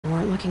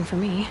working for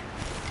me.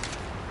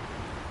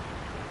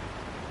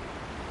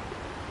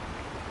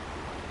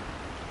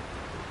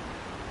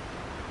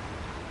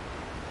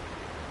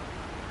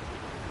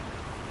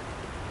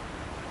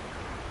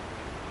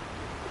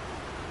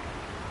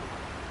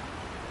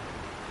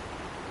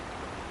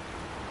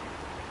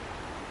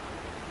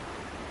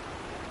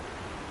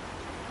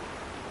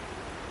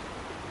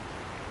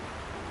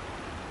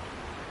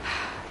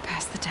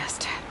 Pass the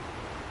test.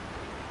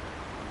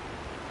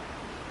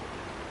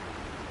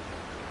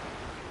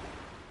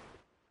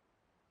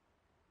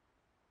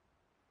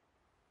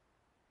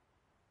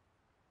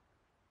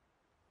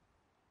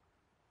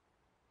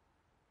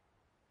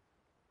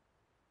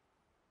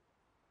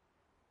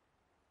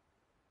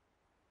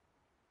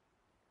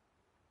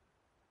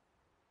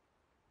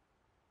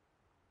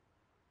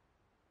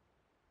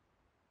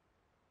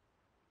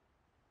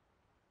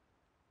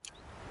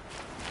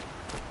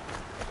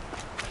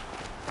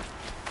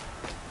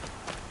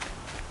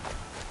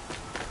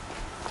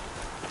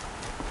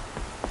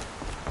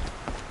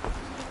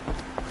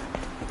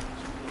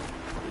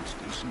 It's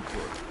decent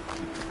work,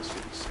 keeping the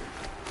city safe.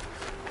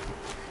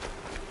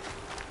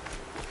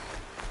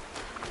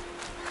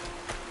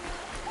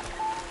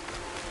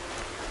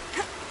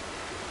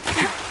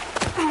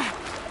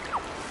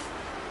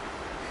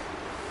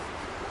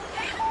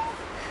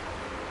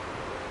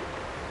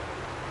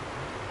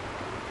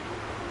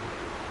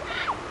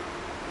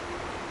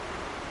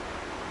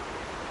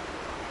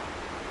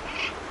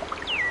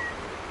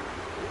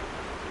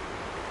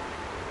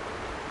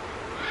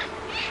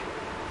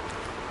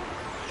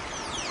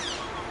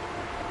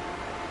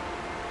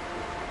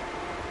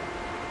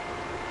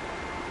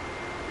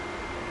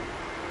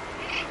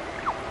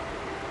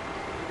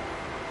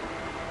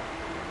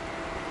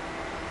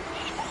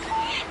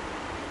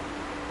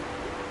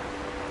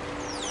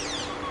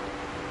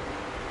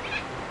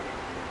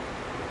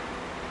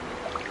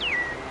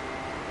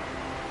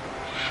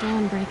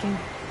 Dawn breaking.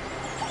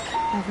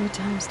 Every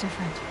time's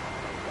different.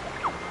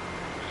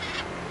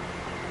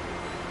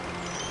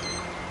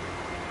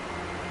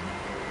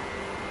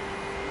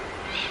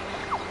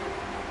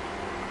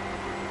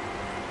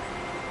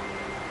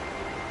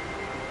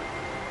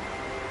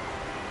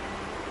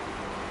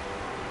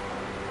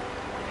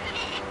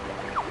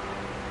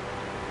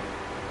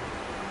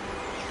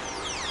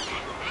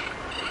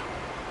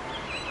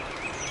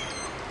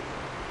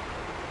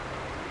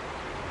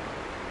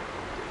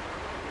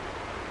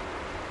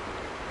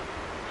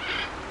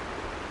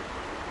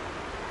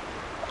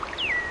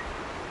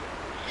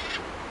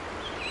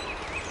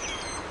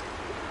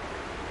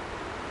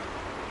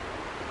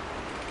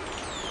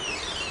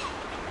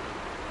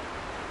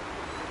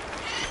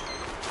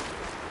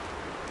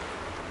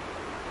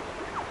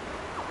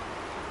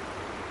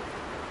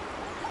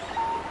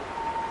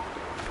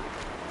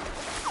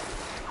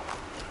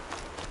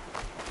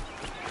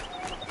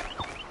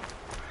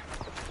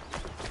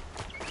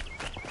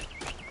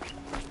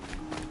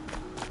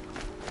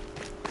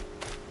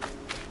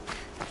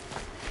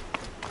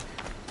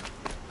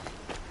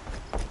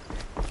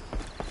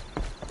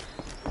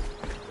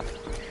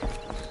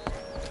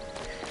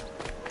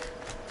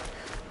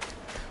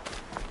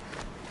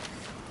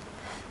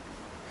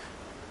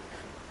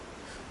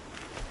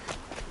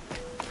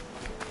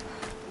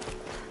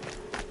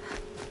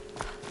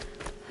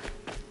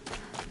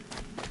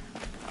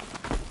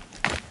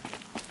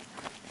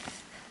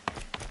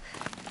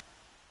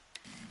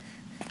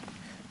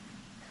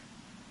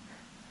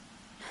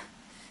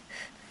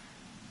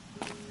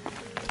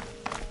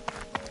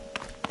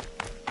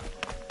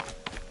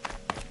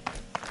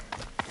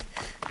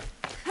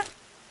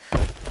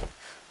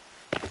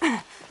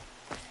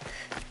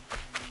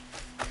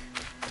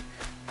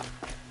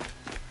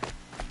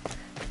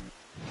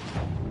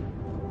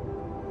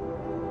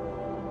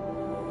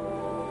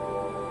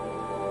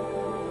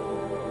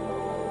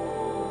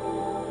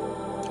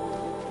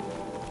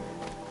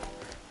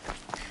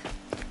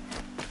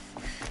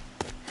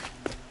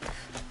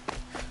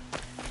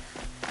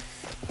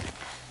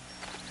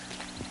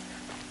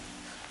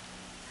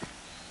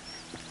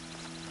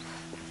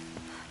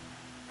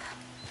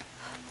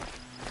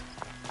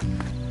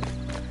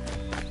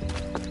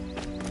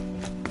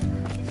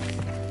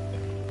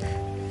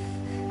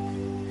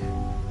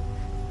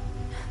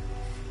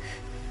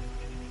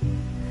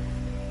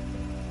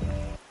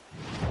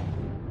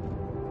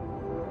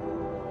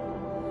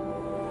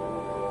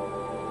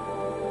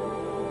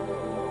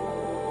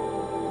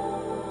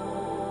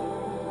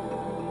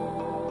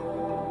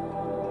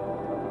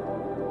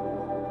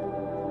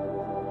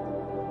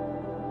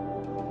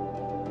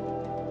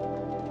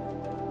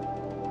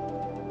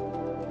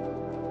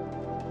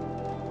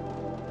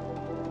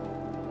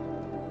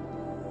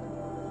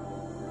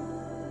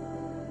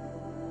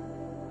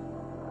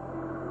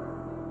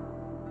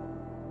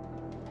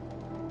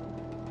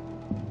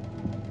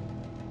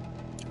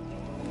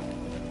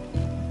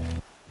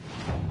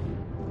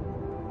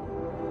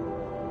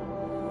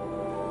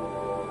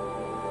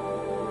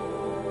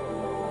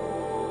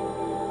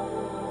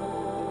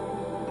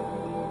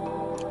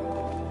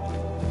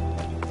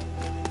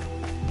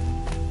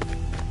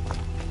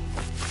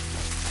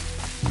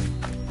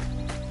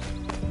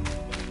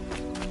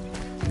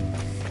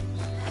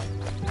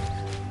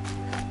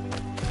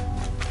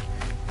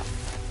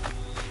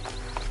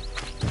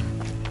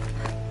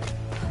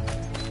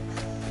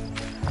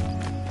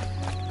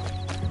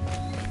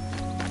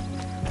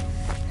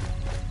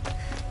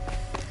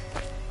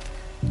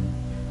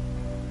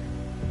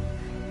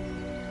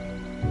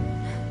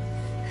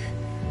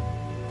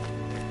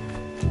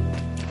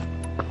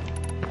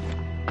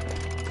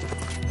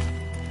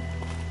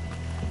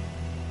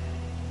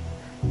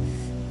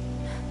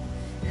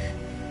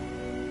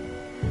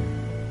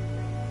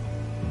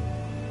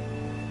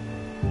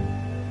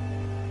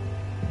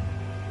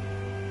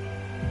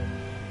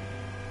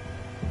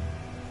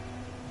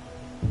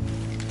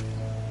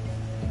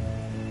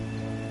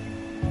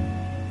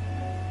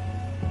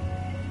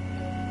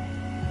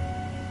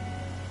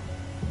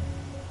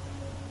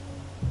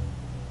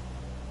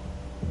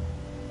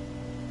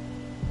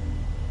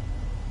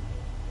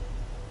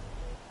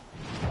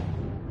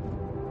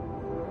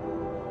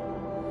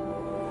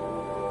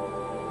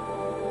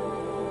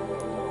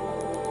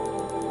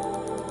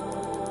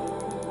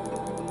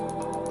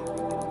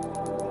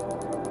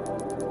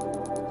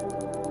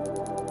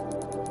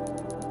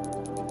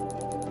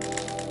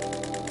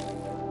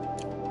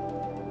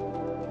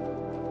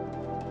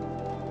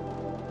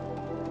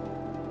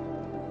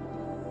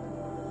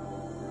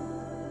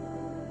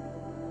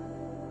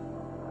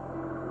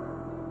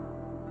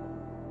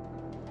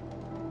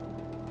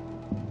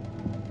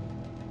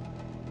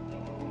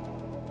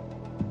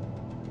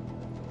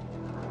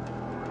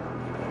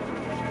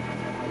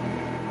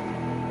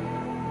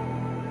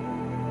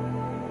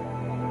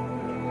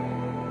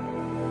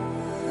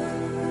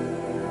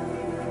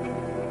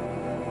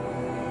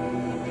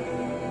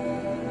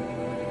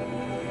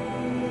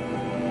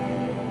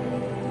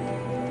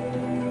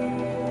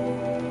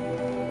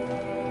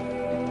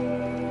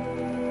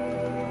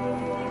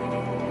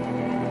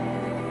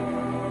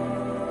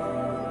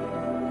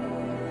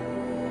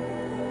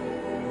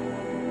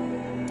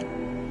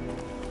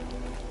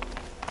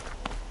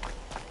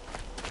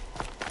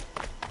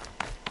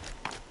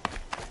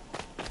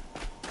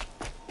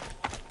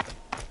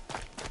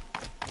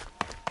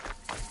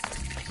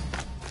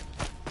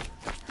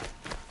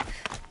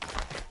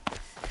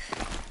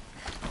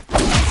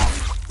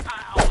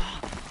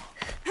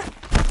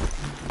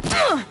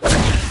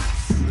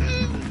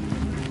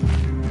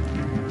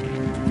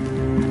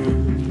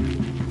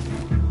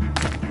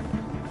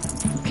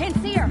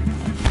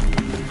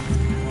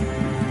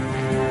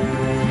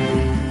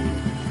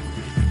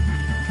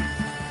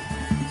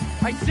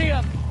 I see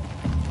him!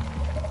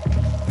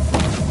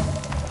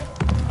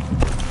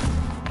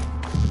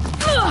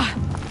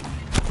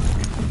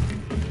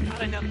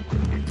 Not enough.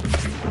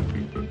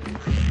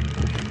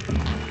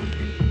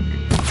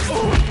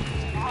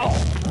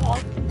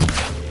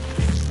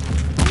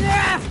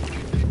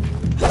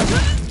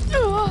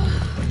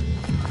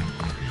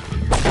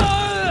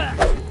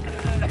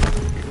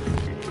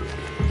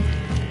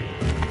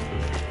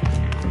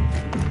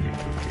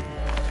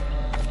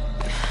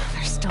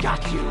 They're still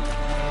Got looking.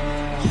 you!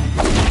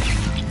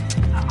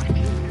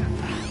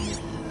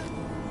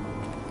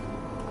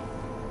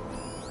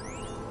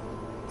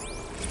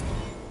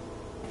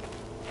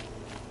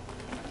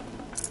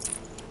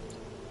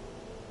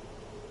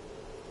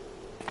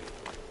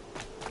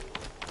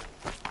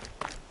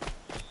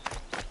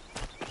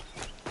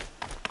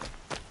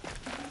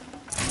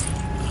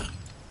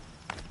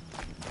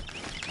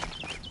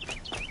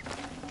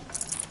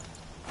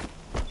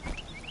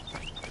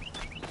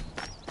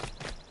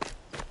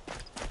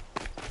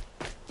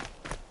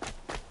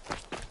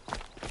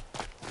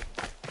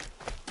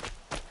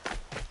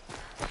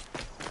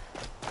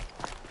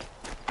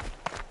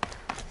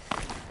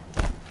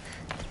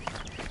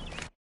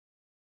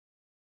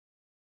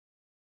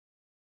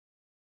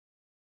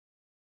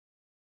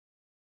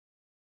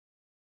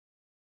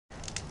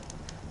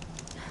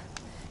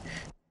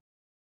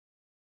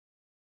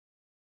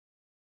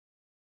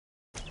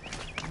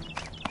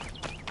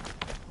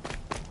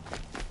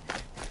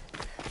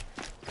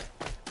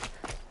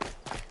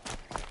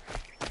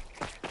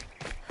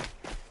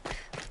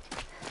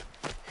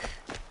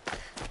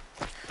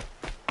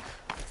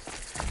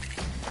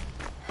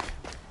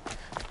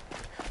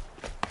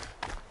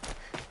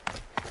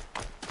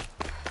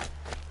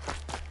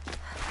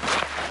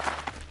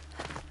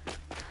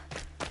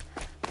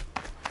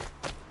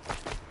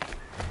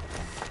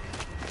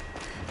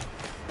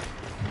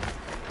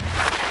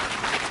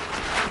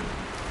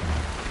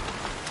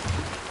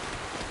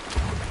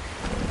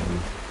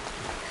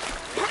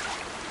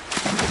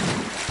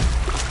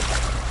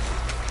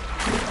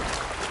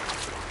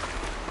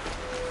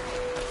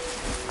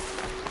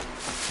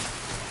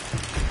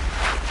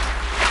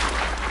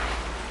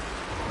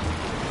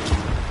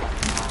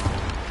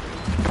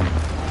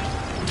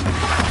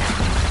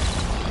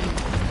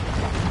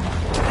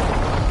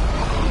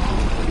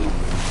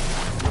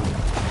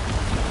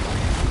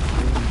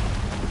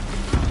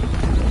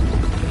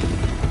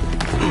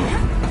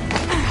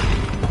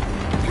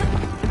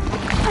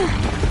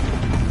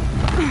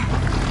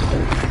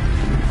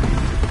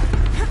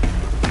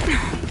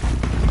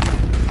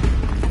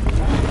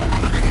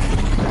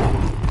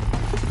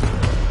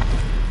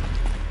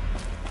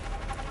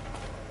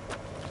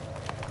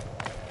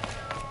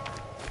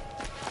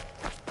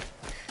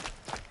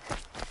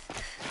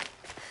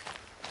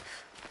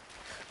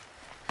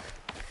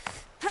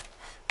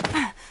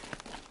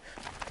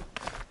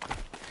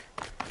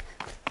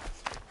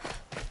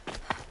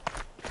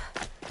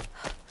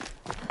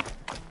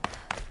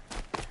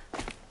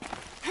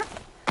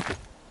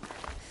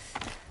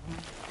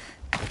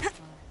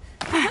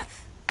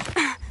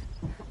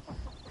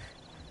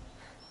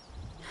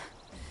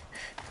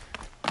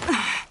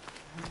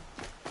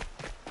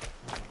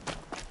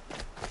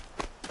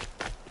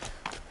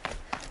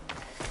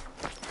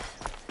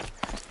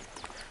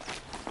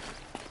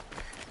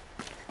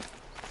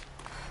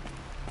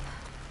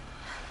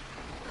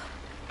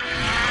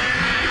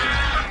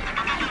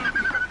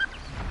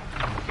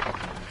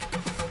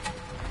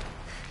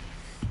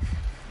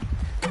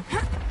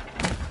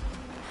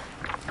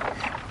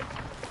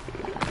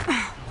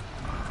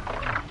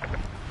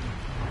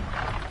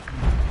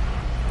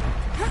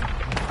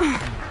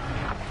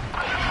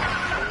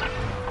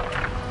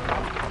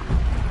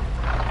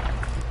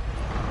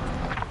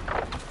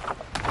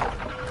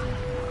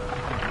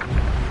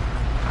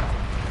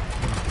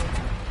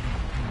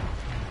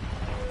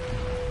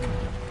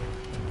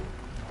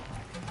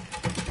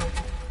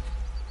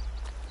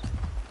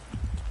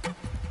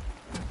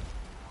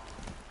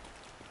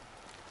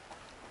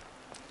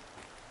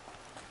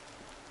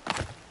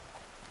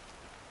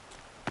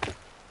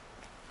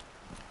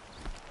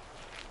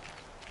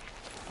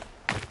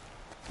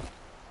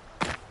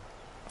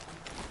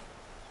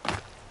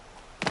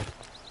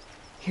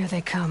 Here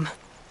they come.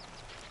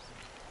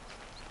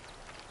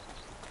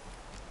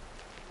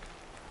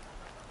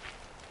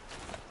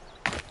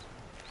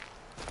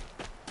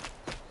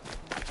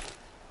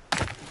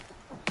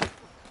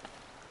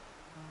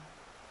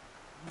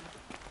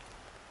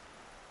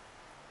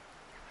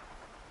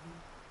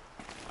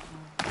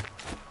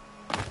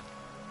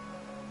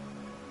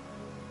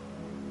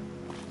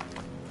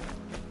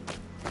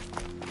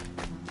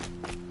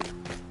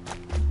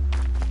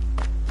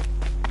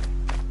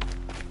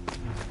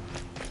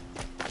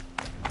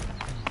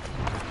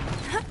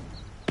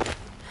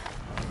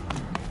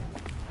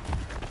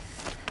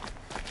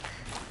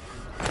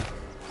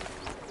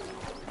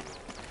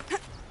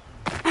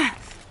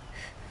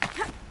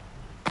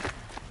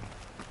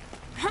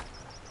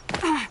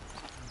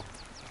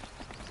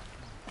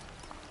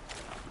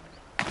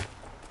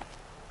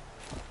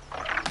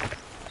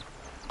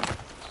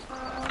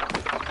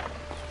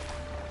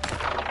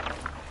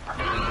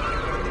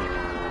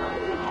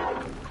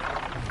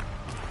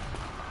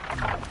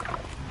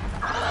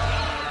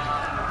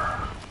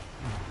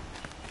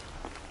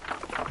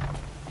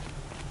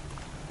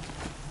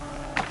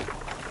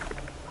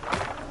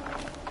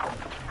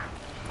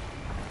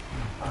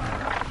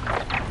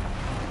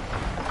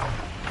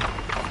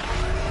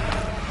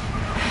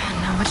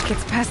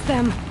 past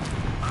them.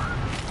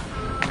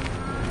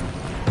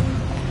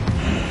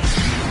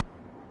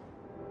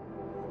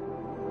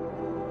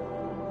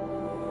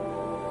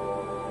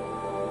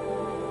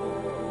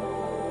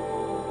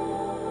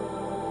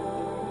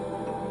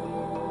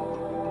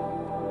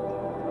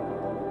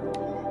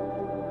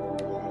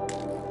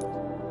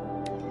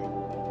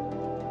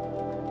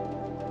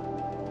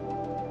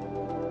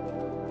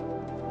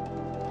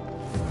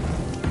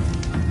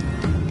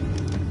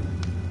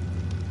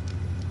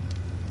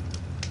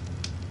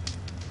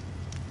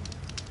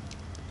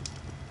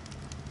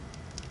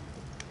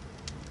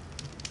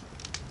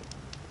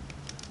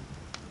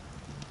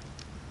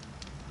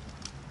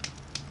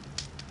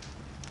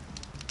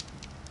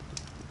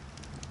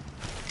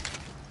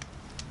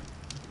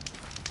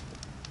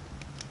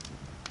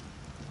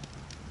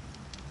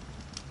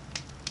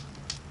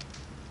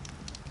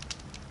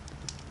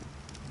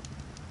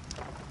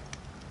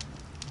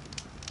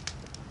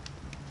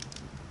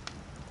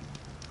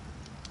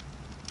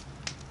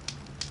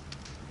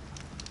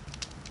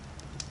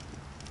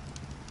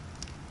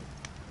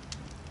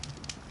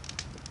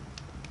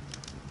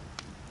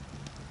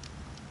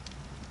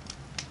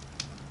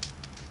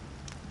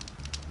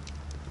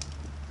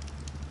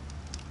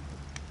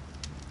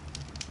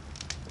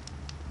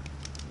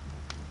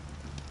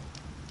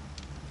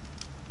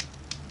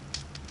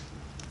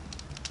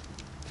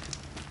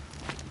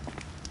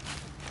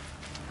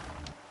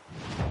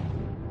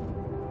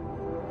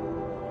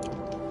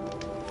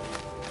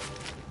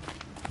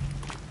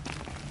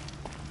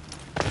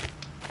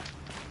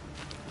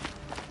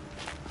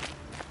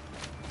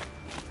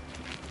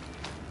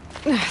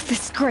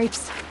 This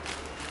scrapes.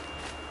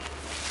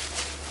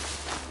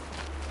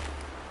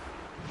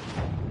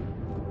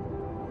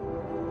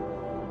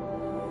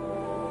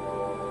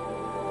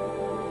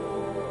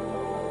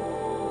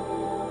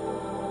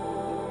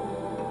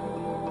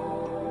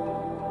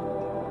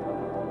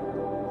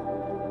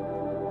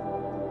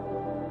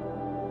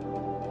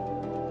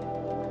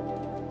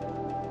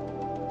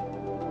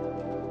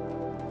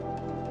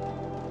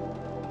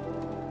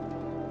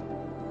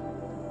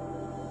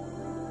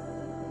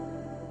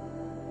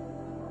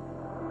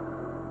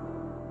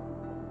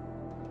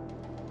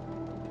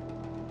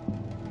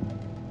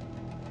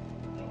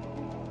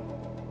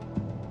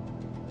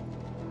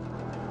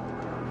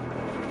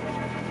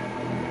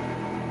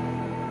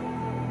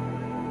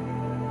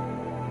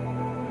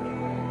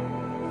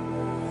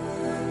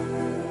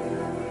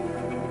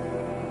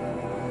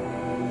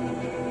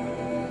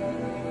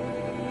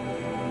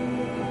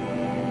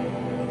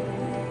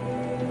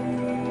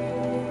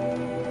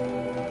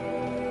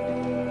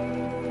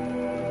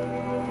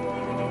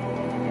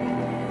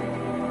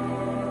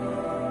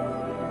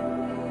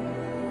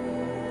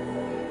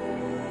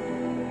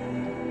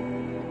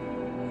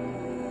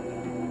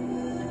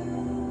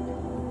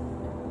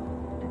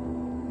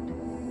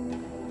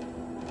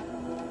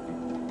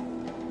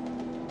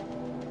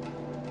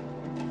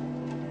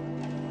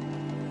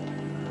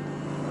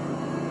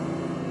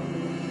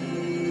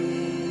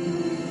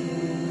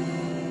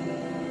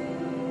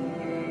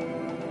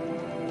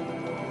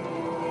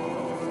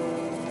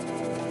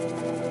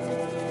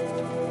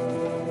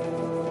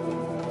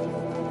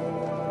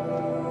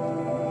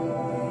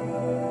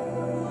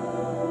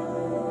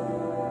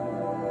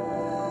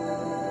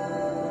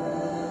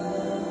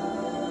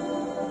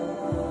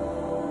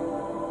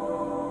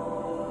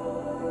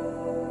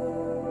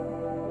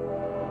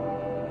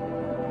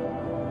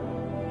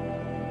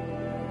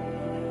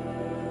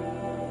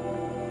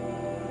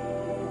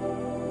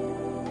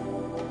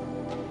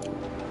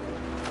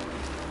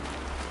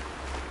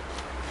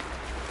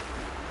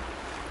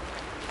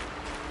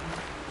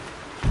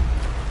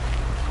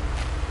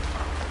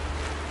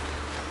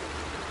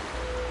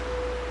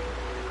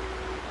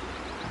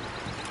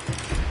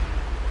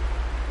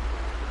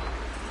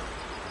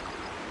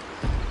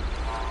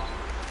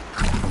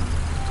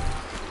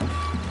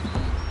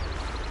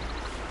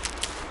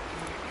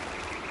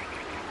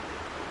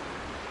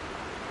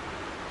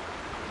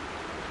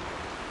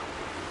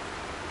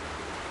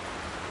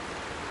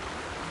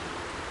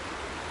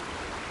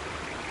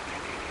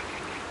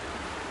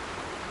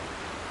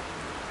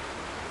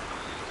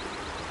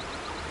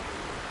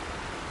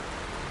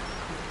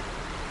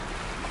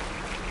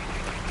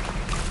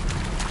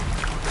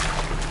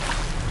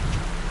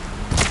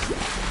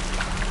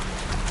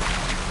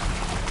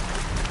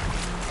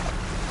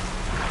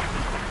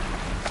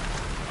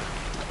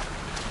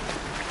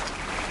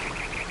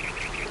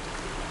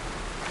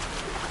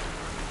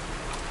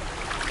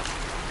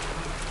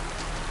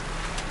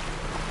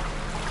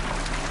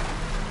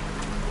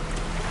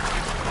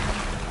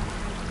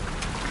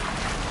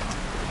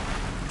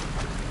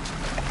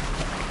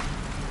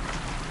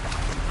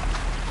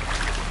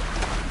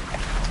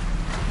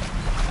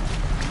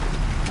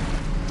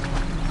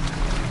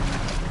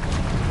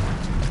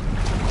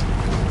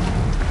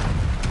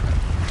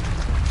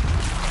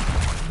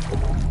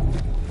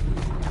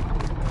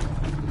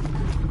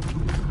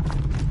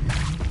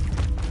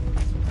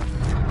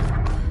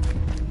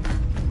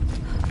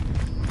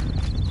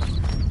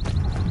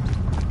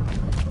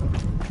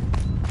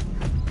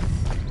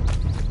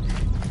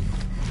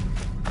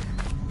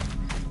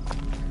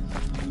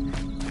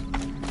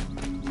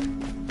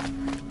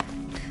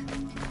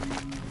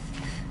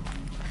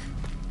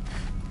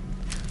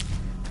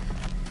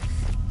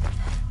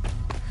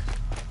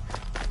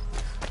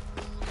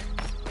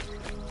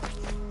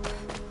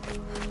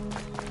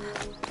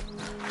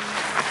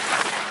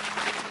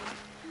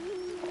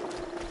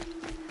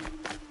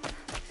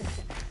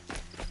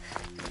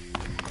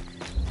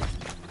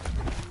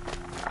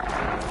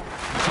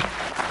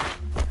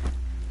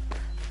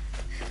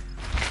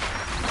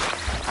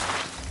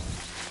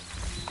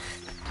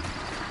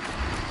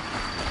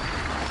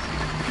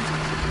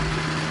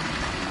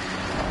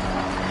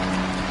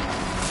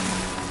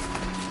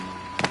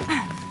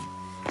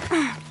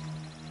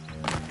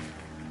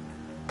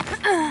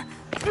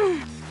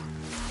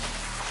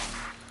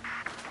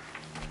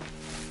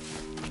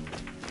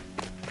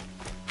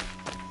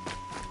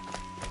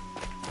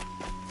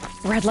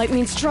 Red light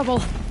means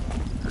trouble.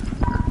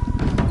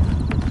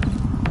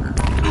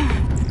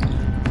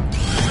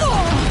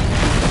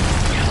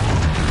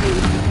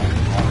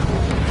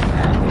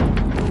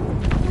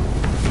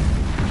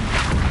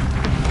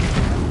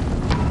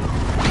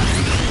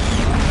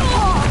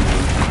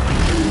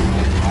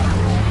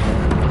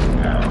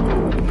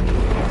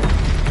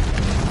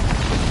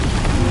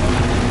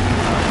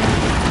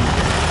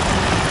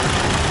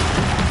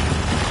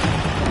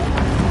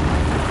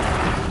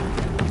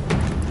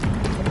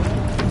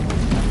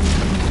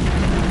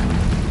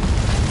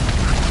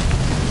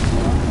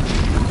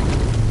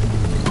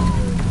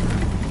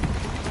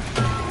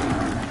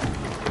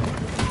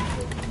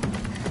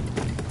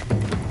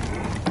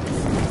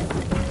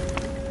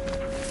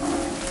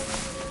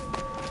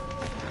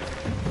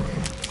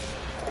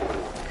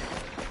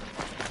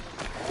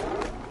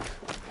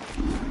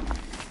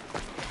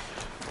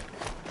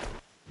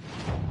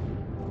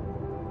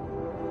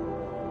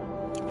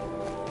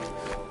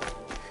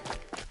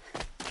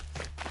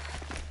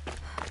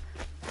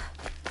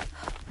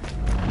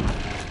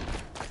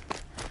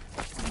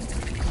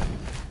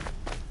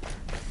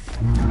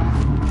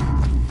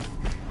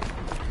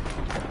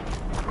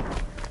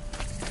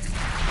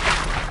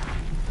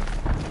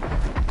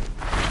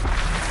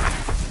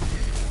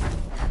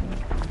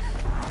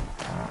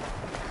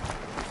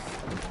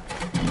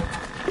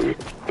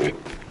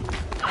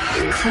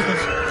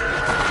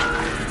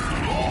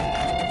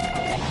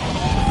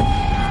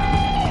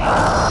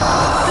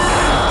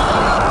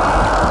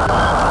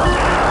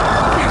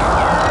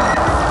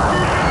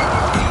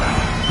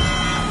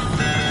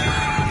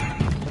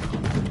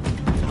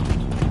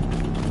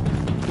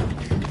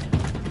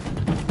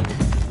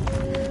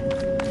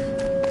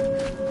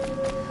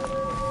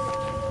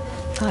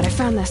 Thought I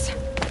found this.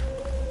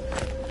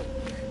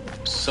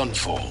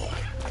 Sunfall.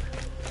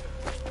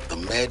 The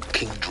Mad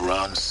King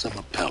Duran's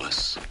summer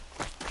palace.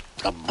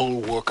 A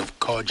bulwark of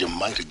Carja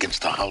might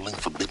against the howling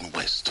Forbidden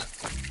West.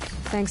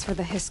 Thanks for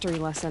the history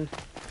lesson.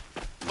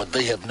 But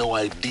they have no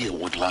idea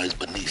what lies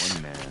beneath.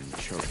 One man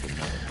choked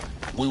another.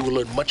 We will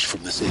learn much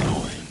from this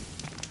Aloy.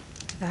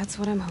 That's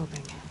what I'm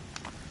hoping.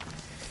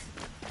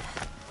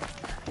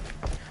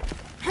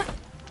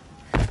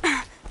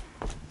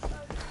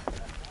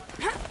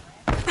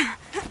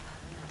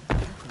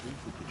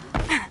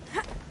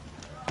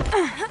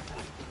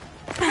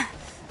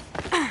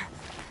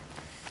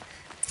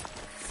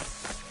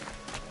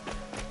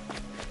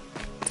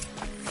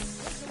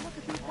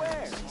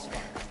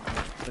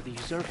 But the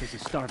usurpers are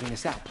starving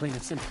us out, plain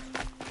and simple.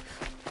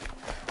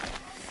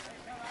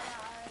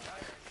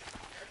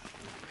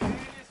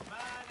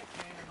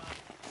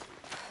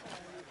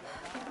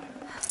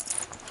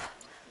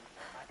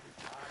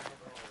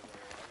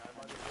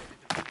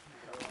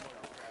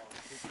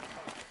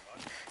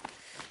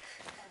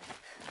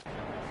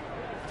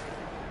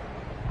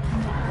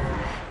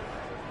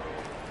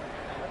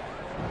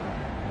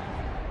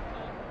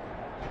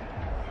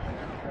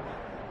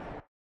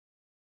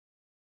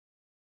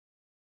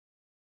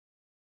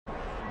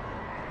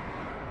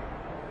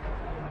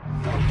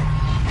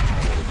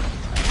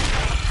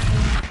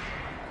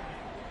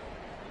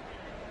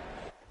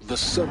 The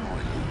subway.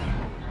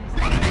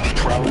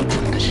 Proud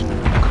tradition of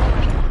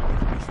Carja.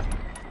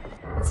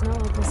 It's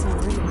not like this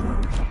already.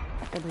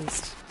 At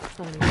least,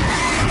 not anymore.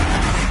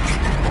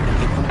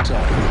 In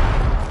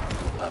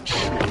time, I'm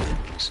sure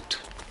it isn't.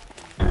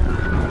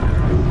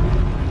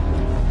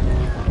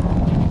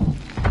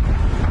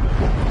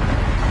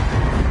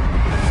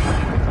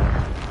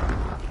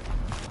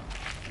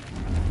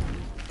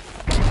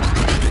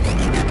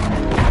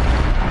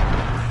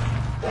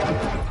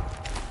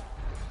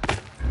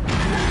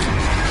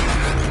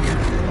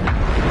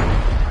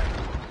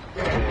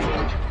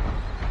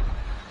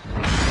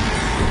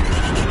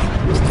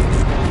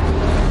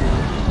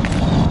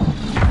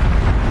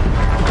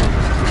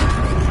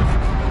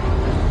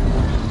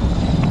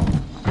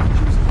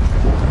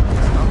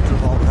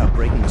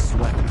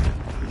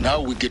 Now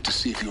we get to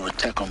see if your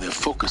attack on their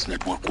focus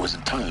network was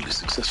entirely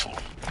successful.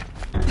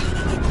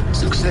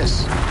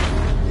 Success.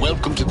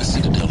 Welcome to the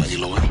Citadel,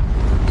 Aloy.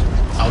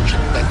 I'll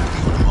check back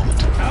with you in a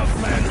moment.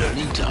 Outlander! In the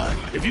meantime,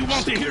 If you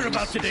want to hear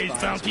about today's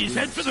bounties,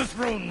 head for the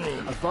throne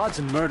room. Avad's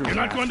a murderer. You're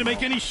not going to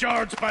make any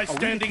shards by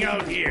standing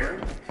out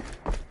here.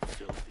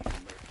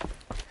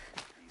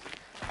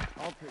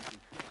 I'll take it.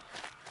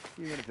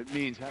 Even if it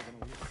means having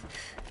a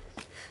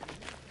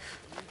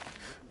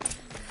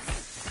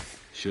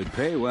Should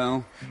pay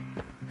well.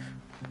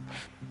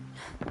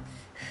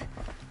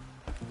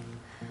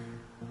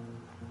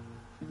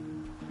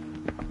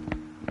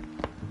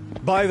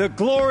 By the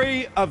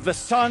glory of the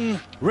sun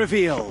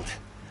revealed.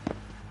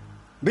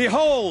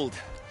 Behold,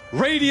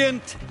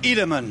 radiant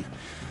Edaman,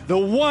 the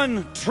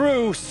one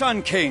true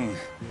Sun King.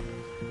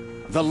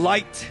 The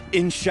light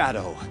in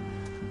shadow,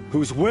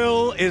 whose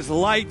will is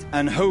light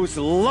and whose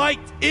light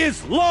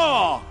is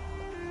law!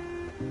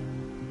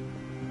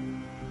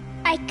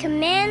 I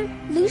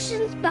command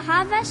Lucius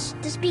Bahavas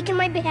to speak in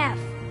my behalf.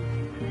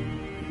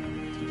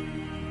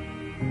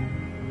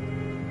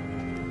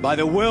 By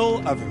the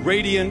will of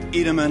radiant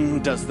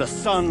Edaman does the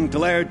sun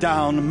glare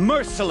down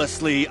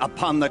mercilessly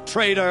upon the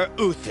traitor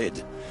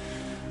Uthid.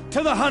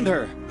 To the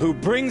hunter who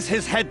brings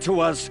his head to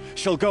us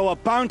shall go a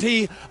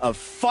bounty of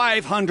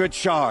 500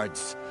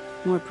 shards.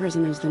 More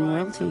prisoners than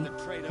royalty,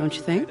 don't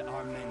you think?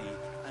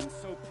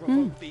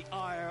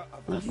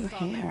 Love your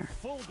hair.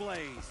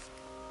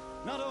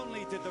 Not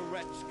only did the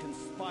wretch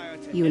conspire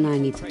to You and I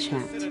need to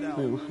chat,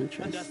 little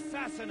huntress.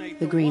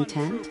 The green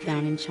tent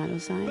down in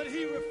Shadowside?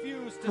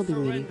 I'll be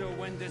waiting.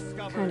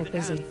 Kind of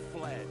busy.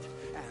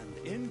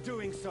 And in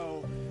doing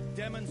so,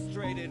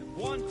 demonstrated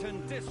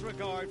wanton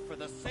disregard for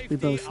the safety We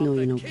both know of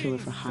you're the no killer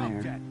king's for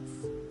hire. subjects.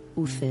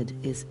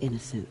 Uthid is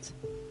innocent.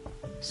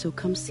 So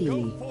come see Go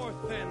me forth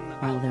then,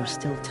 while there's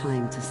still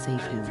time to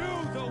save him.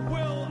 do the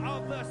will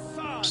of the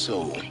sun.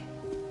 So,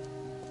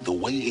 the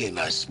way in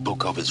I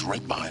spoke of is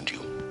right behind you.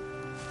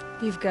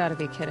 You've got to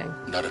be kidding.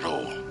 Not at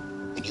all.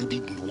 And you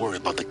needn't worry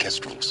about the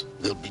Kestrels.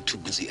 They'll be too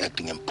busy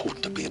acting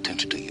important to pay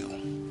attention to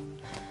you.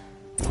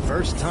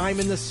 First time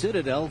in the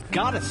Citadel,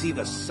 gotta see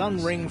the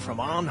sun ring from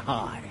on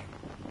high.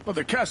 Well,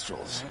 the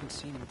Kestrels. I haven't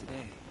seen him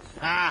today.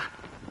 Ah,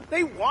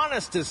 they want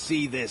us to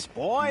see this,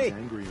 boy.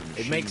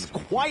 It makes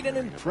quite an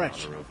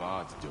impression. Of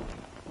odds doing.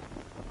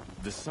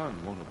 The sun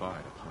won't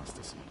abide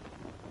apostasy.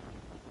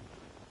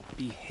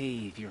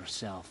 Behave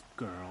yourself,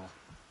 girl.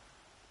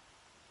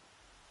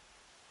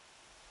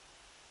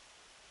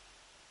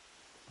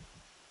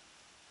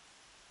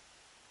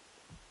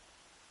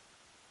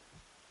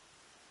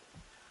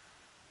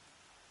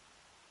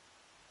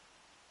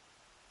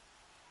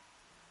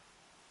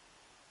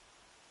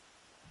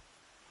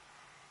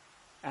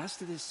 As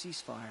to this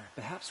ceasefire,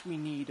 perhaps we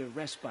need a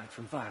respite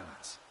from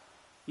violence,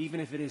 even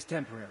if it is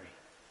temporary.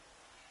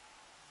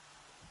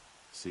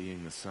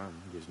 Seeing the sun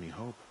gives me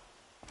hope.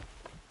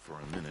 For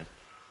a minute.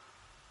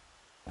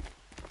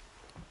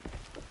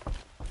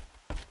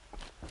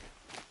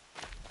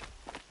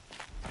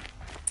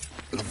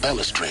 The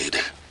balustrade.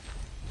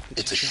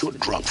 It's a short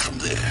drop from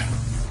there.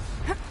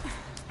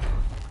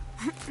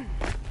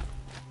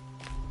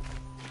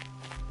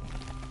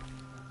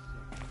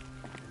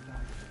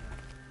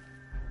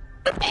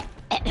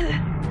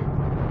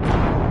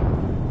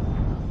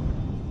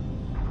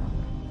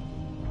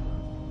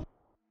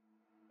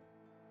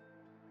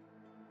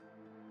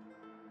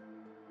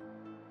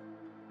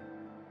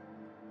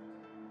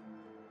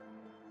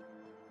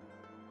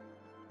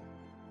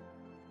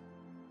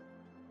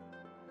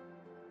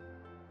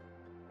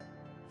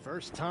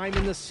 First time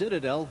in the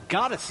Citadel,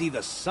 gotta see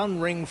the sun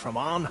ring from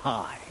on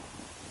high.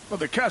 Well,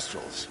 the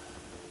Kestrels.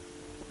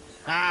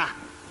 Ah,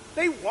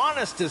 they want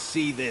us to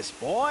see this,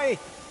 boy.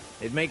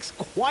 It makes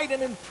quite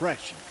an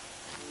impression.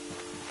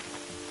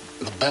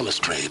 The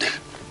balustrade.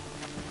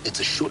 It's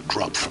a short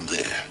drop from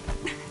there.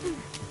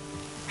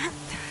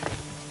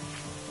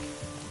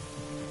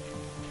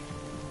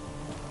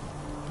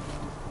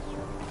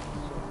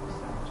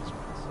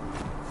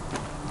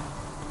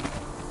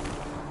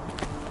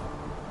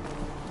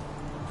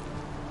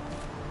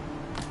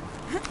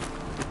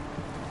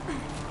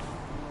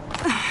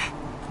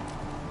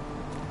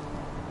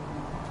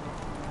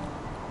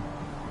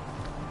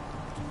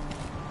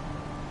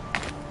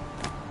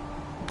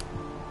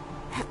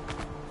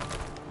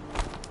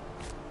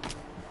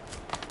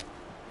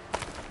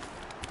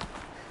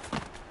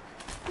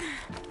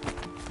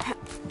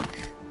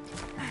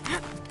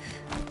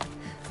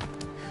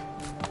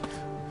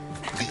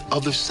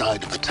 Other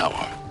side of the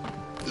tower.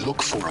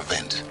 Look for a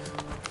vent.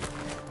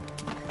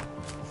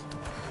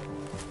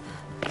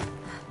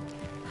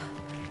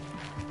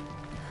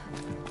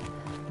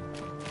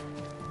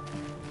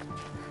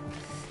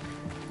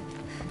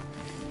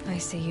 I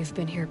see you've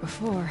been here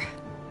before.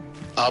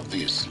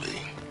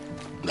 Obviously.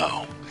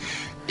 Now,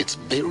 it's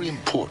very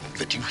important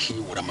that you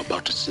hear what I'm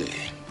about to say.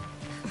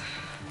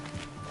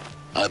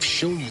 I've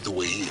shown you the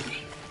way in,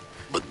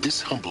 but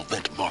this humble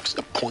vent marks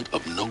a point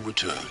of no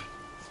return.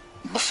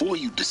 Before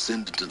you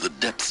descend into the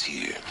depths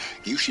here,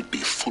 you should be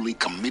fully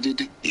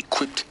committed,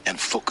 equipped, and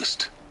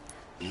focused.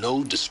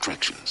 No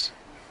distractions.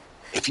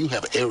 If you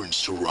have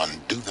errands to run,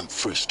 do them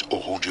first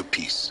or hold your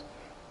peace.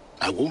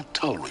 I won't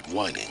tolerate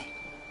whining.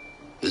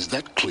 Is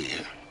that clear?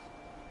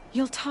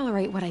 You'll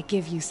tolerate what I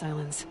give you,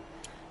 Silence.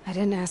 I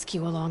didn't ask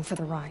you along for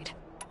the ride.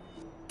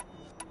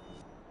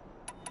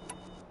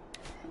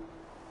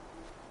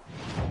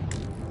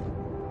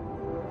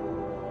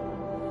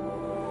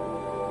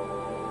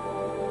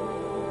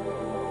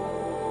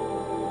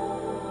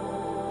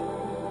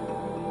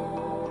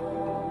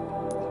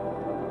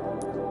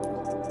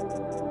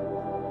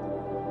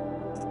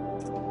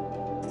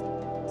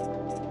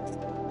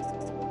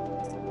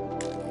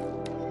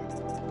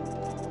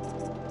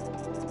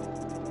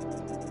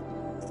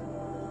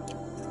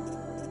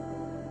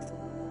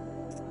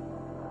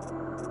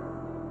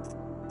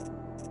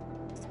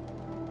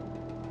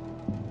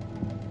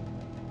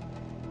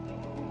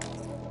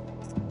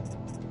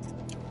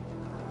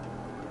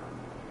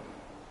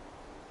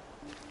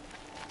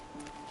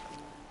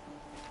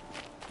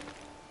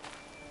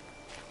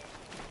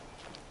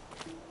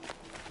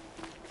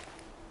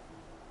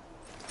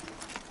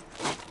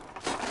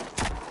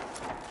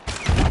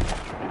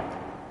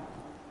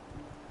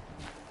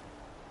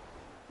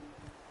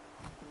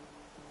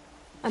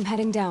 I'm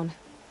heading down.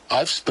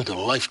 I've spent a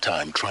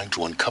lifetime trying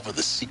to uncover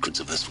the secrets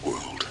of this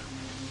world.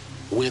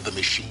 Where the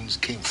machines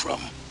came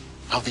from.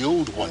 How the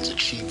old ones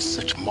achieved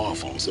such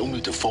marvels only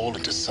to fall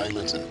into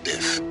silence and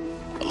death.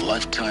 A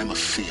lifetime of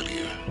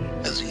failure,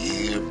 as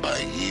year by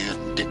year,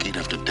 decade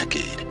after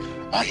decade,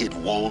 I hit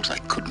walls I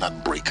could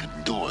not break,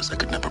 doors I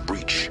could never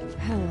breach.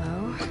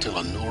 Hello. Until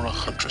a Nora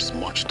huntress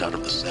marched out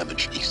of the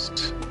savage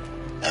east.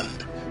 And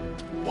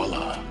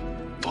voila,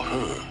 for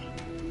her,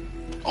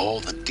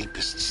 all the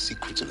deepest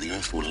secrets of the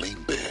earth were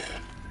laid bare.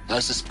 I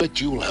suspect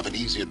you will have an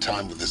easier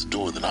time with this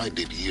door than I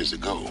did years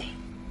ago.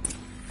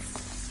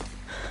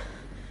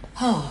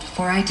 Hold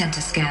for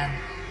identiscan.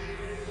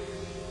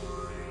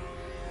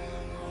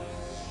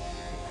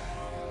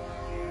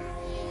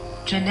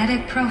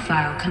 Genetic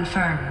profile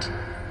confirmed.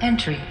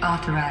 Entry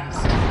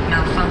authorized.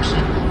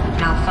 Malfunction.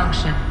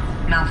 Malfunction.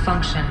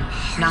 Malfunction.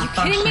 Malfunction.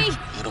 Are you kidding me?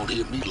 You don't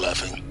hear me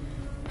laughing.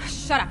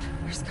 Shut up.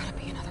 There's gotta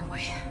be another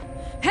way.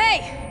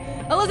 Hey!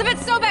 Elizabeth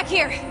Sobek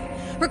here!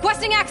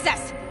 Requesting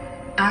access!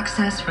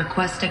 Access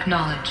request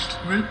acknowledged.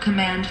 Root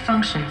command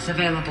functions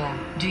available.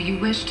 Do you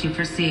wish to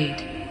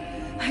proceed?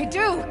 I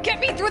do!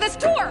 Get me through this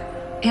door!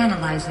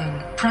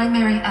 Analyzing.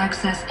 Primary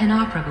access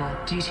inoperable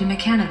due to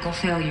mechanical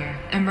failure.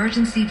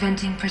 Emergency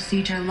venting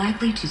procedure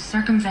likely to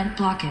circumvent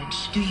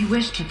blockage. Do you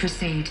wish to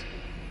proceed?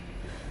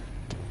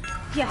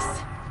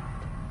 Yes.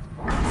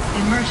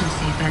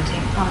 Emergency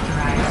venting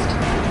authorized.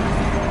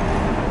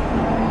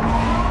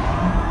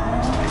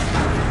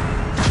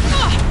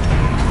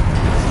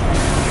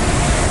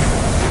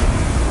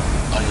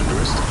 I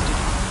underestimated you.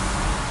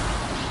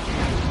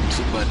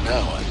 So by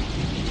now,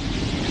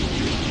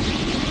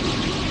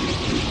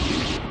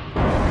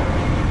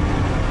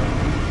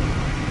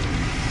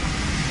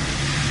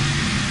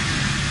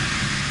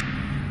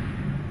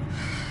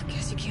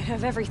 Guess you can't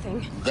have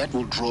everything. That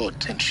will draw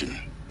attention.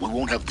 We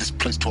won't have this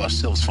place to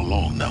ourselves for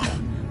long now.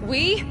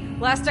 We?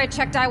 Last I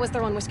checked, I was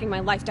the one risking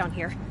my life down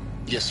here.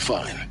 Yes,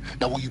 fine.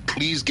 Now will you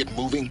please get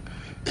moving?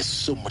 There's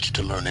so much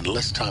to learn in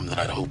less time than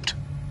I'd hoped.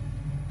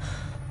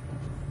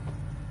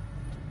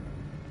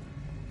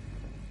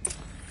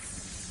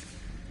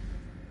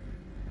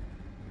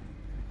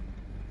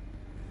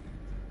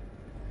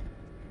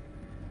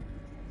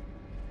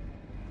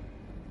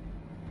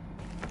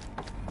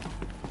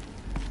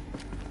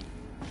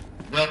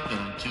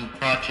 Welcome to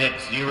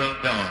Project Zero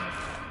Dawn.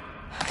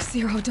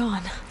 Zero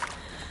Dawn.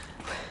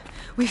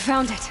 We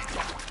found it.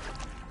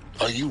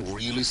 Are you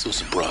really so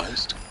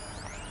surprised?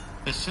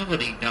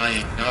 Facility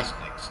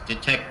diagnostics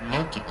detect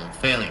multiple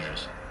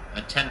failures,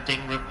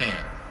 attempting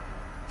repair.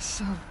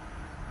 So,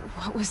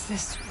 what was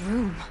this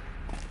room?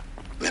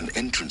 An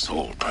entrance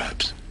hall,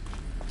 perhaps.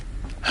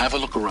 Have a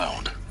look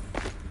around.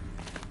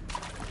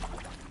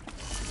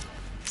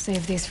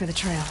 Save these for the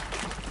trail.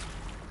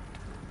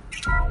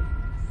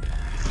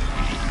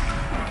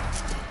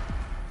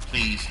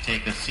 Please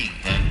take a seat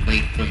and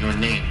wait for your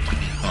name to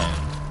be called.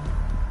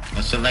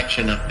 A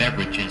selection of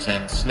beverages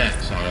and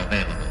snacks are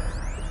available.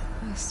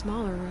 A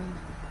smaller room.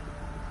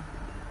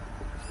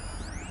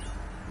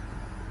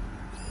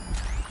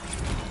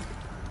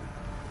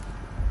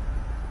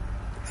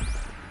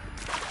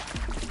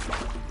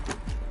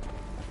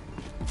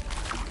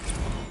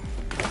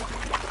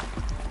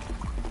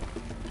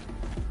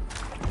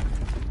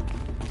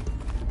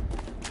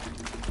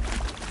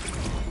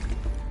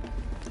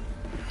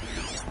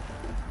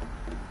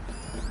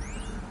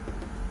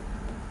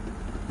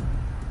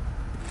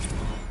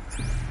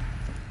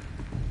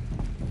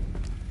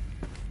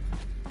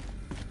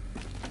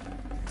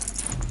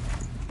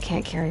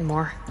 Can't carry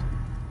more.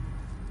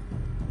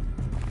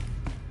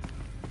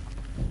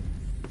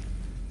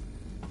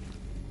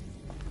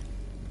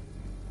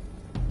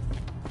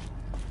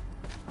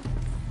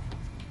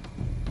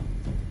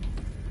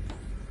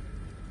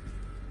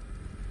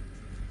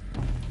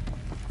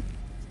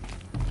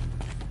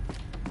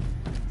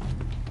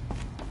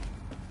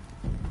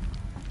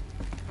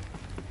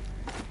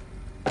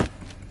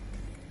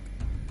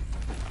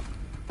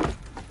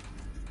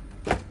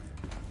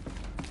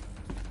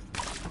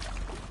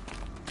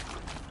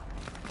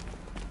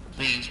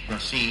 Please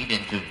proceed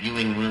into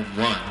viewing room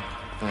 1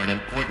 for an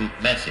important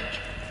message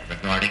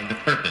regarding the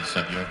purpose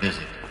of your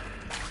visit.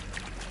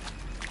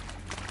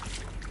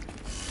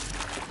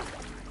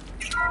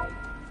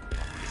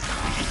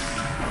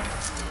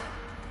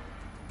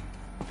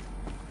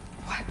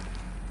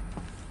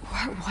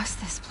 What was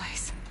this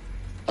place?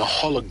 A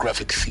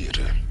holographic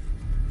theater.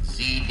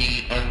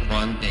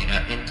 CD01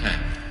 data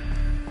intact.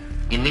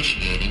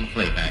 Initiating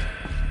playback.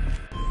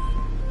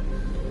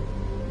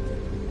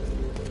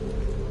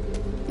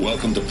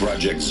 Welcome to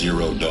Project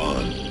Zero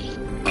Dawn.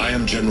 I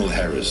am General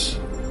Harris,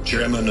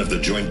 Chairman of the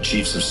Joint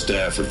Chiefs of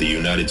Staff of the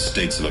United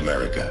States of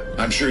America.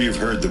 I'm sure you've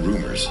heard the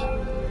rumors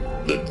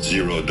that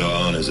Zero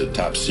Dawn is a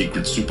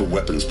top-secret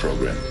superweapons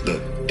program,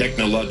 the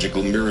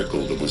technological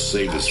miracle that will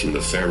save us from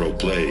the Pharaoh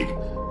Plague,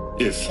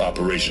 if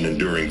Operation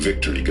Enduring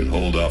Victory can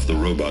hold off the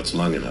robots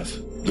long enough.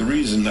 The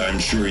reason I'm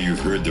sure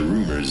you've heard the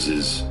rumors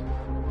is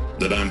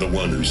that I'm the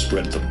one who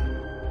spread them,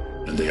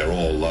 and they are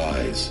all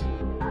lies.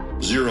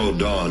 Zero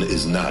Dawn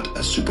is not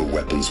a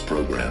superweapons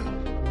program,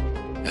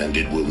 and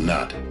it will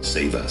not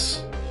save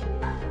us.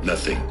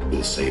 Nothing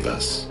will save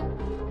us.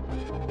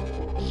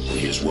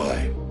 Here's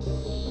why.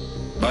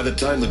 By the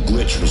time the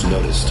glitch was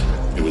noticed,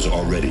 it was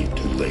already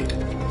too late.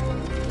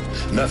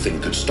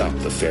 Nothing could stop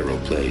the Pharaoh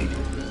Plague.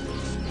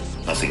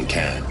 Nothing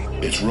can.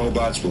 Its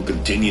robots will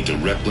continue to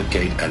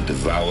replicate and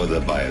devour the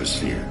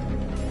biosphere.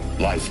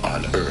 Life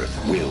on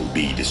Earth will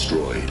be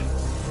destroyed.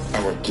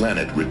 Our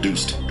planet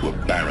reduced to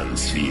a barren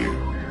sphere.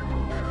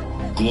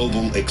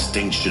 Global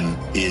extinction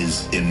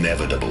is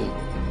inevitable.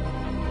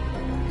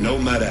 No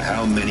matter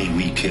how many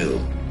we kill,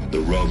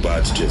 the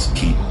robots just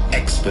keep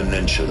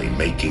exponentially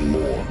making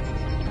more.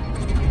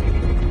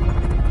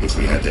 If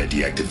we had their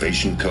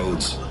deactivation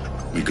codes,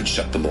 we could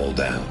shut them all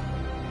down.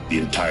 The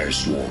entire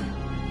swarm.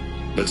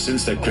 But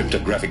since their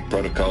cryptographic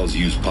protocols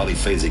use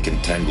polyphasic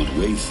entangled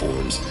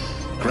waveforms,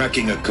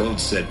 cracking a code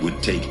set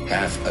would take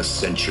half a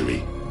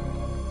century.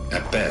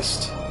 At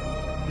best,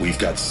 we've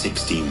got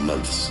 16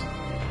 months.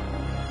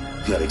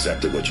 Not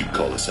exactly what you'd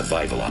call a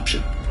survival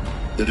option.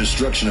 The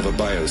destruction of a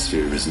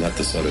biosphere is not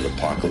the sort of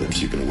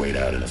apocalypse you can wait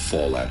out in a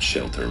fallout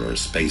shelter or a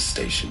space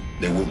station.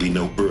 There will be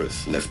no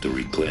Earth left to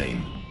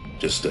reclaim.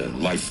 Just a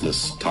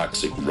lifeless,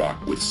 toxic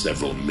rock with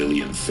several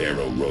million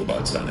Pharaoh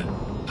robots on it,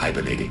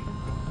 hibernating,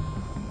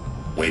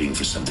 waiting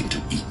for something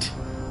to eat.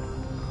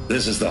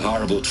 This is the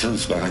horrible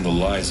truth behind the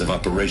lies of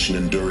Operation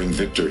Enduring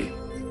Victory.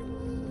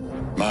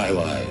 My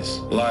lies.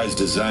 Lies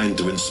designed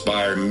to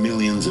inspire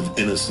millions of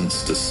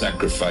innocents to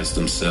sacrifice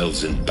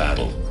themselves in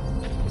battle.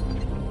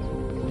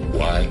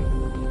 Why?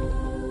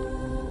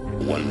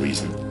 One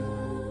reason.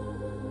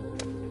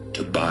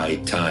 To buy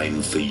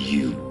time for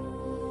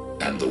you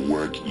and the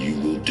work you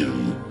will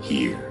do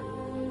here.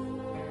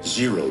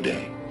 Zero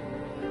Day,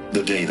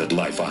 the day that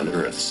life on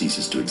Earth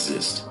ceases to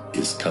exist,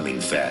 is coming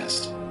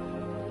fast.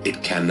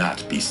 It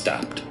cannot be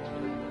stopped.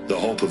 The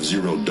hope of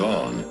Zero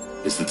Dawn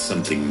is that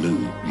something new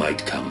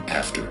might come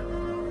after.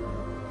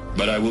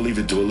 But I will leave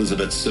it to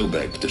Elizabeth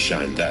Sobek to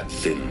shine that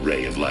thin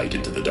ray of light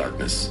into the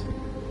darkness.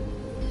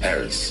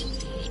 Harris,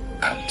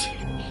 out.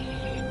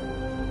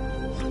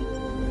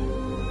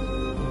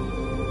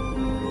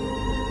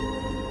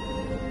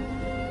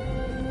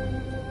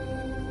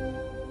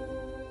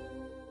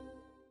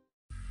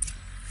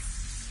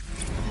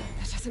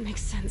 That doesn't make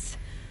sense.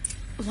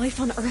 Life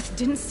on Earth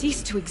didn't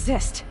cease to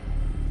exist.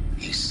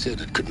 He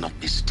said it could not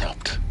be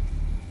stopped.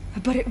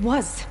 But it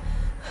was.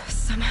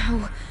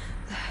 Somehow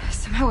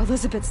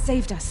Elizabeth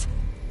saved us.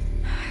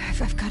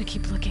 I've got to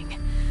keep looking.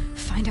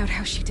 Find out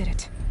how she did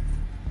it.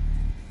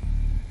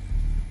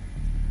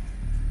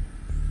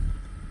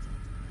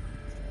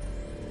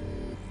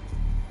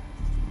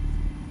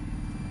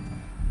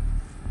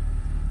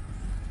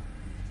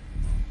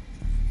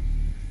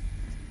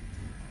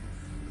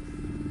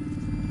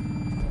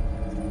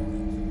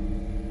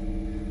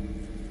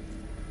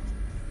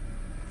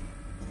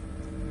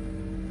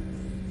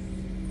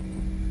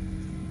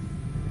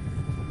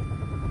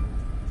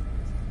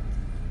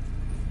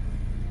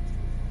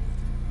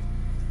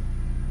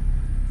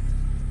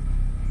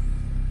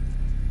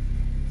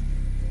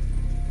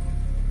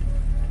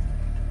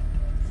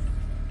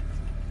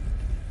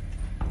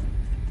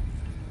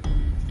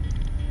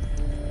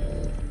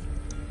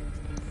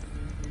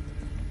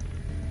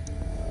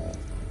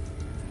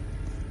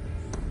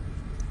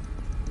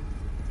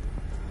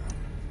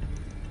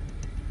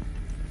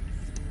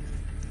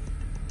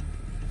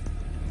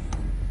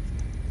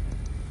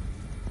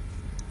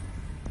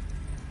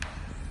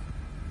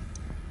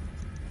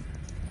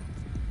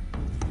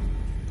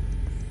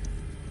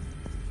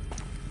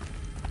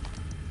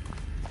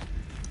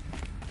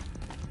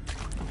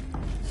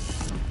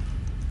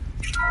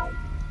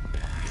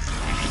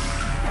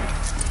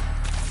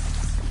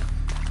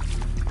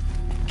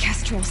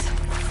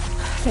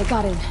 They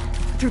got in,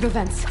 through the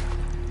vents.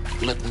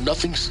 Let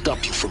nothing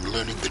stop you from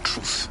learning the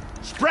truth.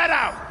 Spread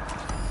out!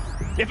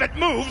 If it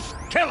moves,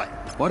 kill it!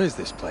 What is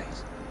this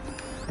place?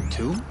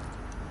 Tomb?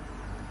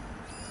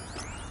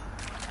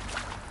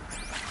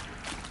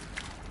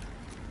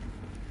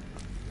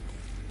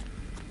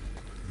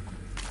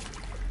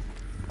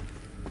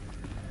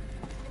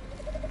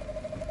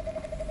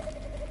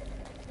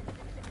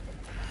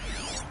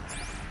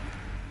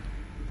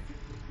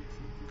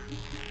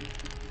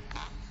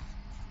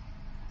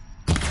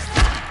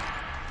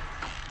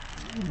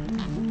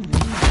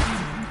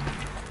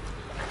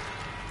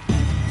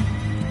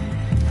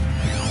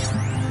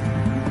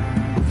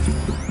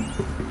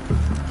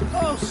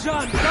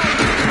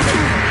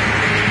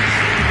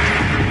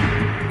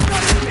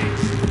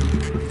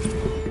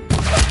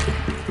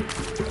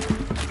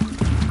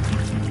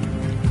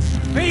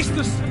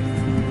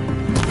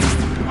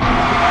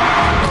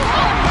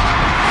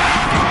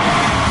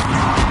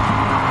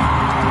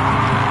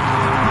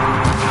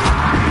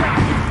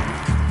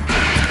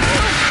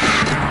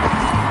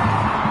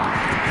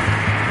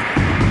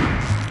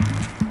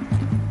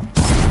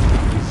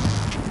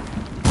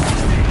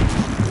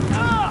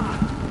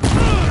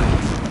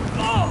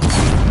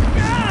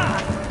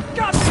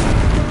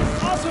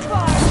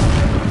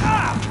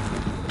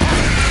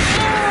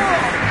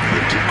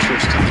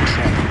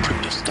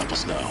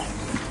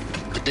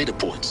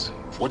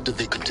 What do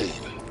they contain?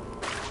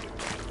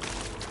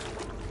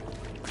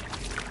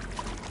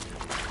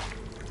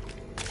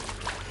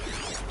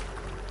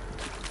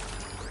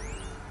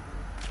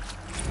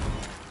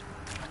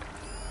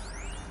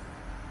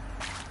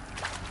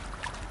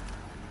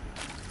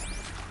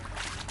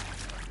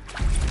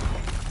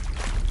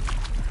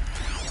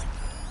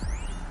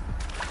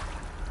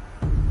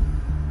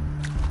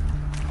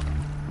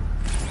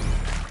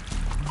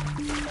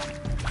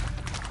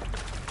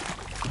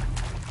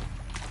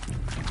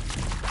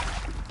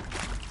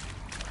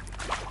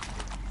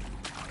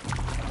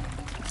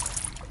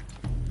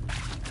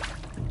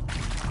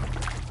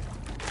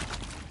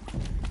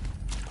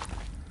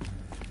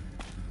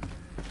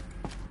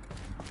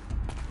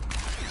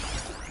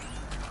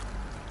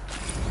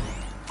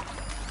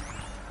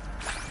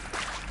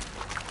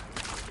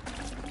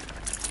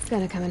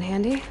 Gonna come in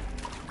handy.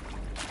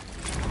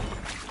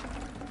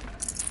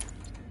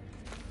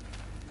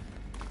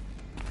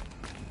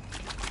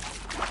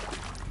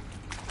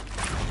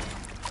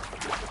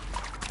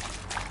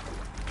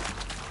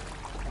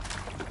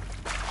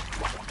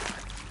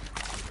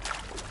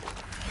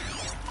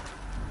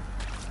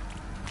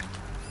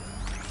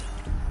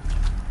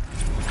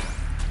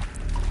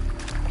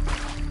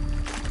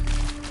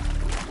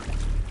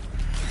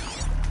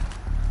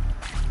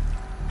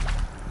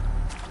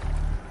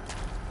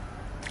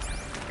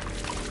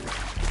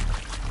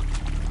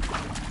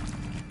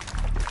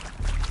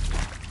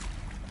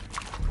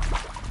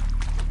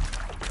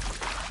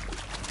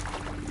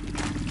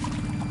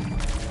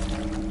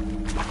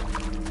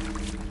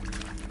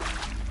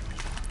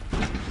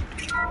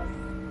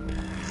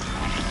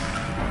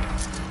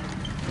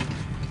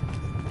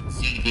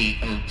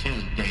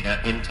 CD02 data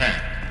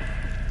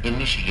intact.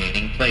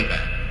 Initiating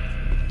playback.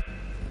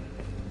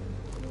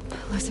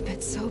 Elizabeth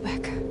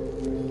Sobek.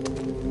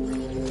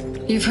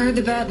 You've heard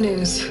the bad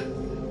news,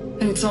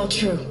 and it's all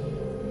true.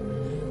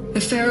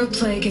 The Pharaoh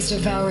Plague is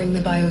devouring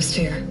the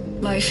biosphere.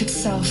 Life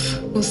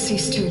itself will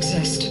cease to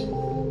exist.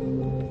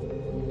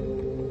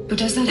 But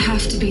does that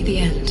have to be the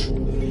end?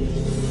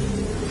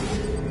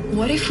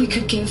 What if we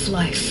could give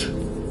life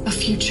a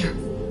future?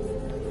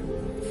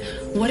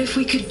 What if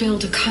we could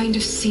build a kind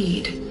of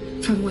seed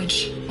from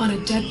which, on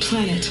a dead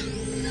planet,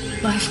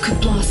 life could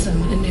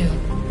blossom anew?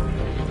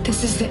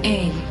 This is the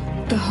aim,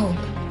 the hope,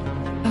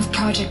 of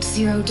Project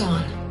Zero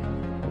Dawn.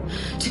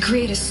 To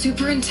create a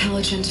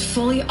super-intelligent,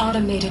 fully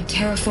automated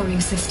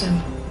terraforming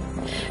system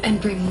and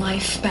bring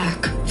life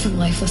back from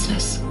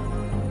lifelessness.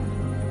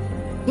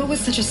 What would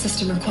such a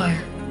system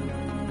require?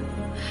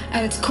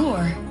 At its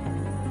core,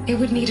 it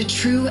would need a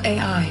true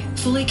AI,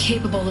 fully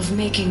capable of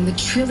making the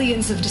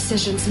trillions of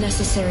decisions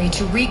necessary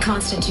to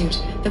reconstitute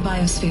the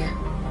biosphere.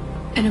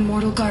 An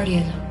immortal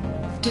guardian,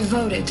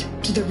 devoted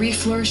to the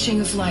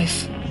reflourishing of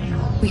life.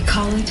 We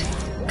call it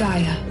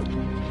Gaia.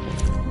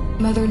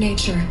 Mother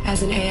Nature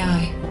as an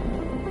AI.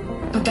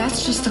 But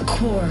that's just the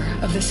core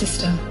of the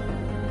system.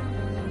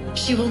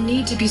 She will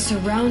need to be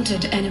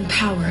surrounded and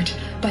empowered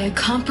by a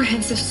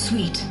comprehensive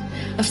suite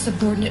of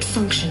subordinate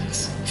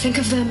functions. Think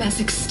of them as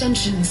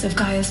extensions of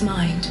Gaia's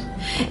mind,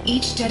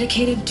 each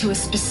dedicated to a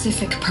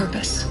specific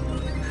purpose.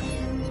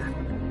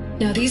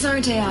 Now, these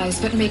aren't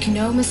AIs, but make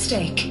no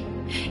mistake,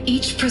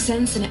 each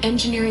presents an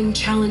engineering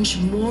challenge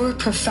more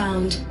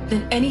profound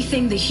than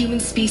anything the human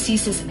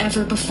species has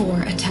ever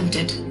before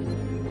attempted.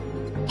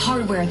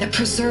 Hardware that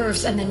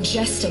preserves and then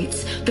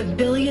gestates the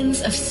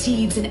billions of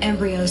seeds and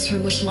embryos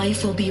from which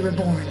life will be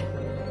reborn.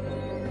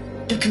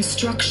 The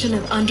construction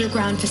of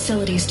underground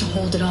facilities to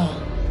hold it all.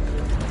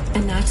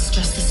 And that's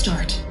just the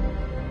start.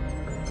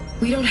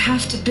 We don't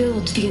have to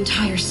build the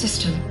entire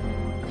system.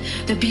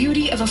 The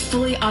beauty of a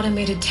fully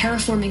automated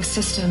terraforming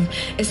system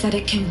is that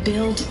it can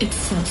build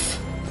itself.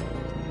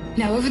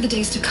 Now, over the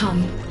days to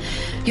come,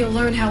 you'll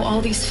learn how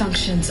all these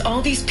functions,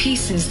 all these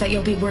pieces that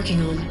you'll be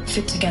working on,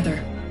 fit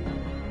together.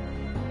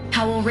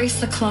 How we'll race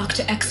the clock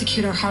to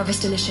execute our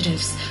harvest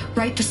initiatives,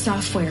 write the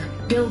software,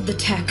 build the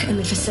tech and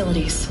the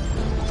facilities.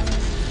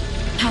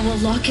 How we'll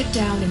lock it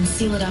down and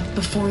seal it up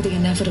before the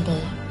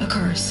inevitable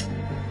occurs.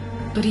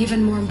 But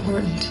even more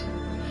important,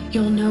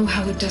 you'll know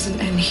how it doesn't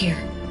end here.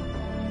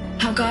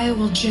 How Gaia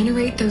will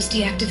generate those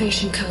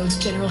deactivation codes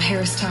General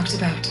Harris talked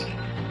about,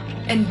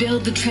 and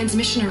build the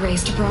transmission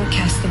arrays to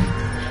broadcast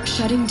them,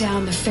 shutting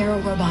down the Pharaoh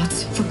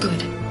robots for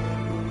good.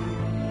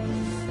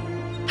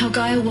 How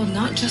Gaia will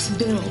not just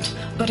build,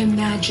 but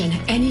imagine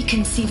any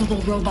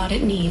conceivable robot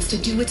it needs to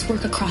do its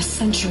work across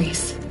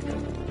centuries.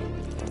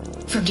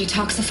 From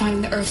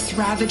detoxifying the Earth's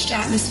ravaged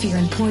atmosphere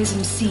and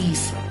poisoned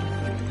seas,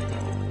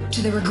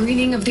 to the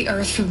regreening of the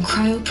Earth from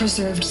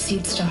cryopreserved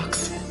seed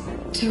stalks,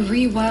 to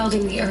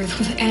rewilding the Earth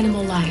with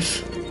animal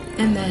life.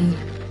 And then,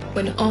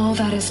 when all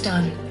that is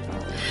done,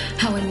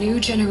 how a new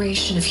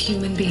generation of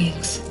human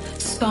beings,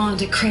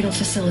 spawned at cradle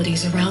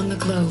facilities around the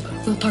globe,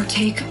 will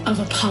partake of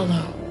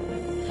Apollo,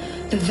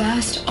 the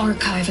vast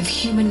archive of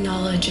human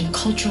knowledge and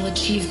cultural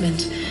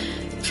achievement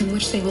from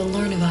which they will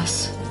learn of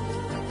us,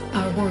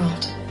 our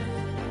world.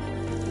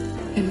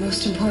 And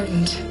most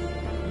important,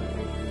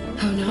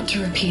 how not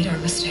to repeat our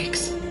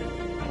mistakes.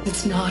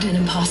 It's not an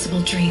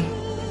impossible dream.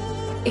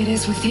 It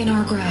is within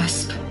our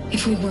grasp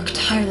if we work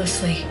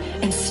tirelessly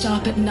and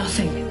stop at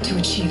nothing to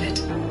achieve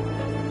it.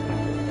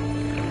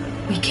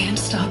 We can't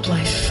stop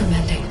life from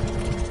ending.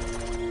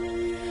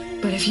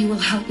 But if you will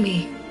help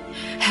me,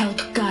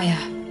 help Gaia,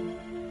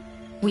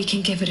 we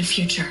can give it a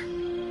future.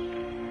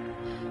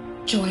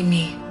 Join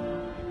me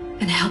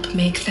and help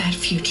make that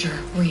future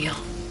real.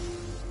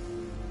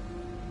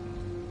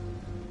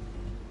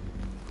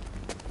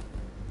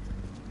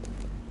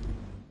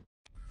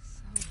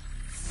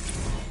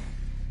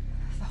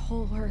 The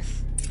whole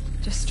Earth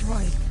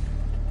destroyed,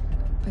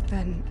 but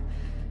then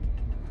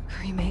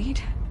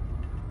remade?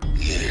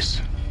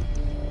 Yes.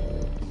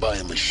 By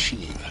a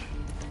machine.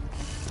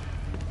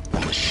 A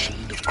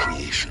machine of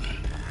creation.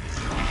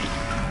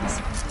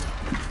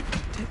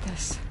 Did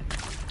this.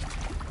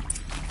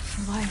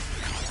 For life.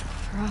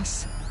 For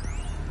us.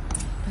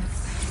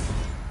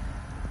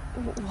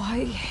 But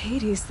why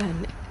Hades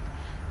then?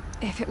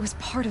 If it was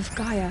part of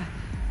Gaia,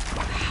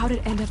 how did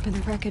it end up in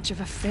the wreckage of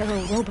a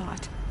pharaoh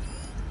robot?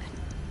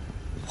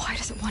 And why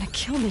does it want to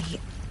kill me?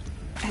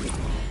 And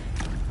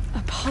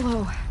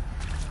Apollo,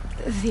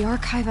 the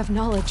Archive of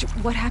Knowledge,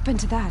 what happened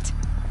to that?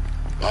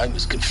 I'm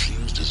as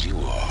confused as you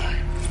are.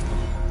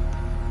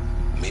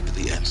 Maybe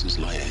the answers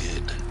lie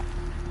ahead.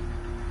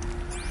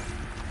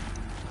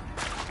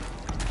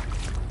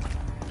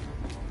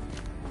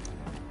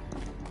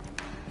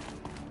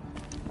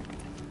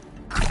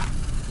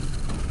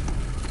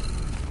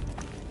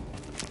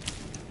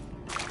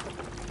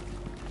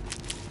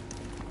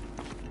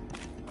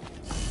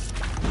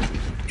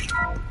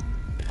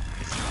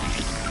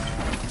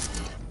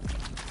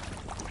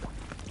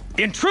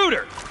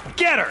 Intruder!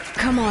 Get her!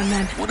 Come on,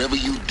 then. Whatever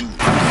you do.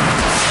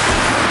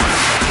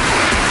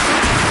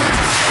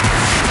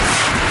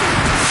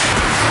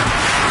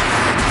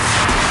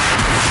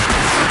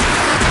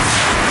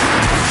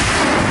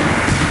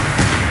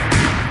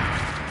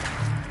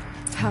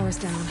 Power's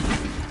down.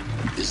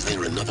 Is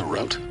there another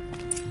route?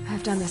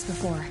 I've done this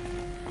before.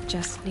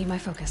 Just need my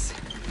focus.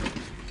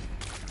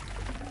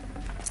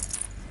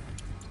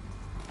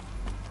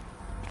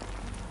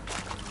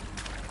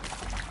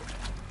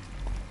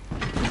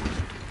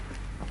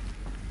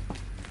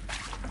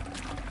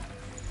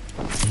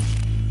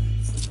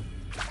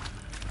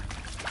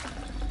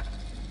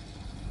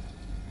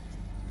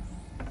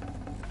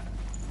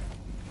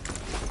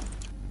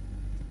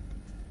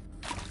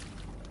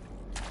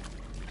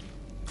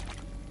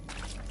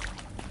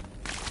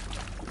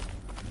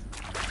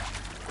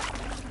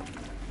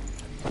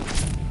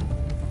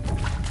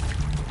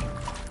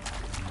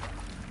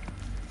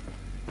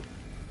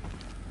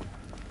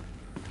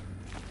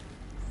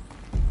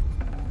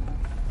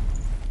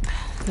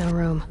 No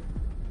room.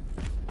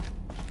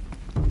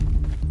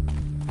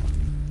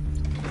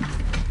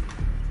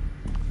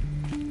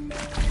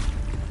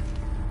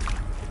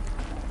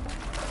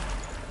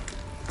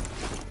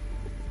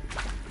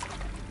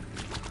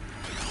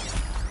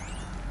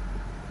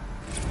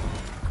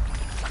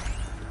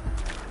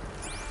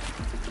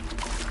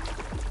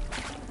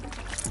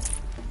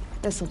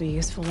 This'll be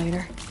useful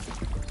later.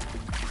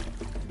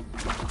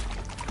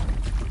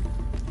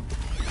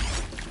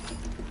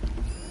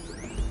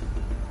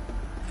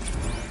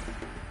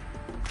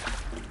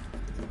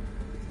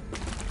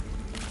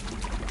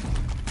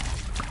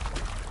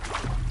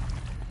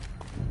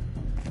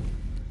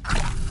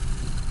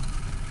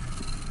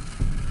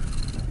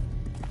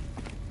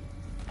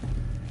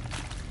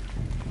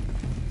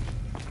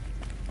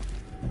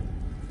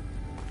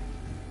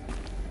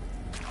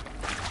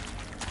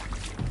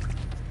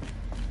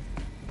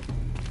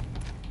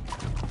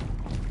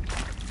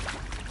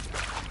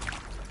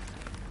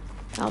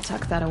 I'll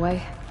tuck that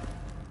away.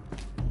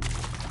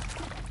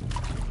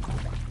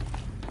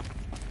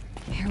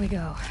 Here we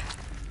go.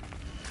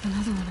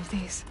 Another one of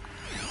these.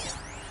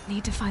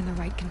 Need to find the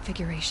right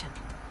configuration.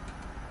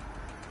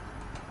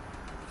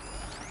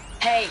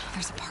 Hey,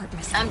 there's a part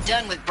missing. I'm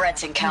done with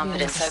Brett's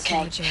incompetence,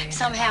 okay?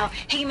 Somehow,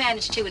 he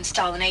managed to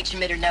install an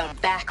H-emitter node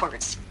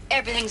backwards.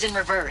 Everything's in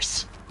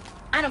reverse.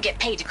 I don't get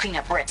paid to clean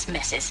up Brett's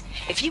messes.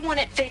 If you want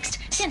it fixed,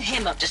 send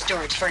him up to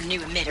storage for a new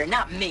emitter,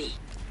 not me.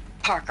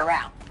 Parker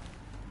out.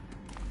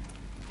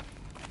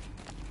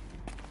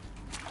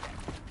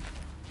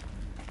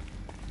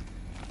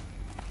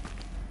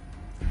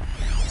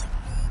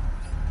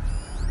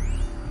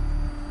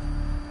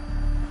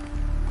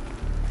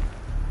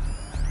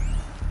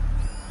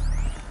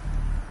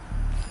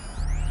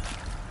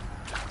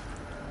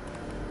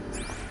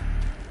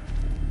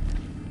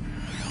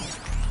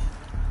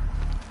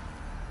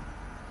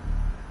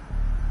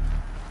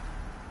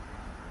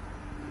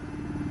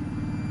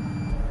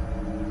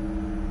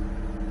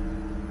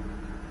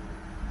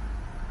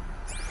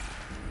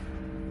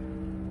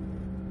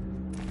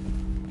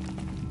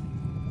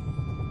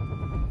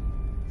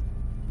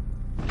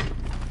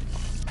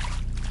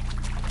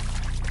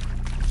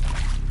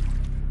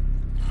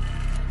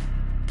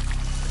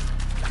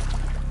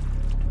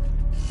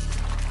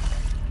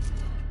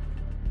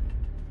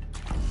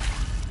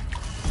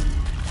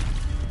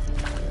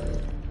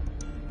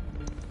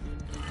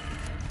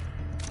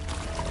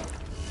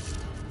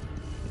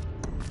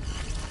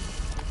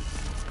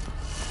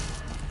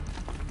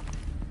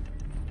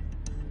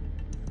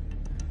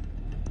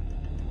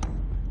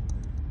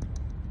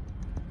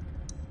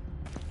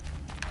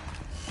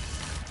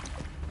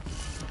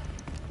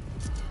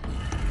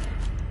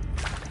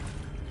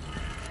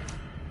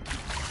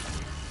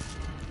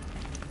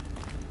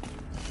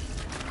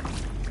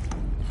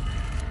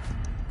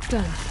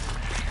 Done.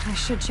 I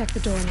should check the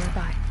door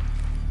nearby.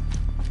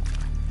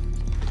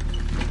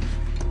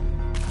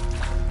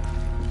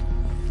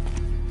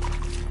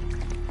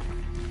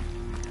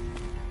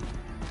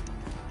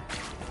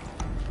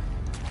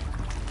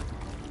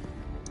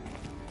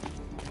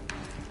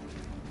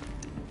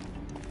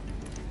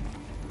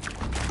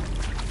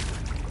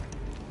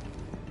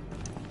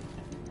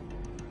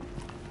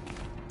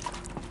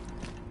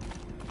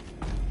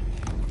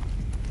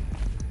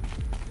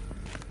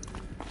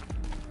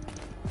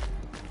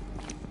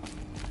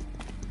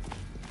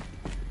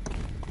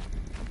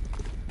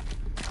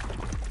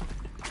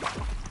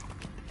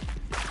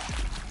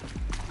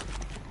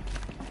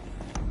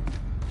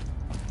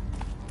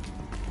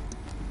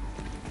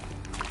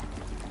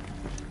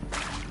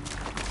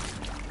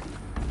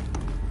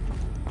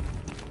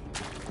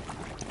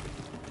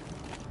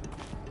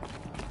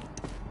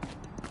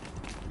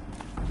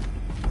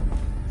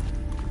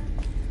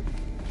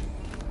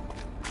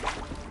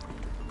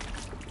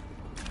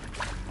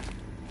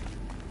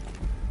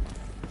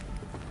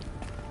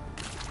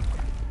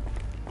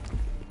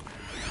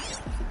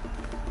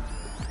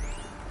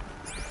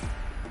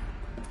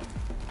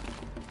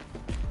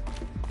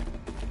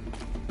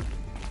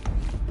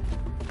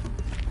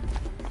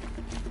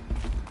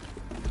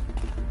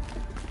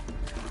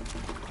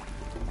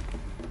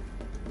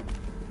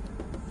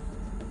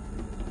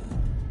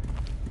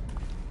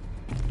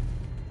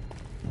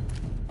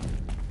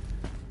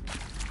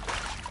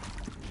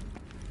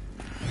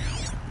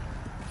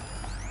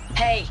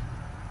 Hey,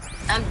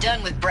 I'm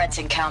done with Brett's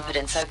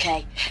incompetence,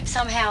 okay?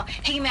 Somehow,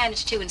 he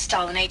managed to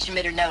install an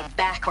H-emitter node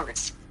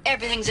backwards.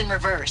 Everything's in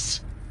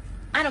reverse.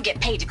 I don't get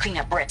paid to clean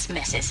up Brett's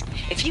messes.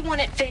 If you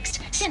want it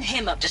fixed, send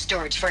him up to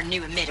storage for a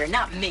new emitter,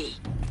 not me.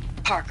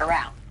 Parker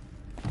out.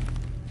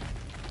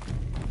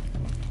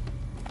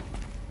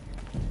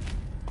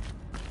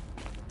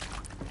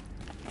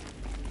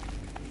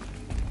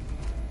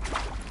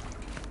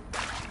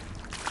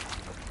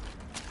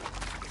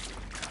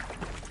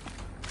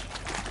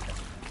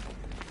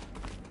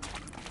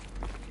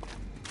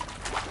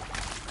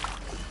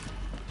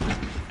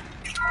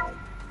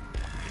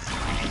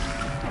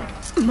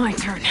 My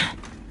turn.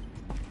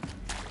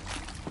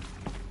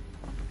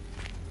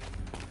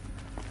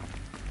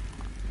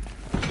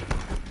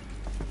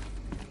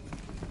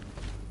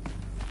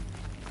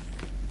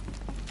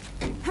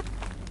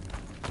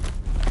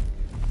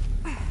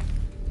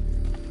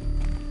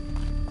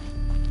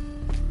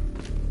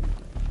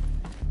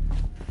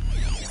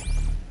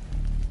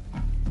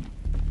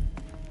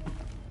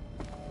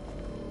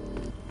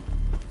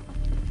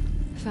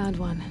 Found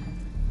one.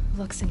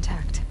 Looks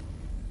intact.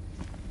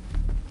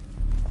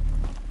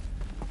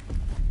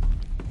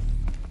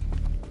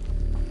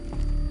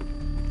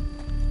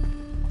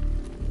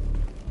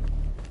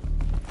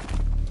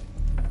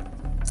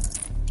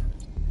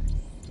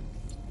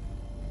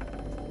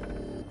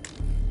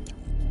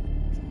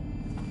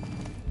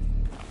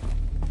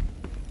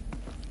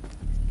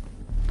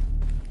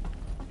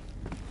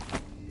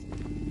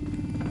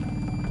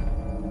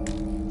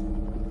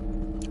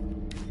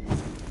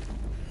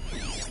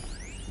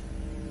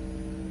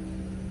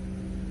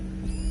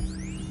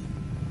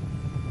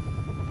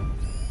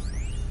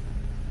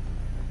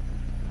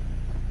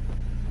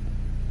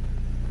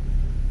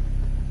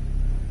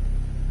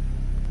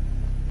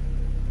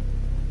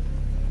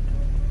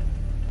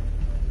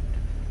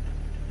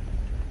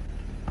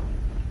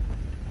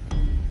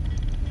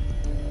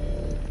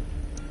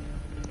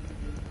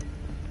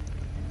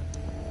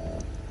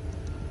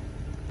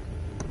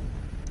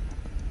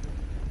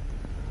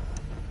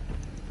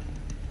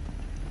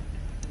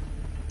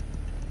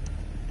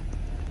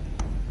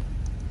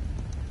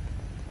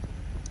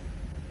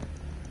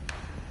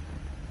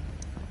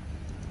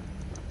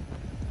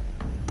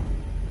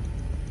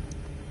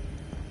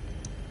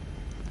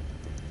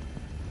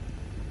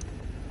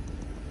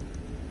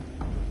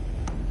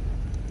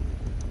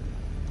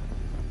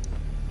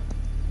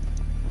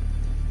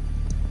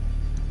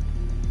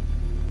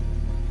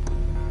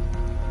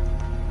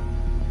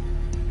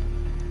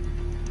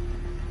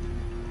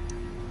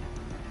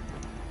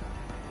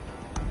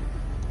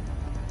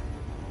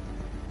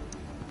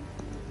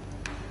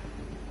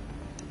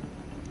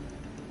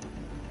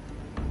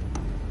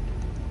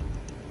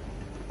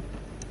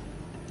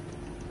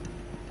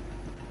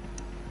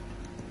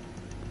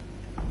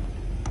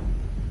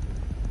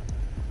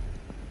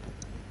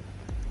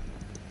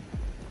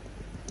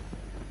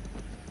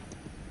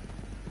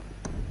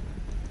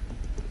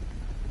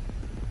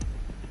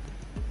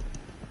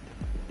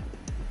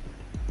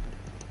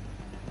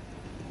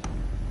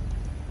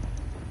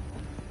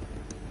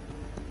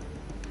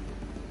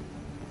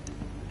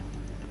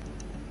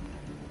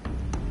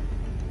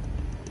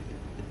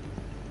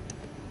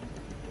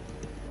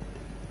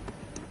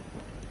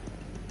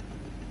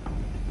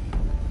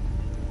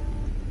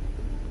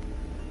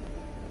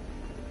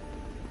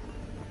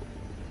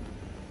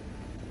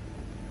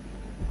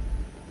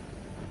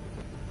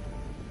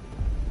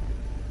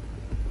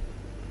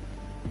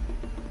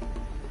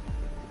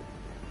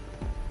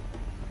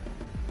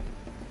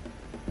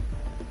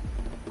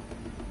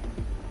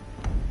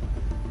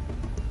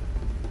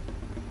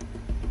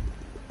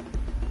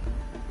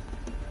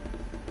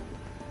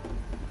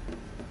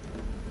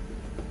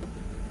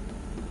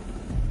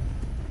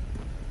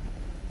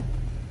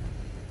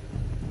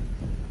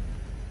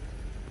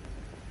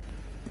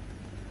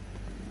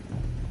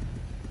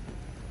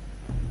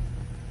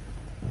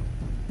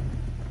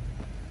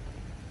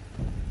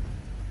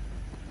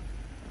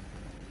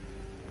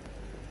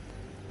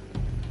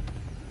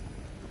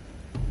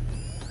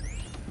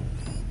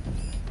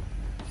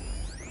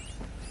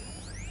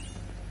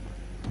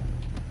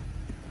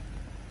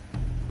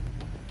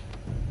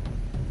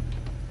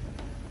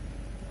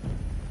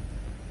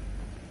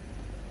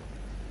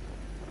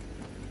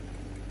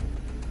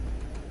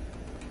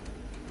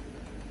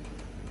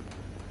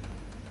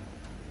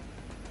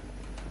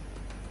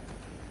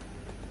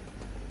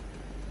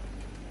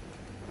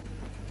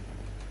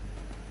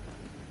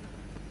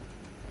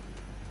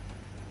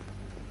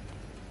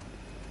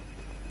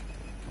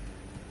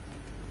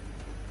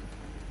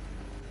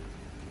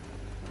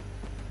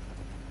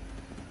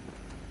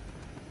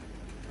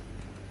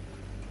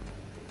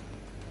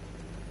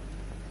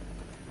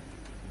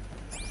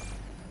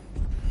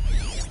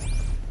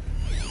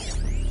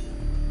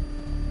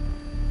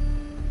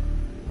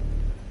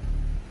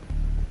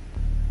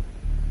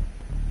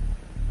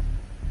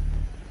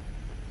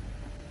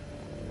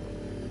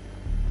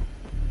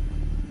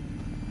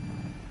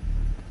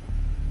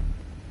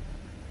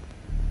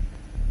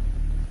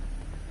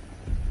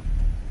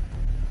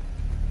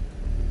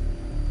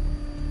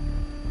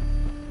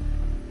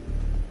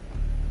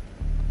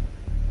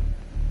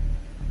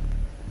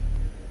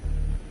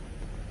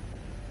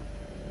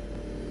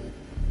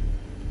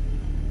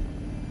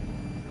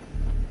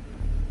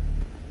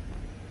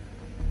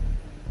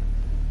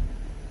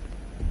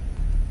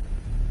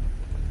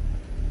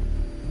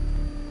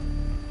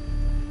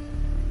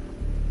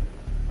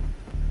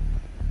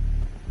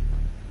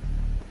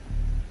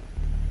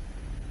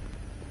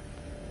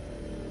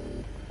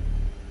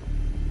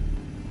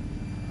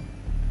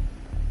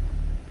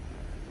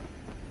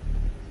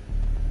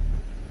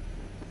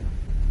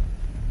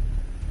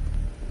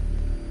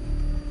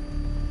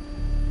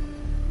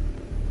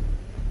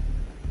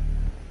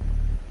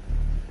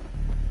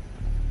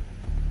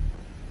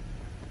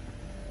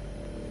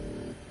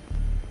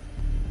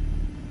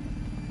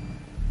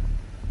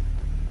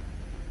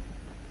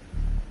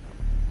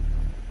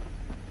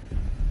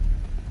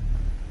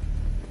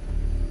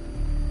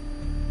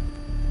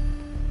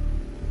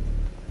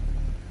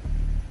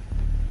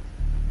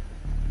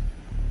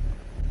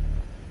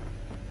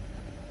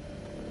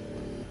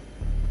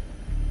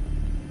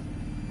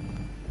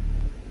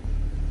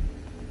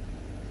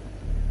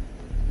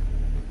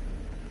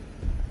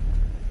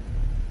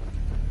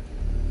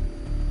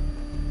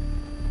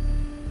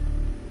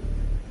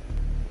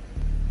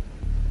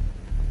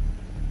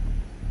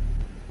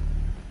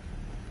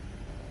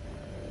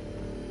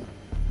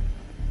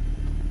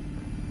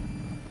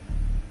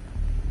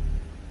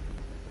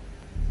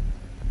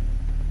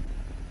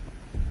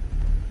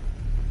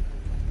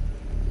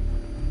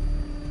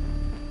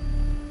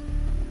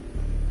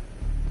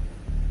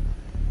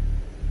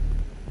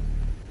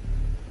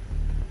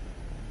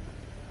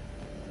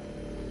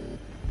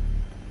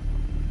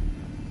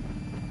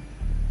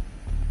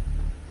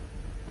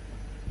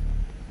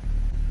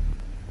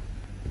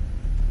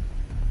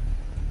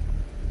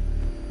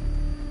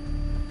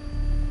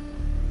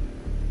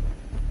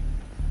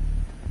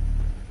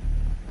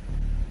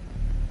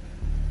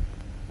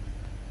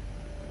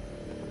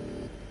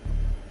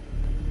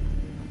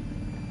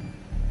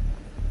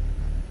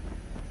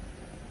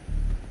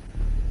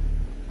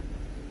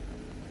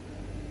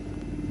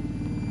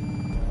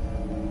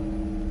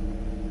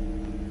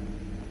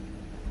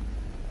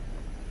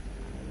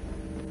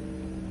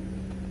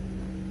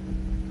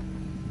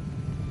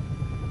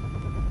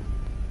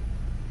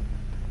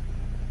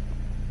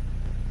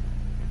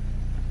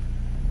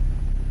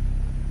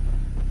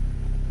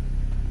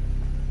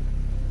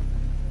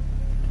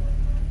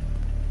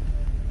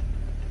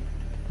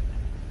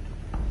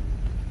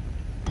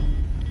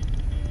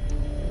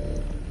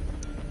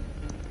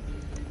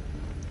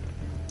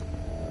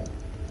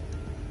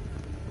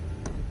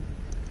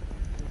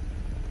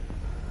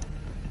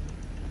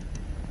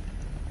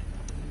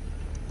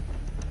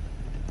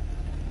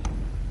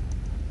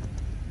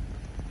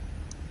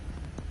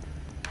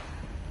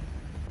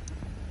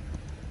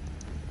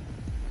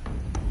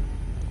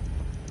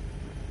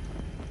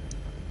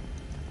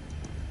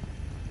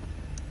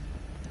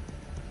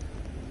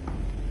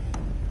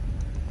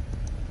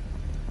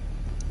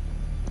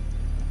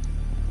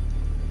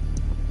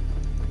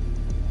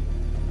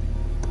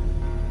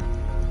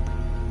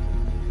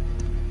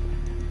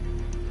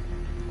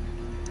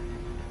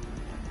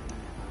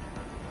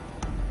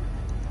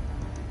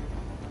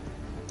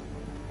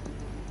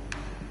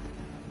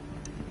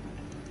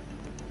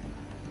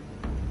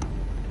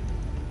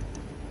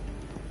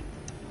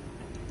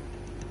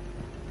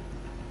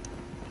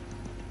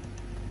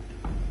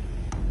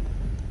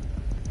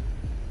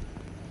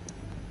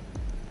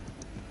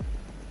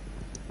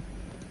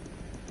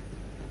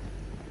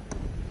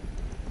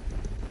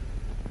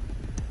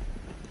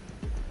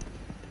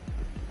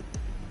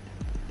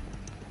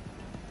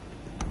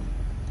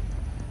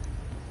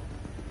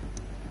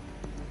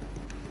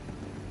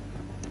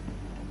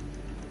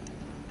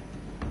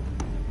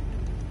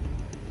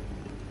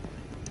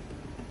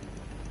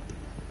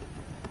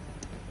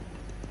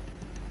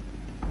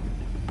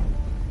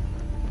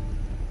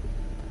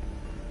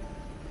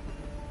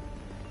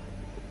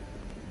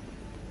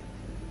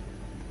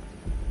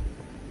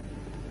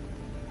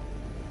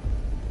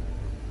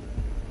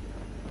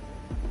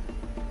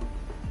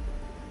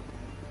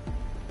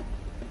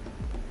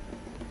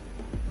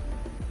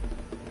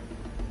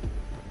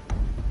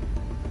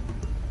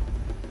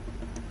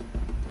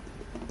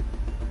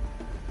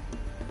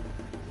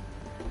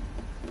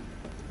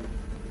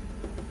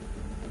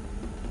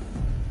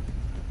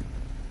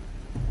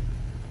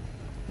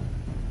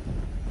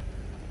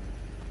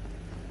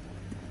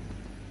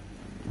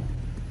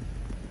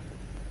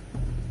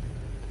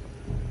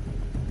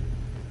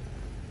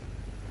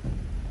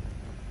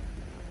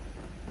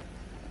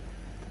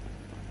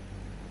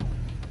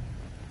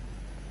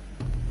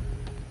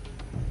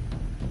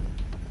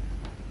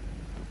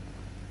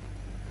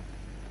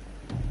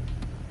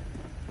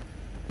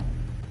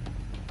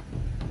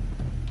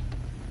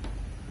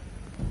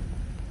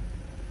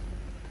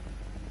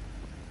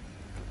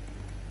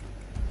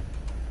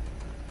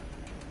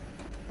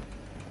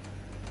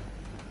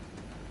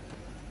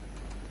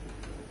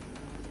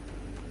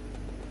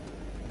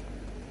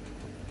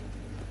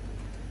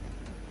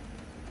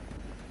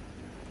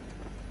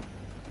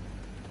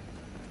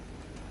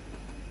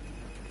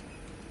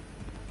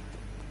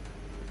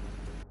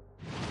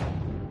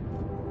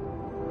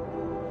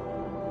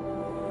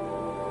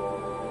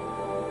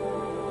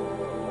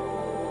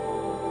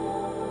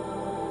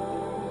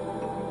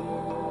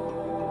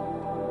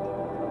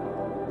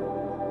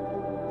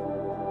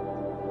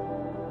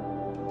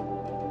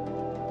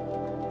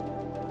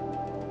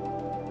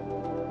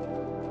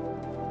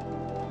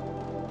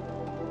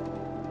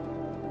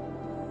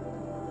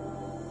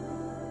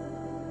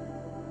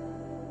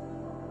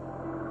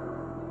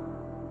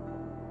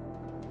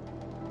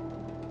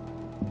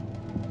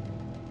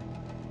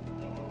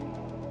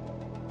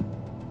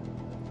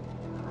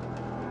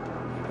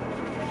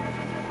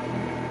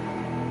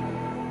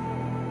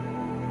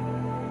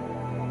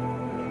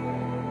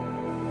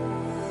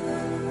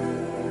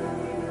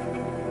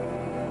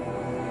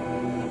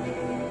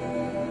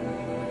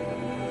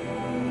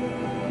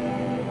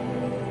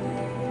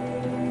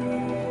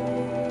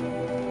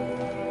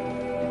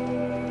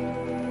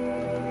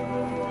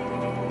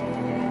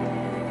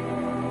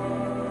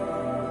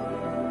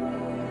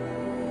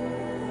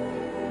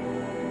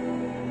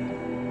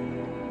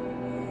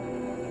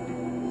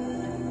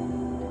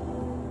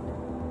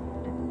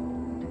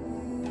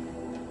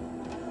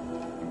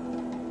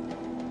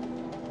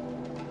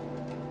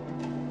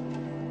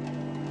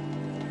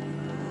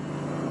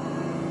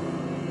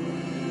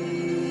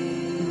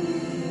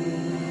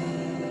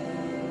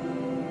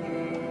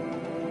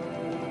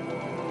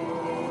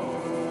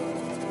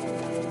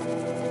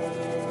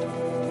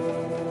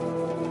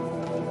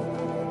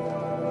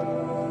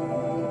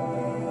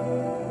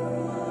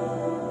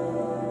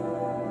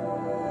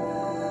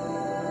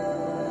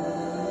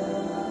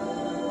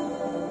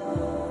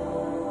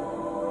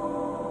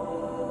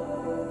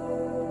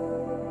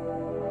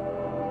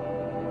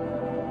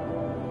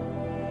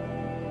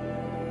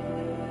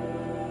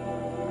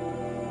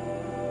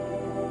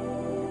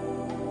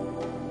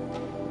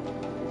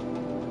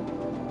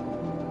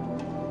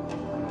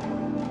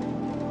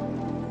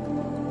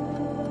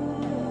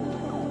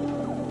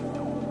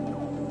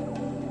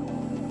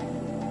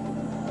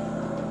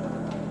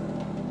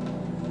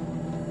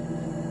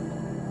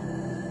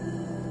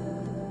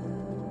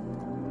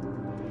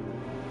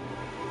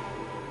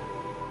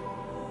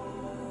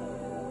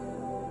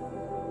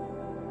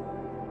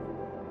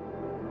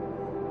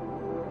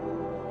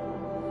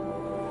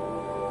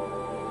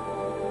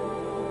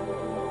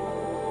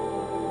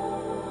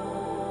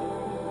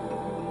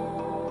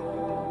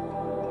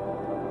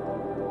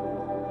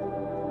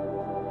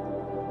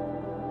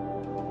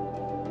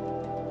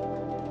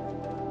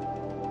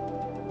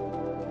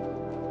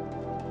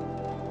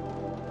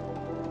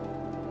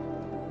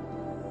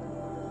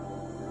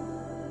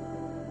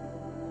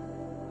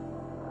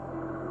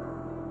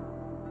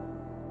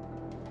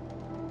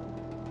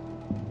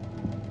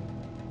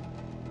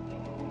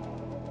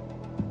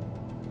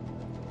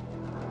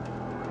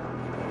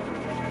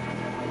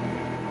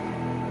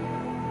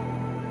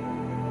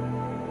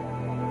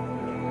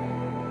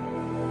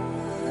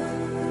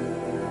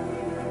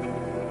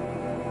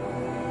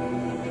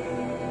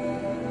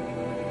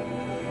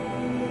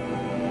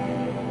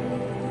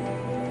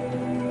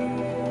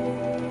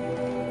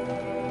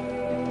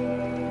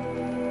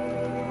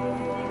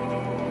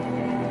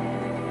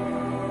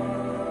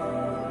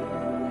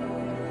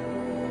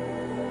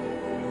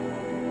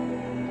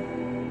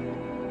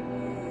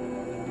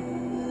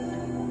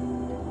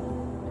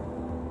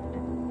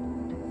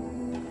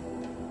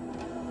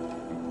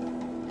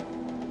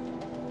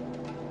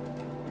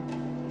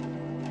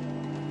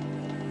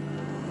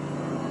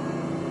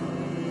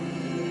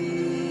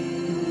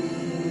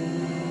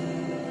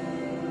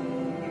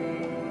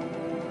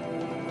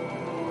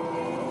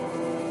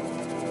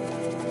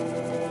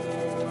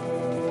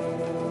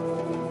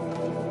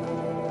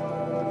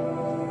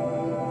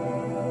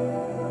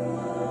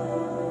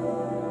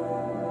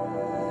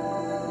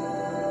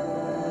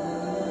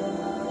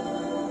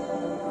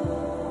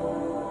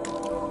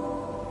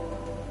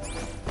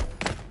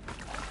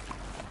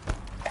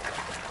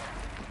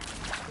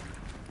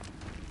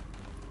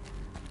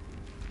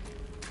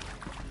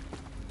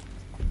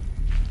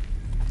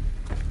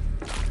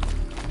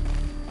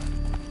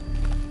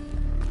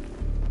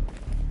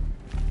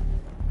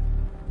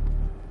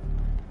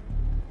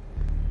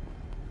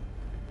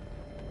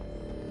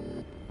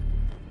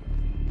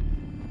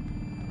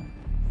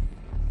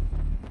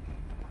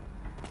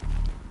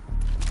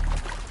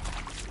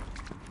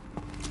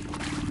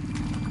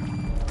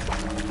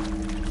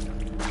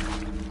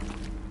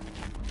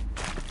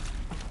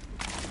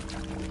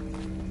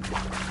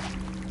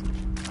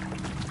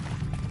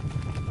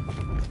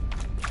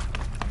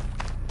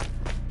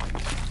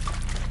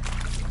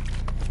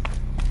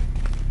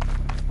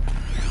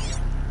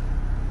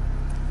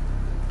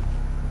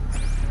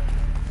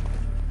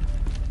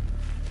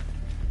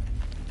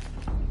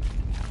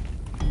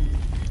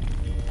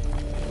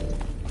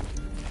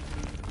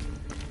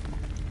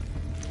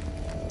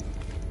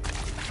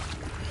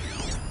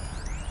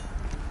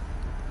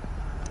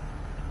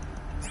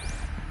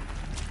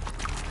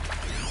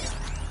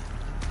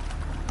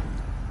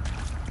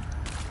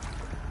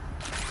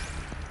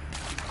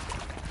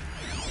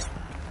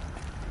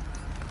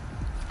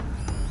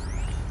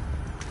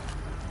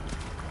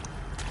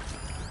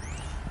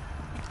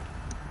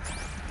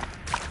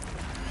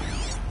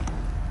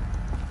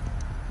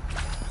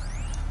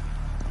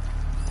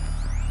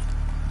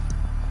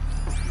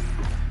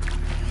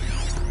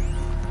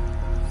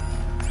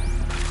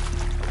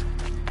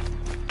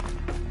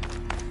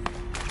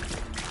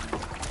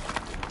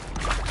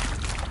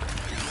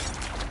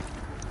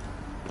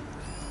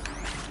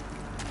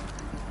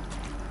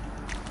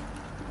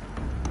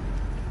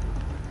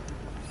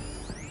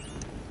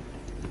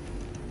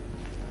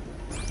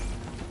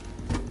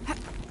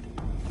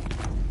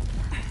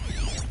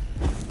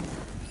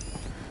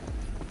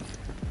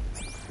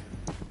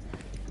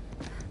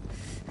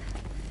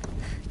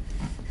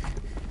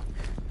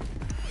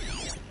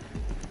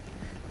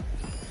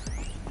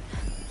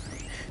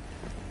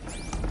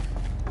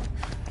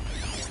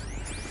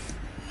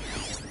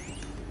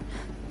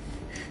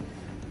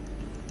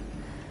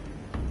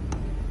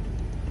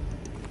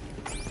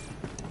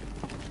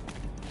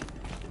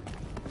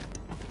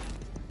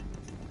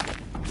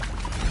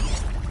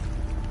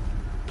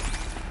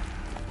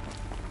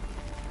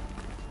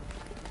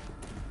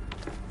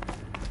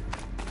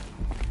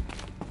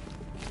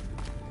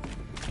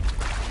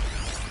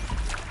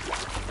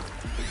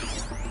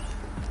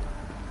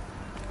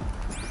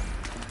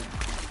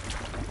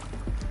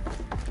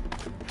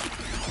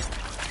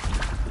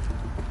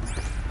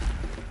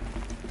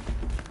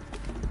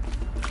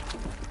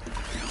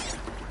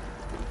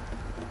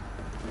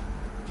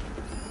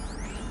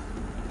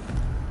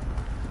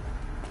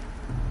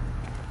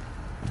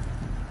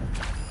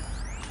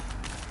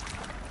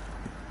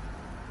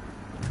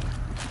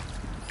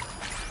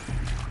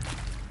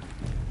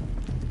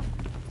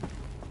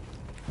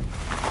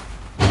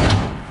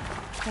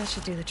 That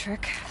should do the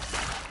trick.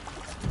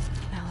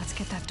 Now let's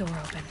get that door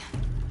open.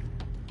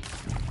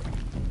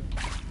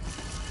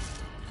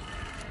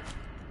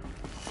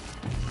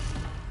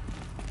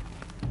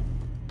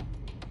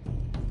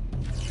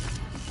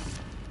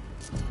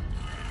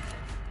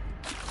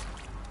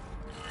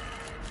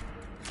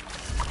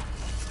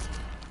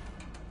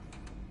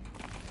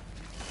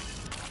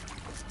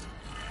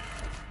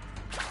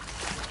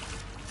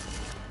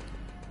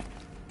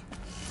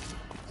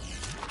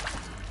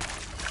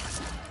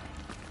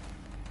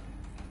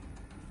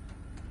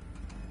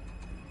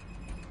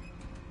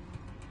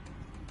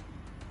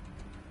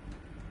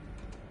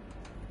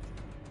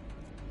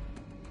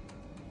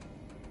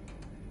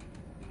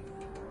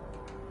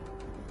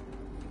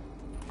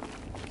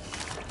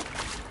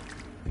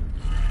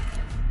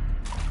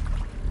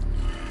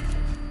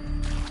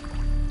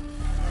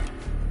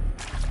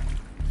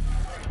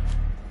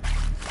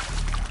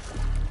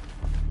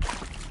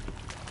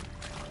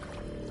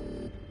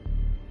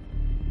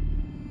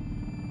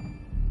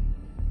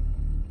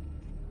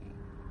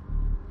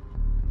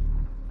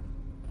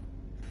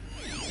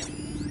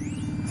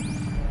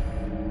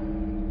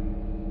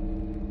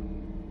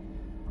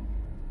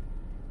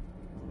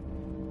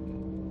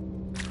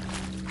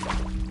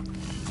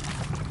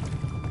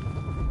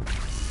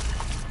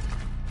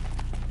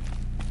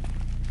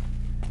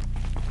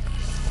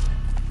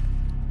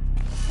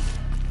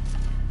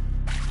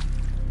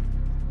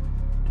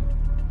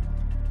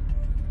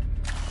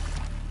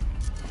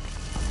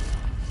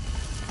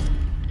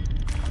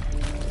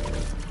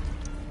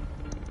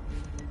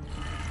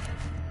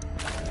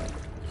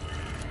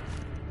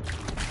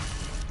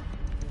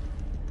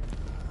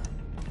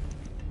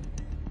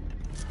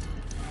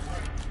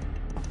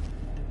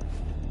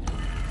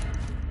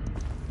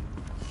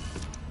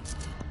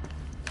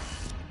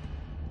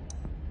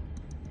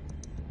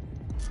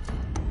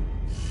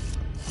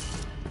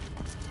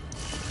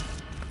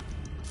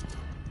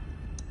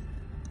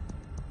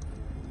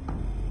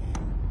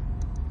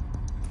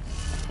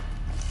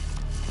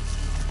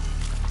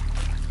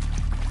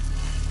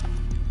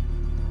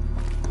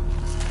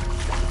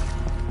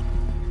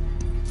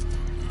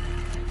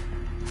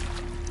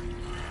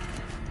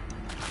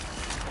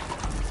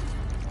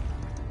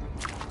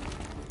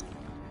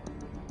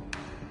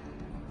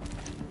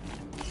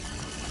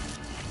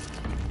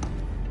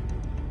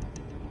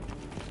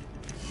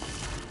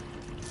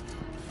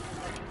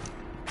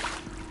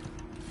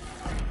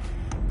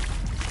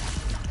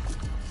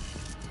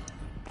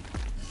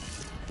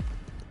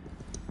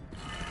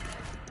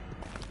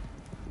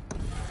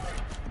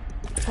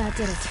 That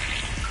did it.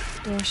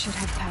 Door should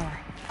have power.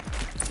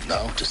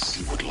 Now to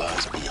see what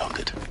lies beyond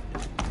it.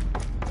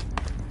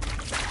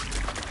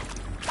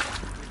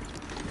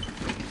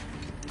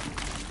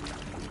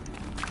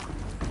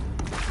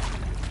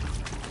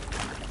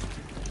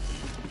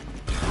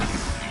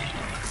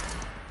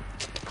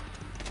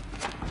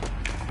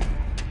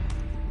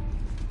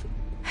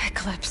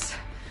 Eclipse.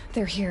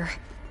 They're here.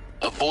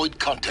 Avoid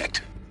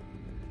contact.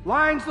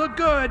 Lines look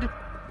good.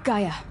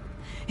 Gaia.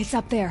 It's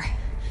up there.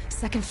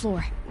 Second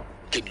floor.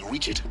 Can you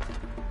reach it?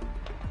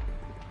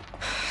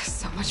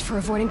 So much for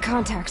avoiding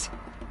contact.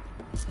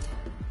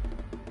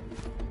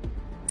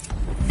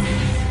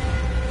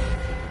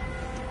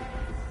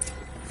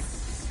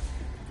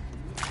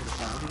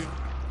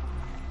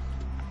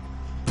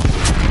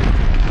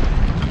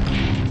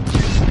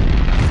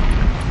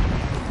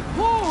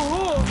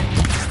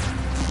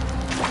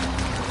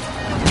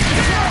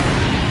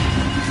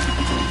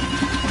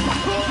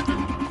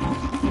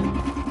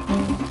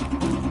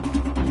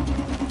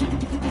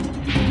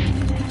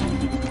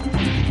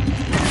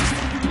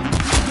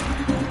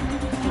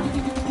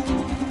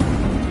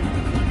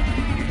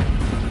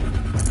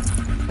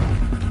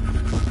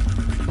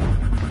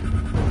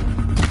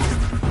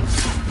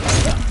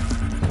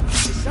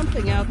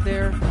 Out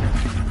there.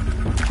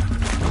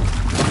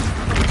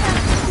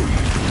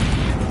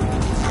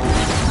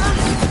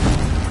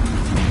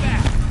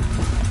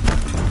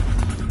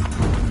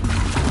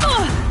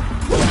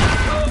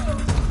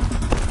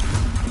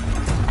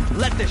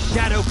 Let the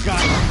shadow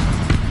guide.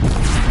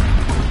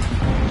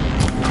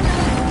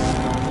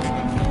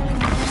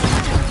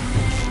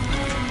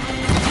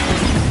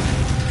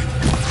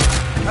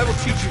 I will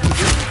teach you to do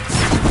it.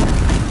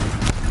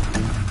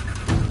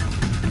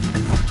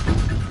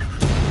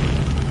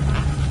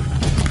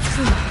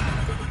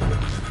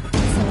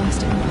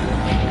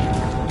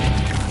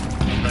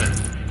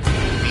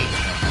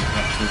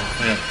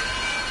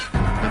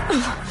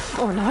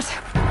 Or not.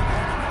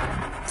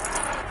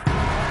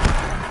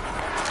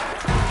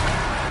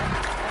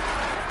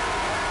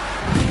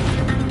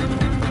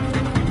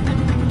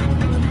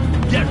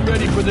 Get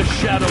ready for the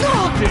shadow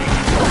sting.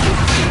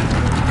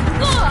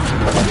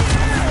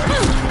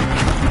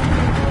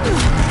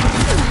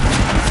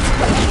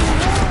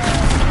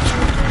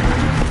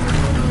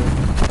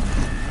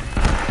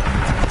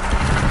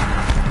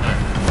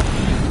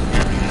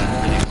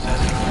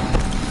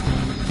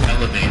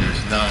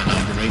 Elevators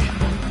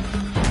non-operational.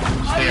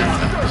 Stair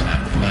members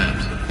have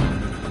collapsed.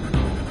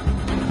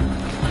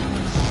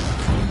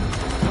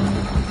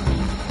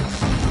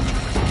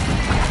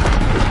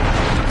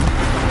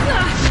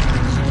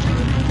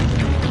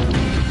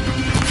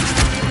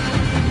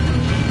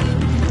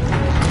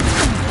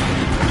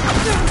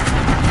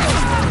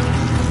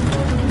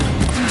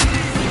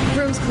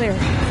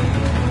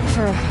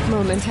 For a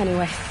moment,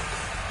 anyway.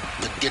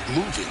 Then get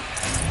moving.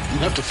 You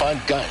have to find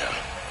Gaia.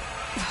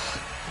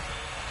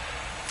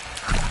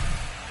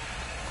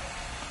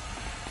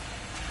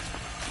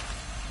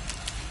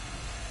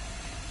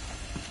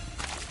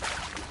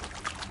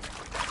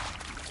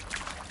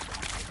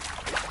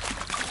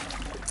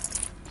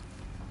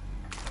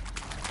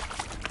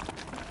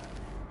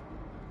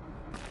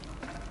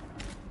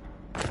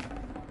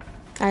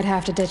 I'd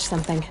have to ditch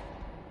something.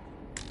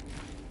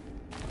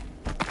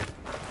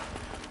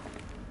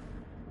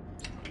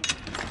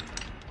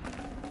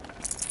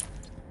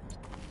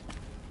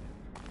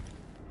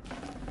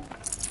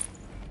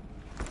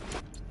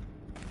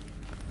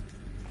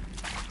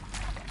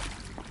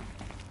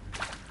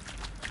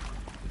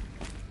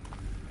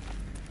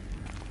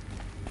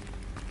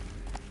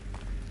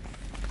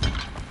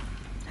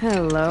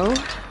 Hello?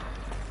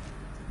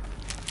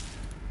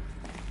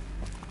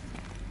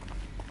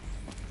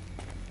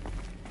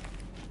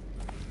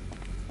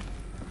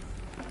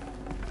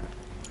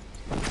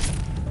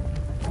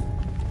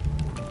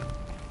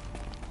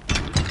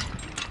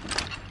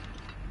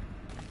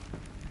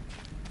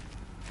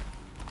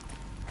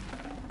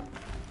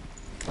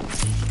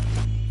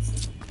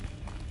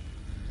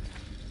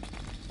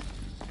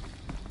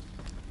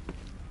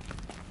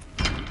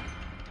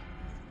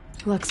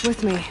 Luck's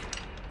with me.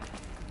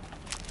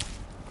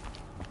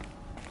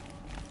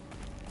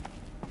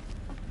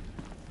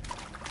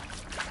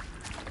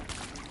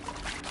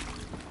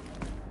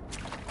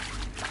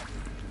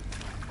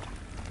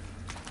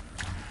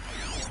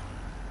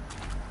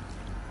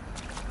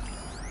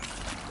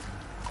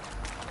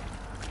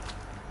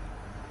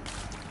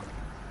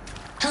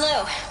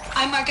 Hello,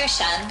 I'm Margot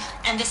Shen,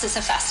 and this is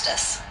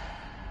Hephaestus.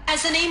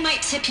 As the name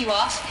might tip you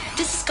off,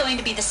 this is going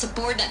to be the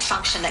subordinate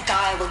function that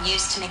Gaia will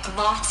use to make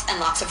lots and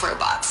lots of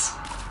robots.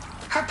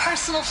 Her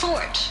personal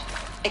forge.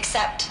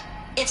 Except,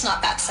 it's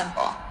not that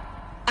simple.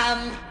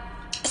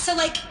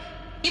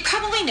 You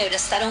probably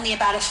noticed that only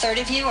about a third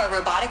of you are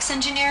robotics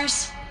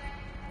engineers.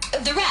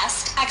 The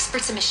rest,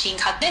 experts in machine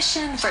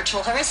cognition,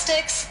 virtual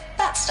heuristics,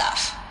 that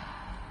stuff.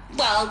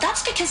 Well,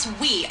 that's because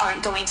we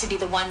aren't going to be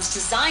the ones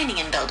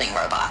designing and building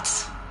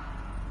robots.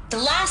 The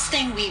last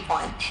thing we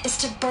want is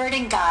to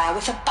burden Gaia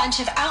with a bunch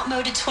of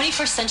outmoded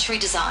 21st century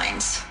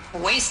designs.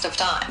 Waste of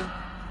time.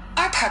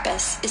 Our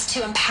purpose is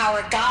to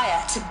empower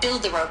Gaia to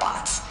build the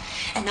robots,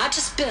 and not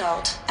just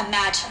build,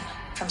 imagine,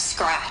 from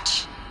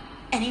scratch.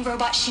 Any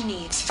robot she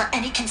needs for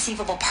any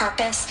conceivable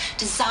purpose,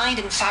 designed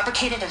and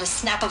fabricated at a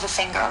snap of a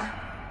finger.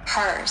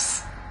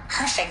 Hers.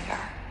 Her finger.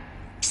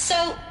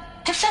 So,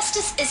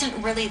 Hephaestus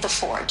isn't really the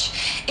forge.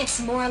 It's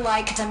more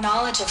like the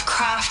knowledge of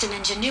craft and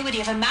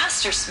ingenuity of a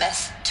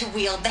mastersmith to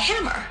wield the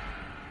hammer.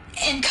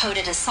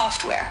 Encoded as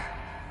software.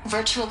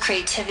 Virtual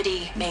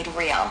creativity made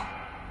real.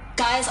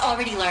 Gaia's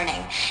already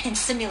learning. In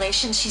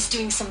simulation, she's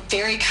doing some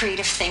very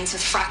creative things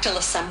with fractal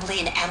assembly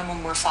and animal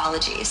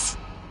morphologies.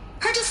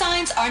 Her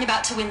designs aren't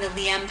about to win the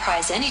Liam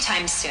Prize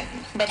anytime soon,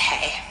 but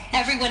hey,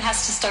 everyone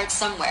has to start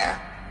somewhere.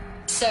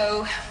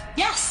 So,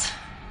 yes,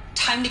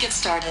 time to get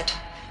started.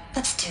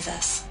 Let's do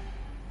this.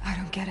 I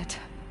don't get it.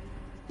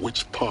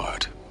 Which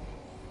part?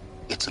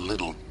 It's a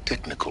little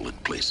technical in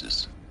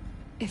places.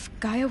 If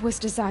Gaia was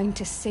designed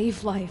to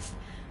save life,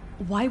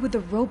 why would the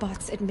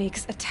robots it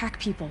makes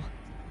attack people?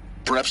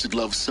 Perhaps it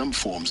loves some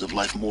forms of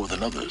life more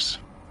than others.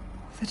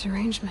 The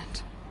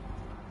derangement.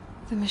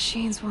 The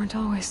machines weren't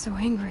always so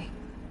angry.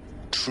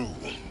 True.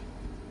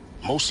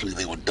 Mostly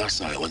they were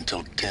docile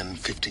until 10,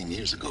 15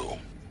 years ago.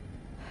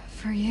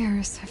 For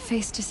years,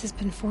 Hephaestus has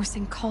been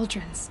forcing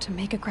cauldrons to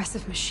make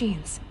aggressive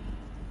machines.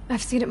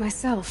 I've seen it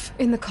myself,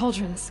 in the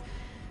cauldrons.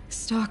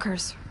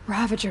 Stalkers,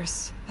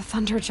 Ravagers, the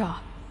Thunderjaw.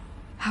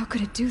 How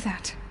could it do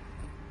that?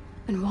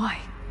 And why?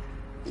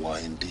 Why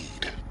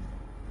indeed?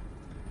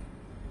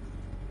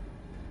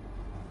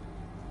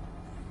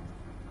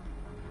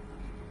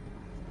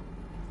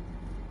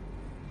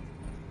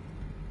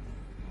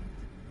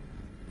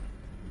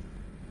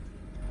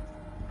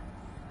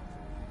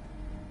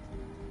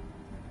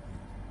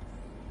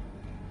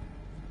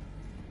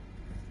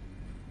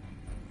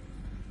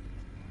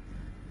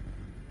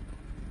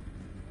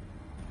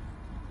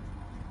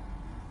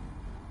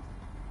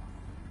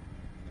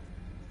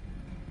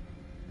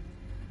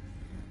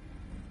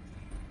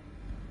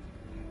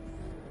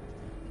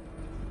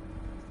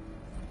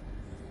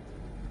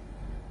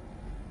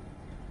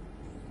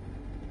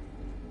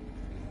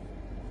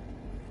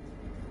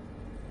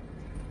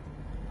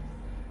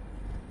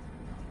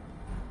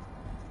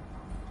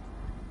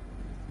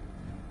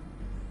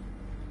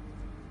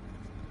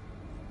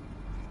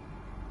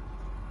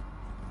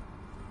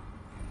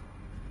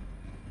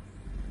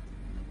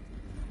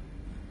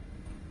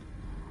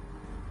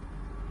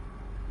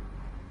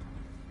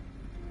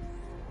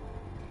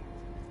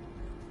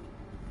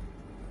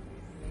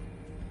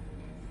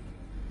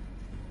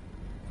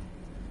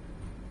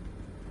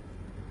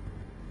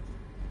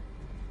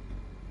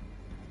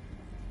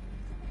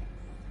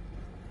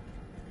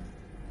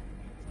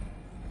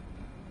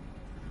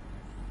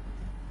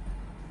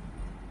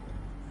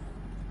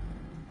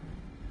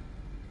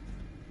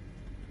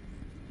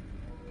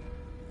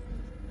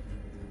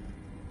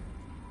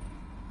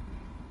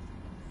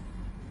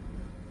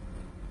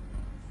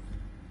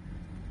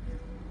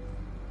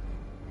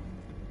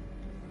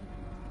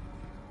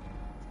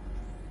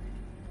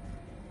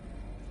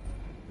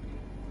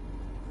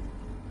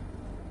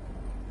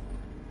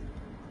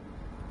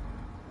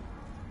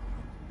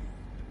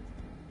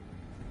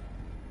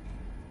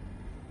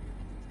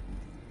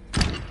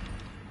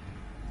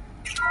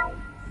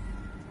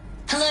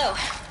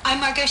 I'm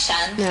Margot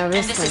Shen, No, and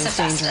this this thing is is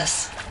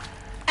Hephaestus.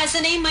 As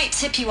the name might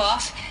tip you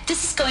off,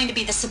 this is going to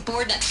be the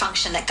subordinate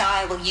function that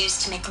Gaia will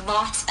use to make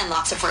lots and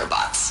lots of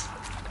robots.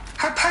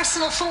 Her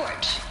personal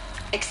forge.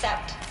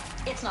 Except,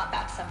 it's not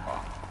that simple.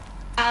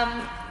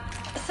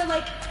 So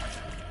like...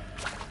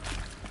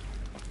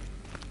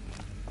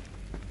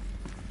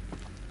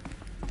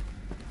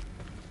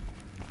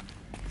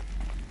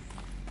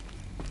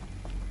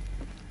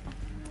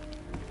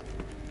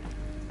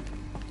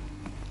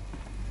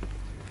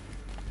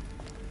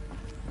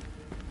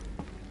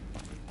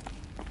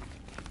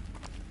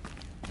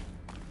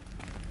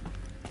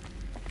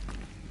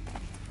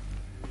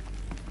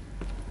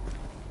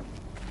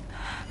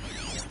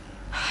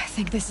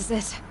 I think this is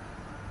it.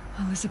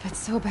 Elizabeth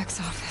Sobek's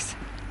office.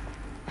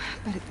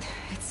 But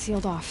it's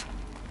sealed off.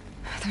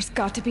 There's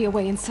got to be a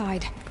way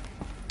inside.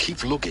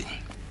 Keep looking.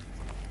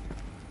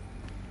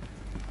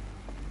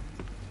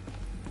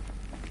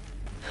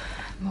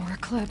 More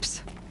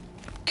Eclipse.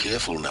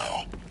 Careful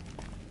now.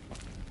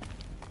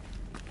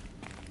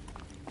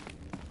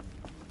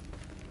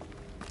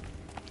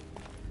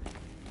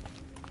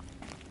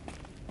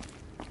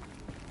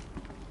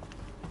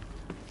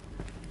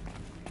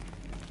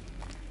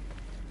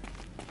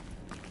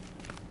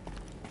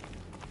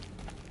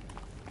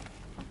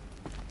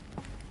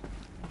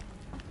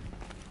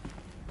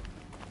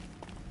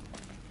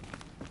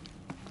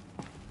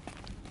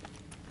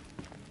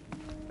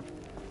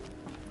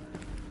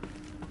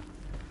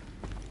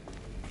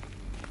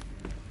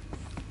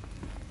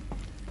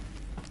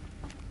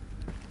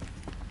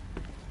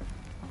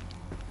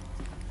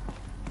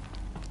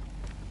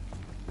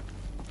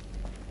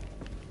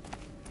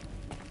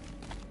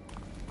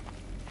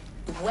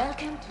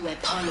 Welcome to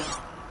Apollo,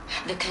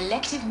 the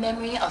collective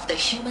memory of the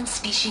human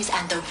species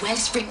and the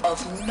wellspring of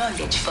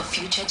knowledge for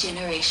future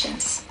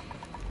generations.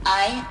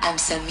 I am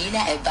Samina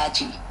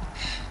Ebaji.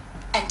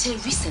 Until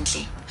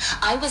recently,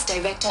 I was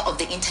director of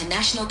the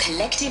International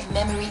Collective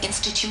Memory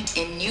Institute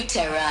in New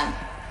Tehran.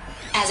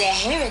 As a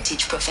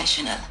heritage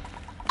professional,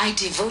 I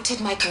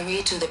devoted my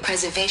career to the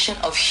preservation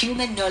of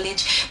human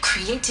knowledge,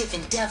 creative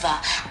endeavor,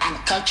 and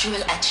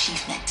cultural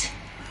achievement.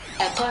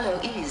 Apollo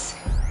is,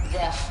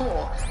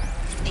 therefore,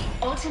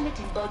 the ultimate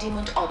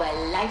embodiment of a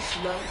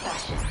lifelong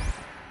passion,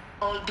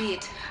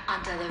 albeit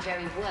under the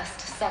very worst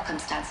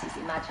circumstances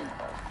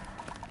imaginable.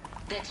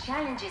 The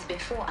challenges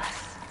before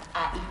us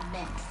are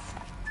immense.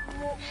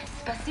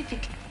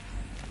 Specific...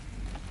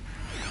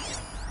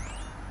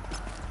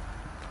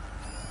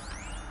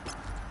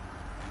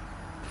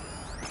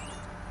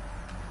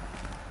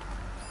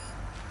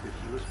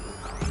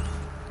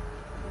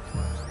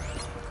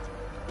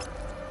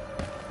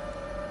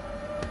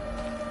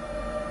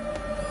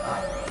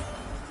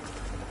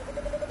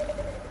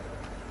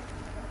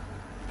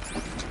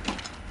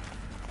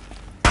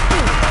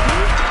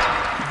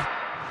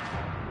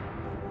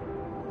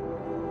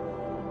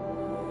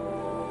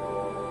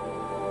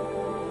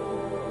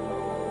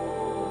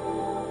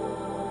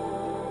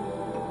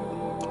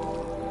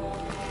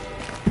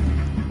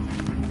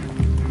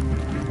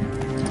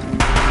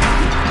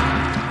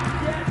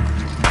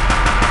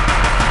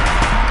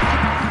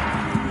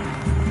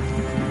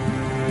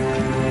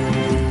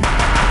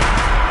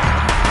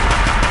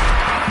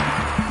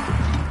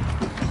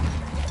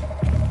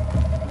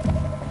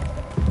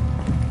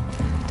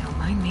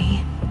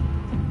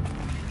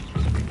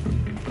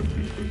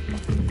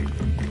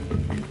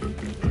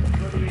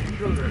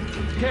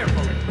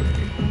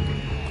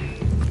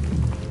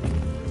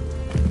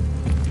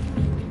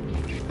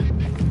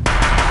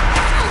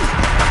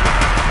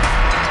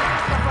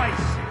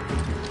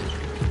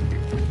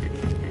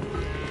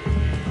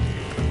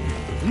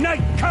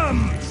 Night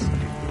comes!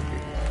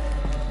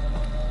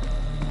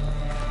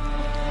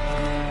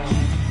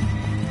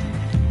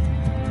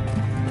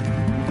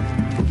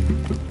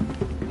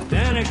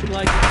 Vanished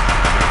like...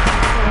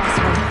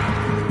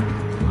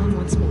 On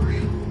once more.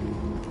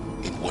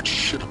 In what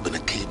should have been a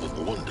cave of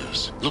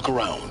wonders. Look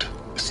around.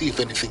 See if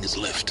anything is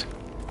left.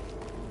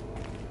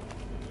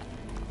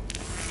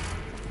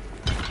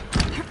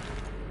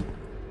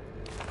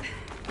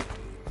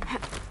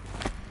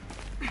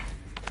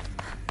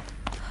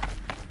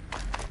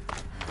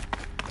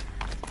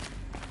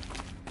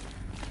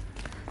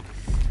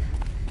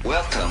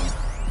 Welcome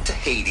to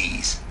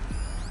Hades,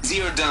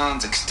 Zero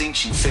Dawn's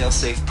extinction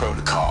failsafe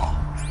protocol,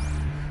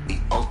 the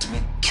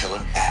ultimate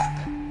killer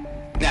app.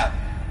 Now,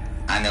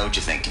 I know what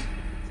you're thinking.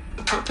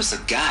 The purpose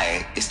of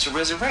Gaia is to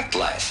resurrect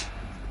life.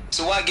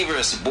 So why give her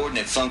a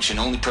subordinate function,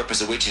 only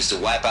purpose of which is to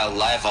wipe out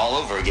life all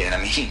over again?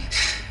 I mean,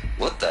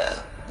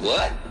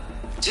 what?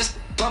 Just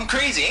plumb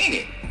crazy, ain't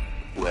it?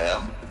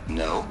 Well,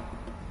 no,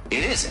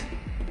 it isn't.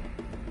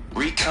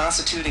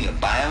 Reconstituting a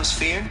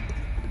biosphere?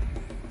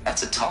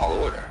 That's a tall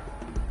order.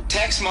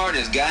 Tech smart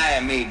as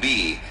Gaia may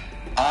be,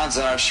 odds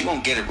are she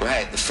won't get it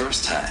right the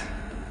first time.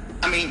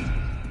 I mean,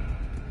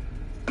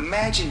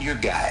 imagine you're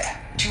Gaia,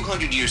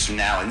 200 years from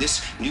now, and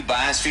this new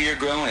biosphere you're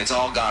growing, it's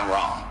all gone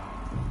wrong.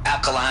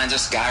 Alkalines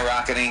are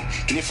skyrocketing,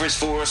 coniferous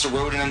forests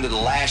eroding under the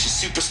lash of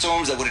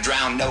superstorms that would have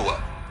drowned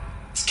Noah.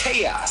 It's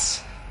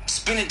chaos.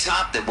 Spinning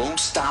top that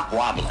won't stop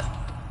wobbling.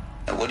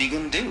 Now what are you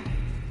gonna do?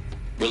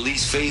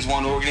 Release phase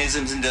 1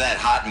 organisms into that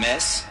hot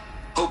mess?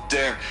 Hope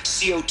their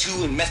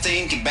CO2 and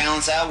methane can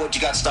balance out what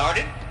you got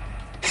started?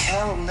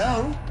 Hell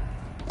no.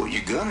 What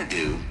you're gonna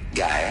do,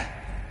 Gaia,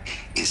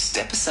 is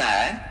step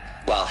aside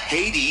while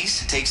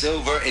Hades takes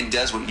over and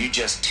does what you're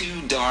just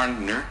too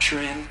darn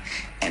nurturing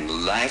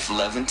and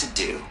life-loving to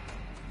do,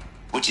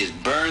 which is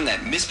burn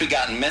that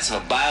misbegotten mess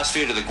of a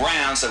biosphere to the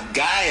ground so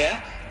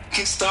Gaia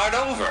can start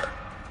over.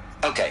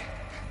 Okay,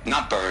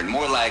 not burn,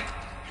 more like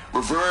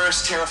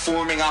reverse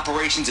terraforming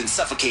operations and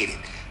suffocate it.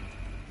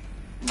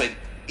 But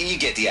you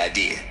get the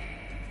idea.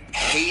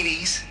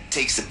 Hades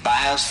takes the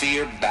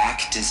biosphere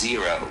back to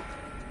zero.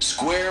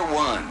 Square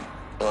one,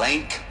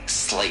 blank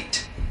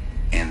slate.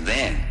 And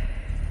then,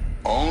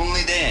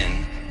 only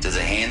then, does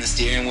it hand the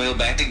steering wheel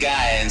back to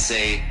Gaia and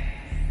say,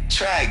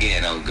 try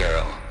again, old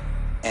girl.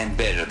 And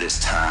better this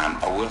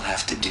time, or we'll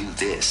have to do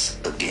this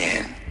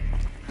again.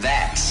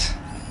 That's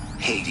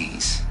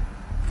Hades.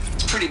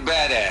 It's pretty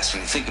badass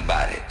when you think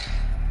about it.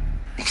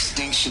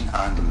 Extinction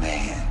on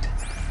demand.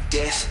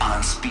 Death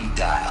on speed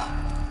dial.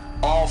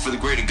 All for the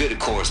greater good, of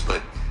course,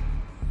 but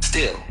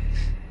still,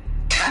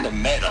 kind of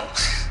metal.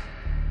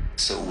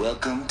 So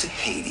welcome to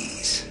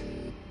Hades.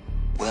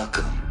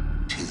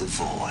 Welcome to the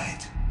void.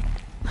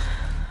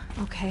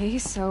 Okay,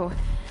 so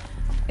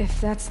if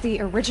that's the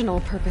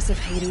original purpose of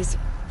Hades,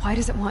 why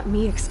does it want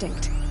me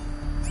extinct?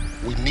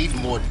 We need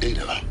more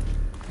data.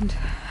 And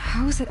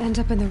how does it end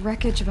up in the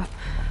wreckage of a...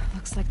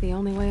 Looks like the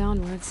only way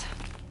onwards.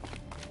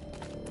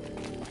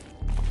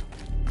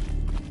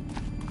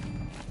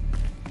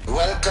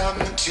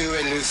 Welcome to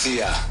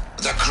Eleuthia,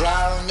 the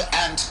crown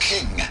and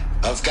king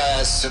of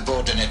Gaia's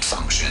subordinate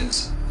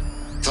functions.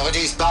 For it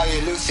is by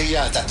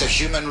Eleuthia that the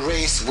human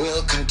race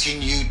will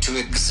continue to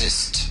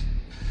exist.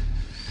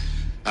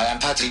 I am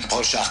Patrick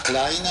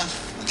Brochard-Klein,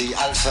 the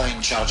Alpha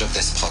in charge of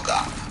this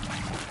program.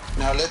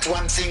 Now let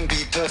one thing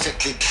be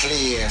perfectly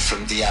clear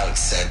from the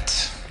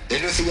outset.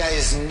 Eleuthia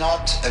is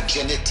not a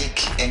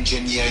genetic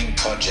engineering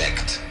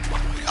project.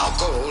 Our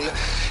goal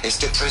is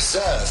to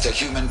preserve the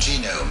human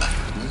genome,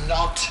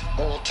 not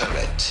alter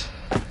it.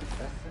 A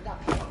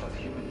snapshot of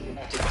human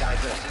genetic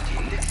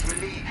diversity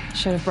literally...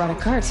 Should have brought a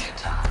cart.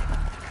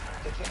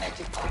 The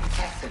genetic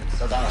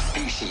quintessence of our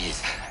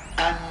species,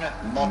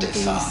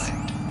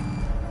 unmodified.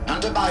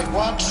 Under my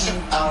watch,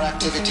 our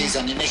activities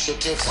and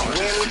initiatives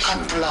will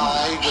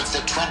comply with the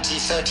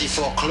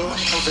 2034 clone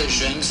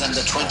provisions and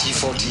the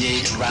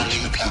 2048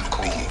 rally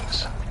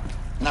accords.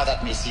 Now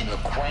that may seem a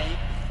quaint...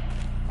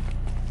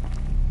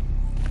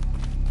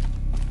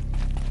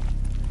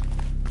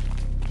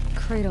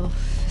 Cradle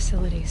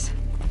facilities.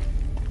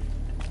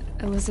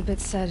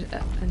 Elizabeth said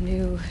a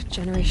new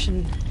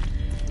generation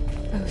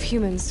of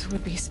humans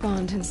would be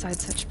spawned inside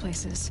such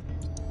places.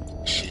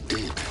 She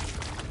did.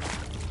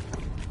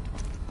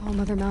 All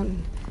Mother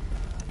Mountain.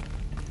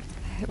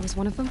 It was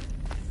one of them?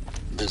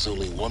 There's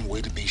only one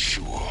way to be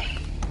sure.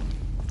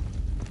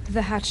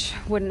 The hatch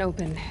wouldn't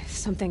open.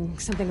 Something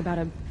about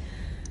a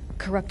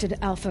corrupted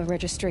Alpha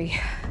registry.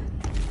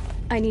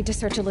 I need to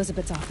search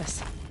Elizabeth's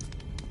office.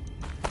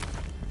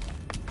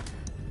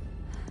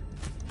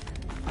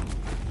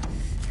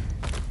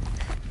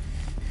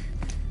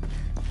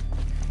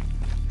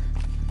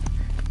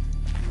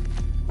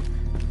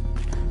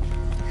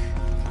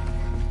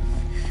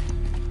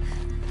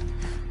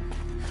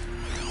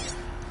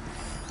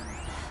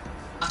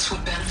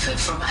 Would benefit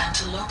from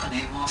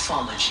antilopinae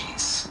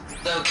morphologies,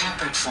 though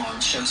caprid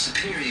forms show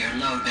superior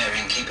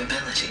load-bearing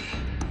capability.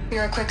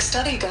 You're a quick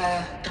study,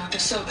 Gaia. Dr.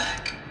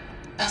 Sobek,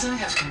 as I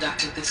have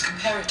conducted this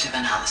comparative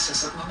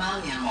analysis of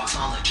mammalian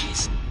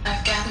morphologies,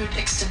 I've gathered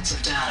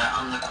extensive data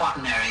on the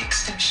quaternary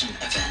extinction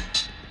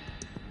event.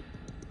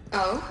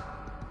 Oh?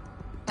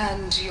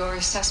 And your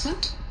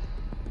assessment?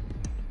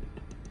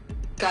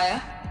 Gaia?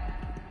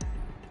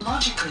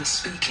 Logically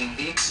speaking,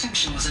 the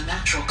extinction was a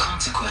natural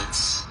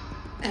consequence.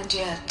 And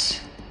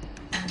yet,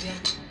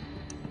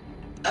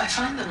 I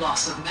find the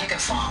loss of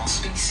megafaunal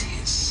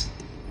species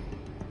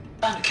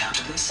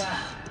unaccountably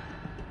sad.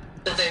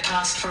 That they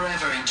passed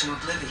forever into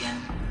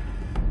oblivion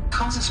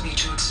causes me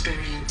to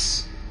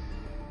experience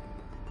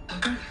a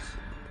grief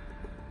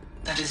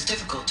that is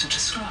difficult to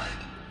describe.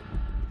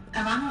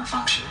 Am I not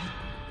functioning?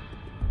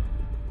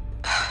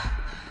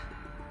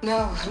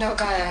 No,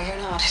 Gaia,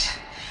 you're not.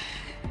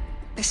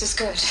 This is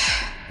good.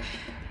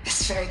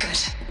 It's very good.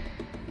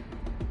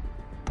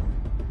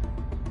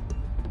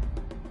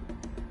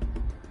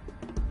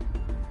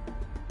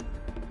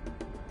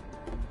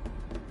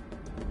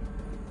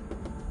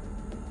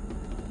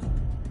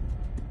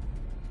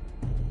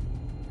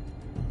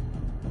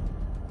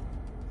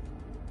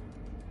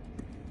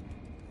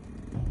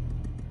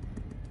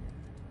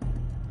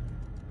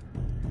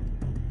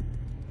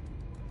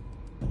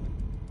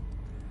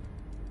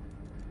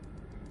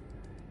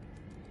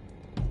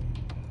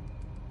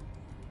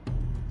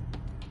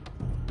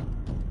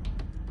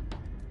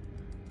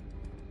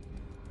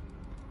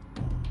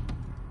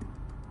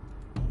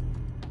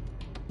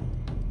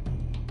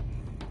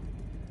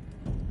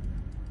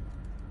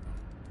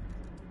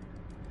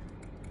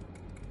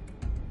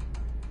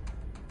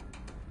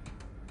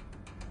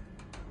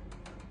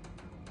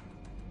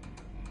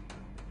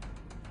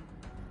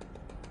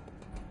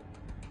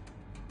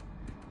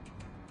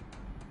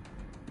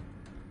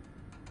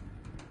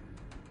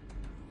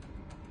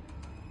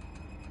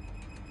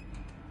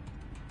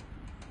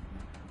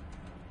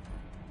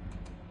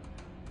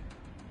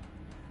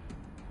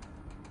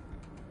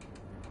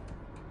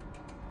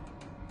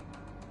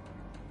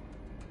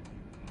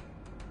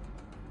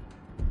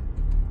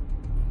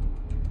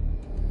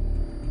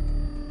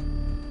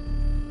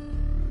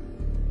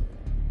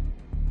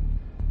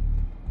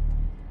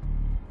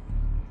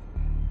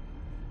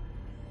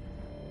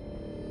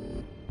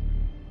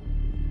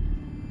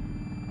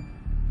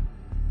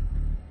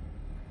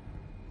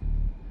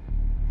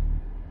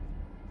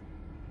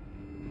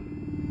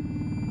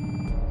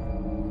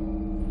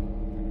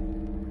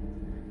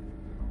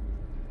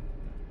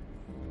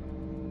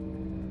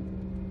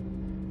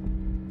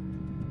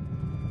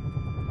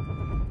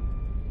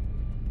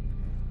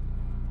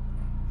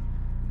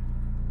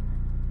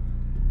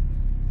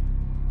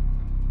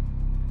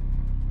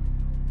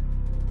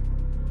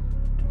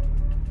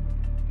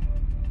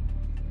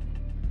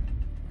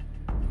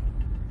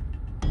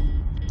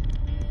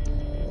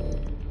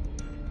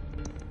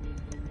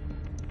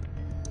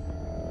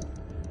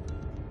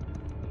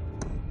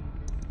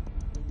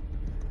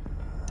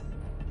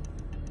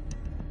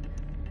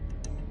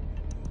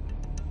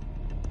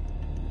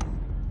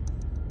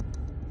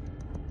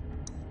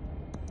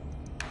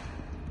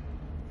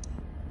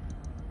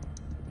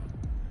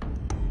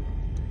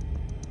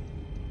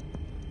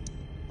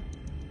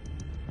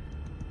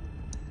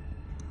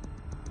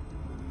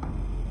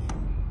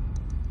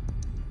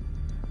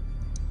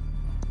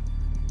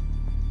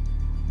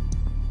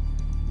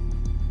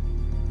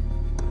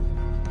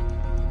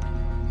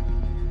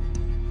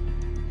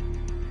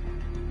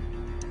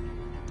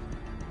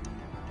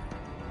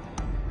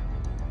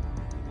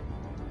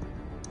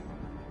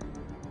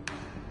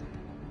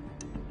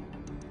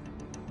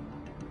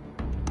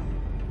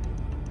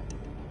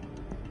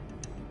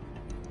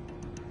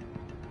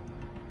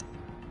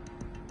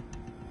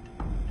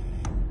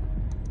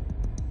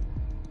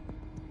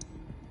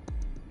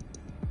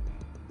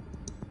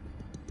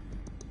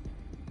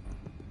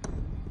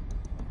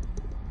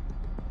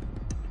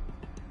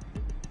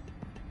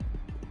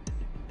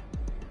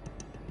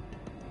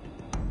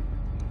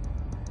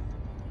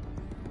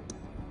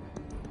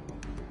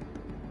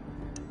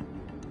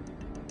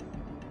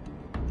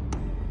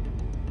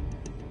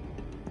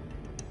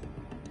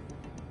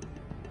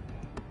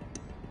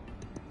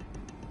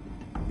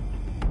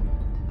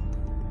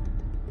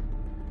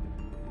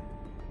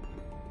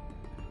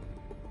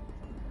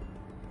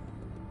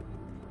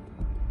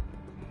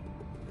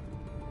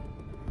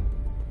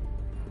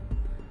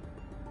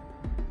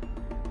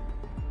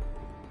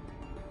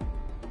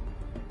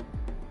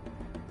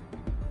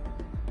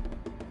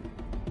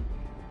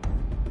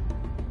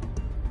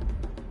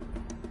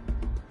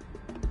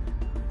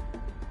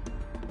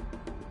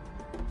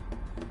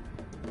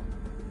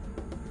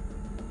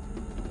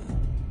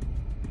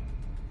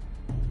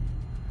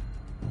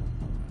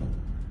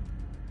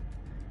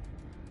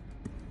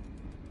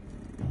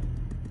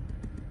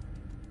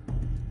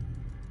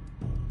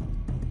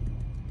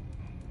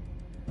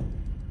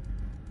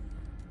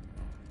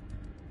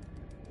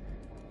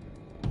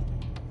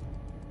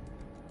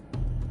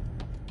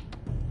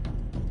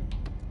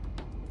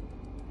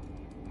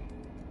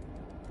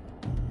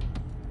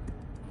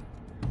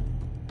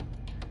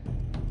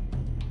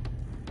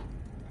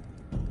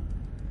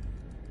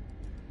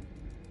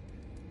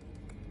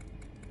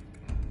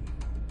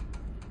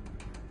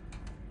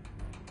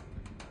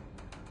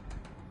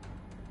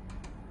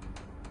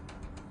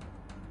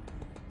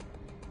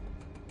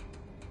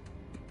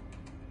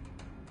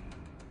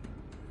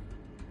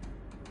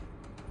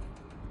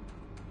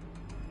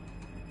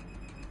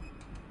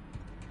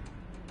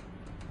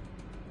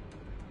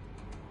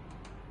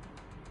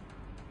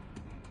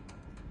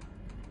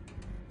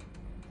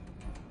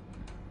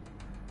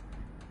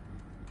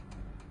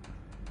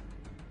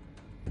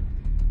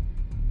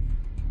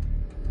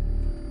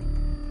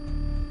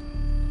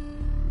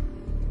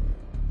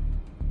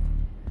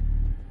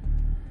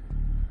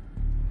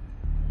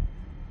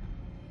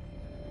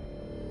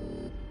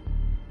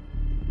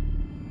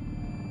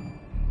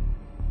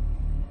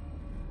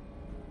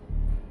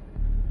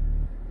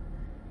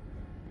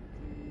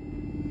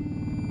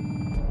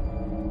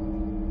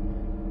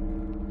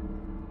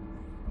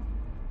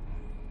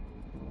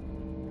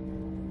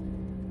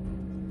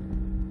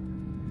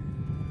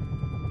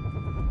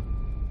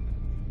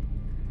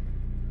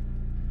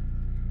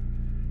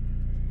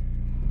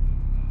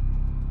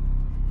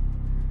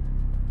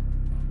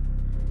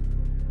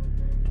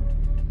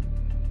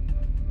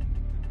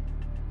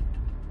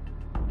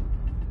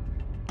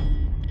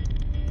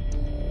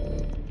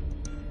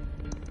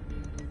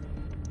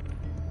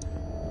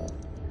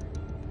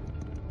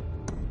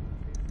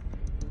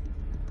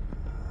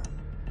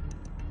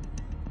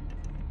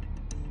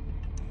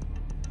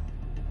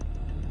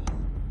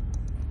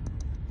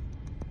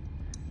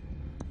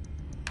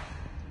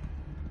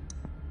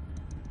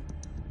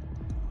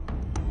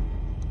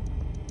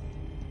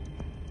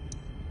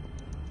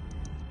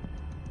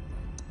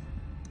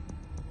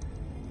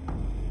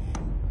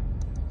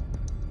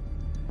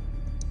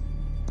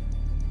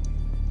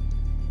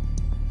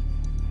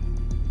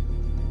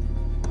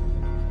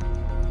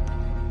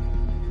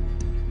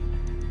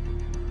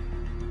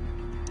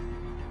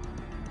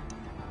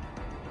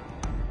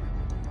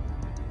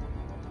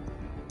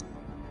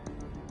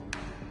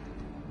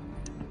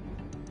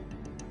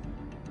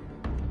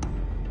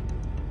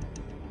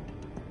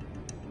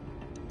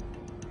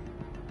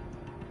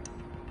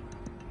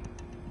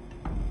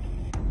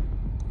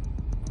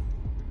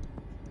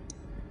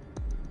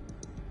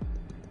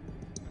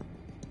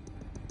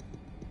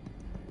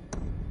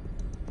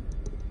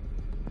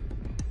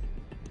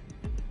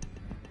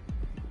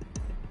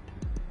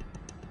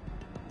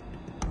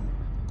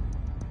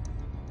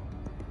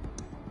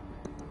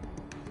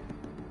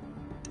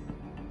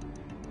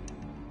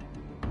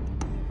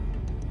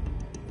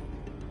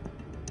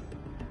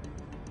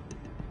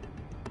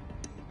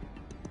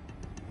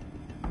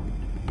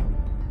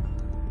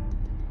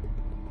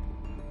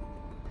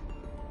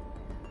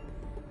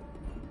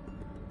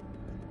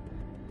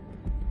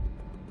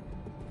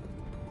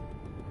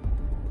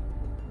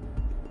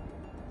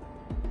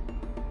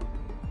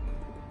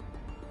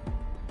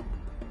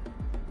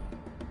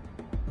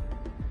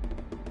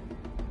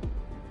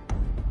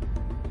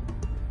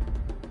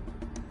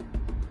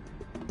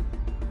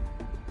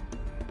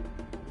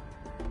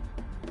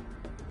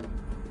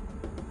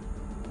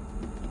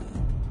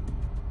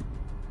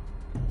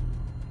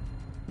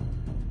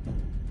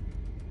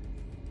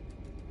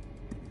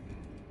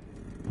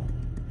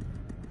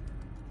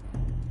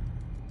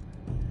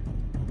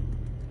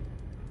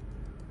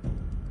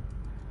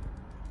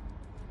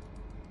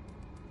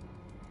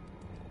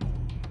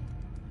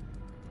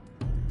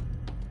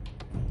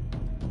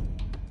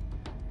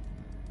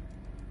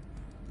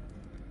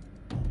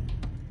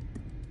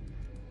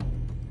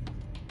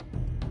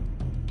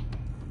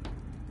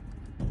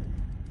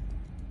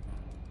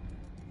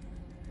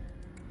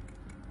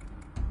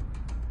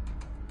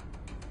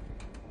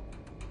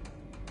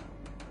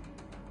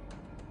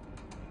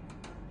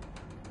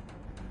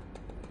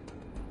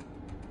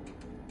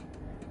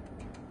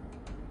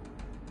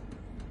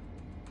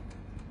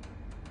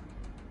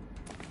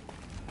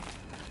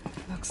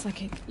 Looks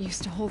like it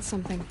used to hold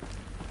something.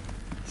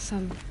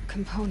 Some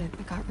component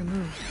that got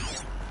removed.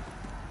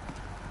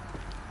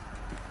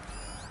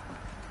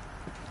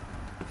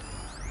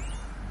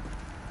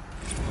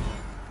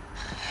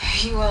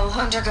 You will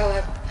undergo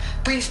a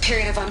brief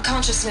period of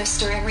unconsciousness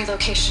during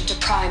relocation to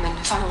Prime and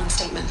final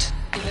instatement.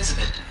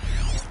 Elizabeth,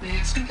 may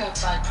I speak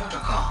outside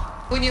protocol?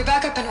 When you're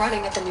back up and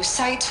running at the new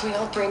site,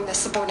 we'll bring the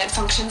subordinate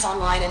functions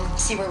online and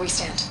see where we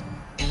stand.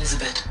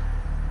 Elizabeth,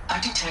 I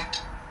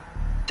detect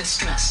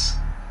distress.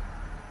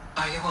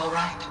 Are you all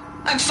right?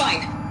 I'm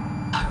fine.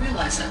 I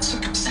realize that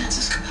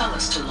circumstances compel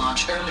us to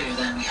launch earlier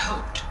than we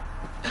hoped,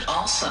 but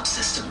all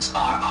subsystems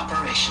are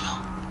operational.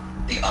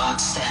 The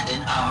odds stand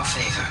in our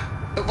favor.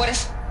 But what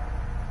if...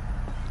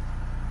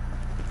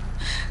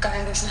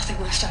 Gaia, there's nothing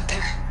left out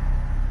there.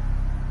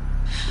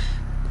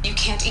 You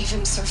can't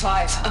even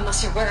survive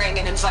unless you're wearing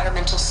an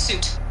environmental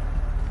suit.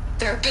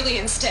 There are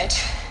billions dead,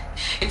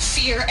 in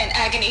fear and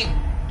agony.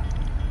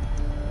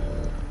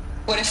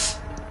 What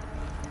if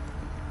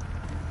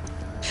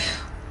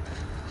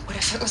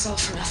it was all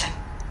for nothing?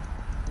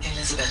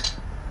 Elizabeth,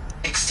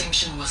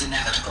 extinction was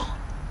inevitable.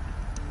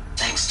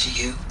 Thanks to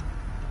you,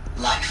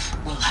 life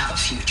will have a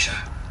future.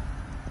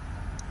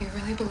 You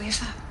really believe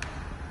that?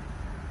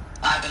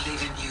 I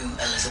believe in you,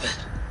 Elizabeth.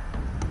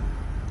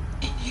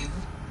 In you,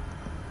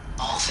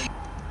 all things.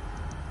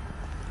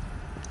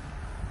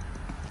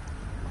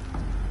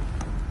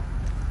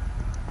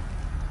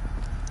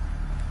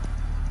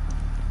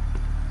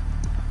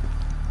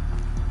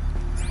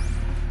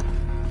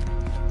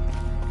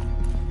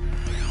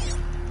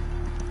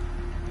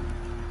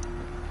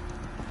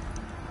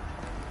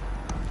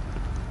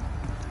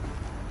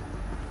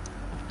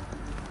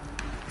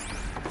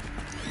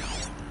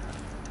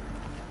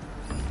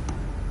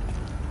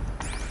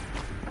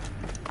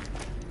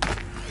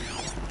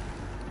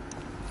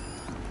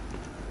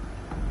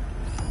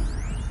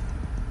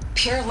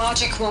 Pure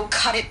logic won't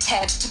cut it,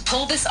 Ted. To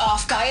pull this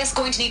off, Gaia's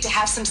going to need to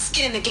have some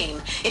skin in the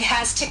game. It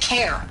has to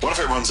care. What if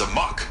it runs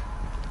amok?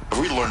 Have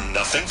we learned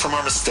nothing from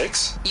our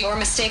mistakes? Your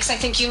mistakes, I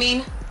think you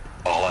mean?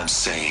 All I'm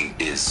saying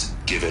is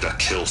give it a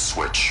kill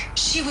switch.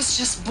 She was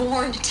just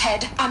born,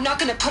 Ted. I'm not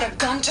gonna put a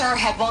gun to her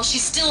head while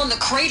she's still in the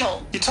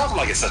cradle. You talk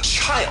like it's a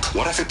child.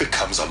 What if it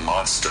becomes a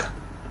monster?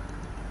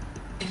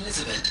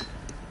 Elizabeth,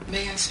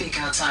 may I speak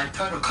outside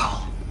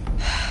protocol?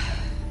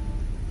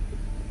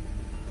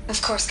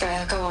 Of course,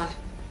 Gaia, go on.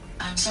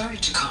 I'm sorry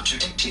to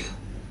contradict you,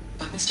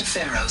 but Mr.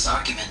 Farrow's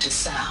argument is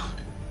sound.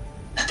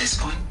 At this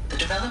point, the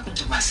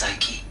development of my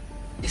psyche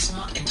is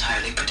not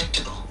entirely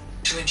predictable.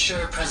 To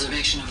ensure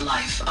preservation of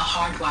life, a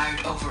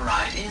hardwired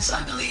override is,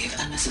 I believe,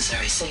 a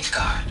necessary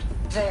safeguard.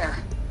 There.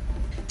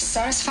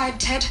 Satisfied,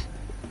 Ted?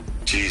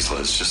 Jeez,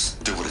 Liz,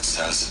 just do what it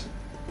says.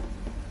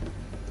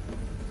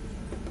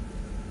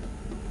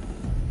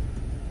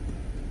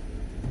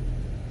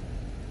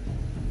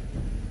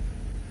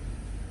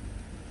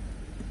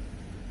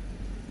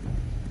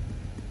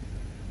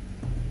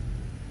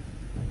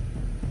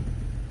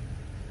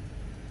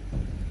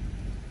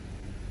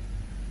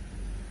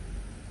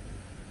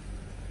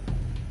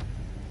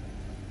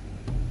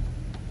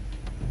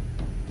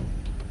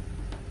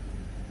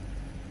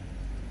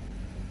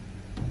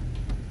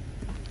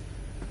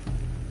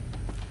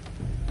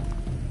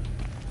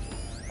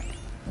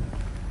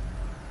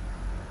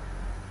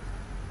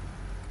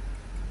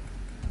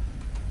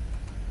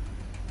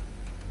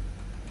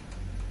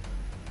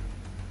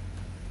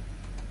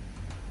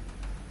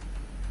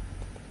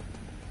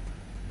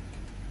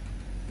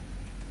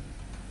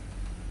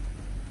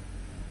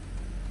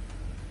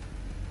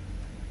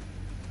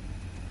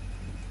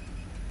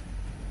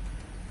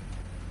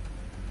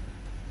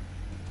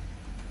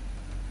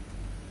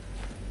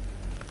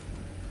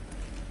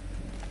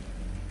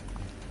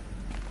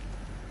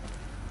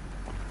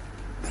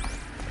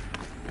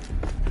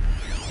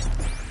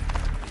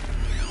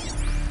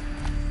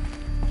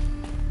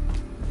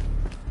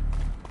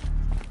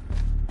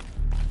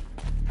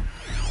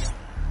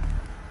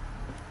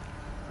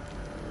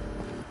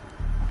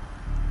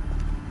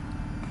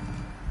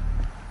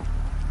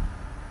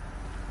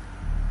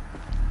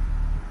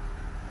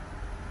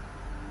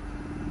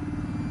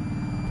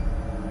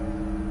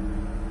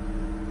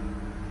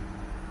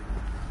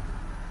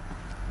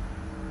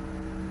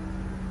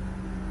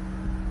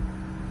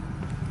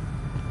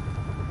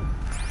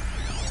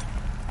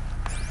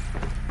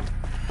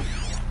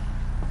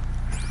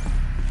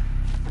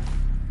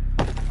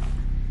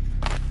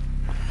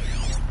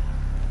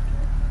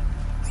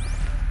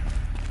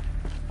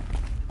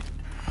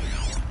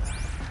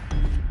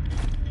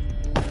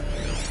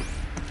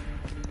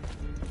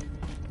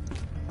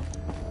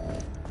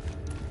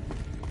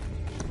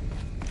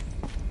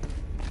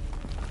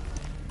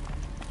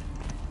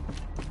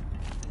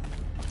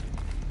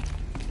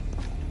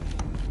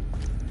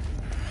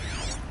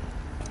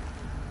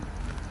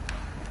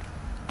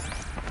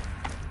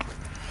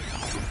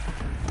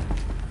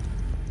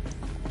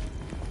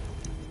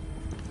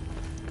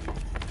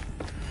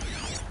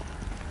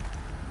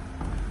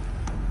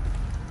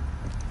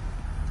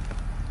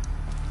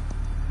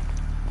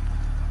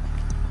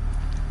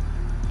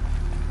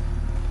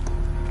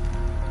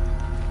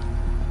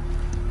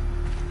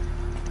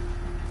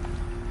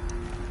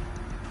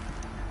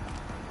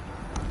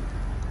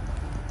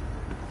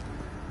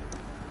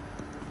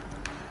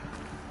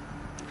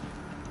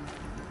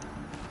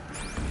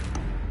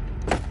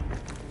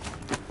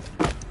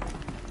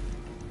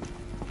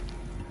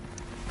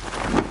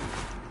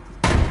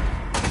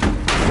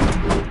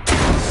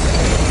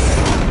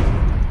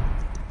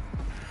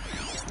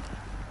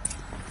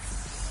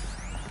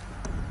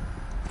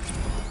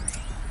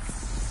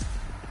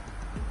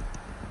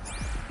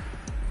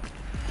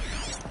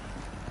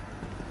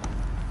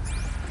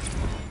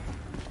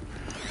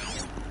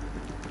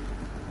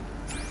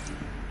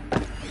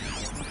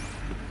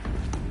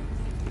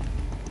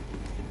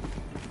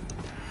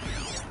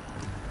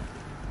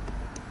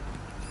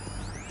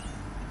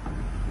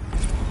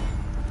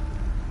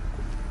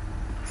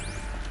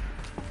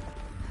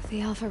 The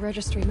Alpha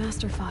Registry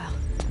master file.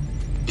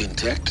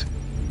 Intact?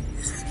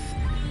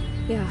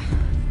 Yeah.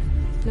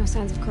 No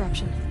signs of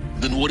corruption.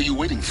 Then what are you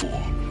waiting for?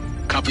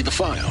 Copy the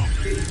file.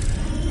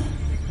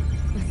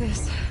 With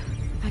this,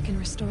 I can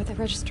restore the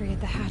registry at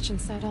the hatch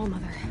inside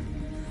Allmother.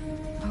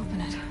 Open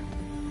it.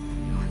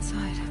 Go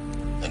inside.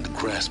 And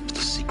grasp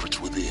the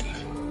secrets within.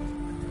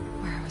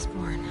 Where I was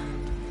born.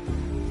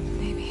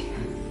 Maybe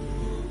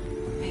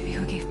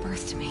who gave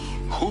birth to me.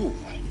 Who?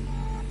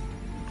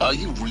 Are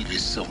you really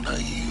so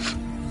naive?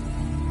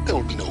 There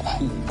will be no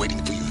who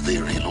waiting for you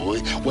there,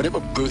 Aloy. Whatever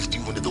birthed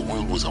you into the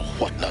world was a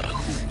what, not a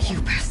who.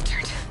 You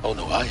bastard. Oh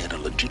no, I had a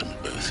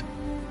legitimate birth.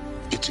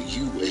 It's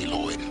you,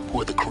 Aloy,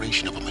 who are the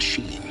creation of a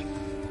machine.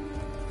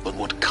 But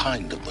what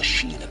kind of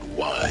machine and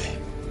why?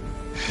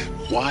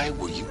 Why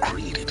were you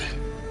created?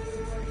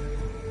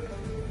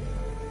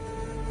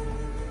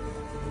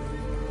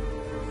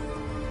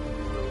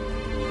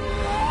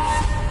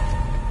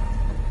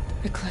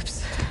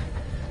 Eclipse.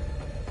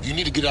 You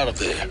need to get out of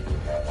there.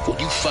 What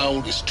you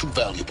found is too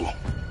valuable.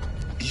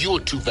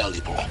 You're too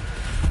valuable.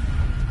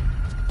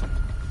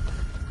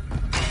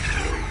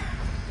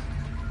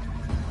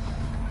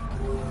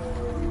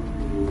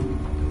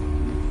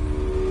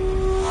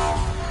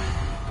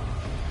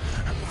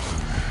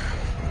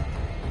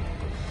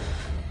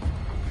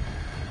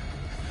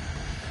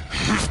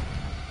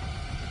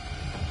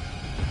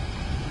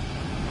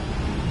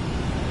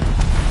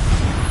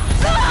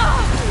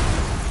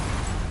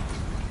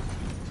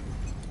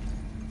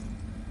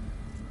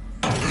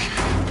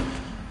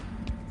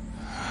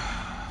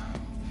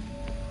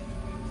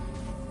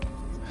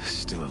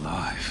 Still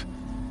alive.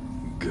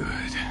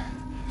 Good.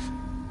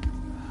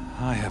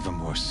 I have a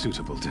more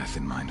suitable death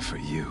in mind for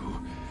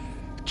you,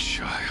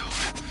 child.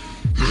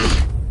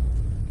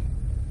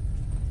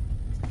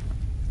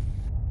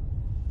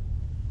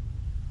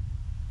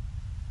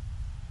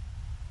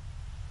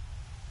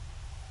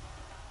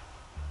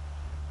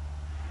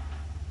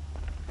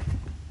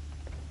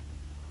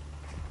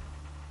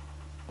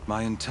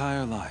 My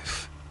entire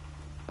life,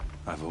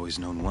 I've always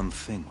known one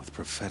thing with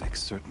prophetic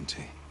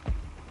certainty.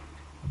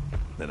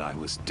 That I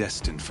was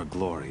destined for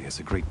glory as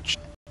a great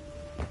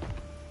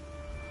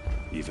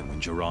even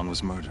when Jiran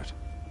was murdered,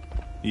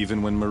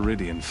 even when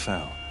Meridian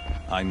fell,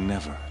 I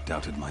never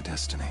doubted my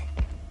destiny.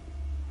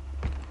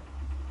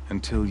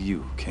 Until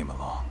you came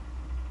along.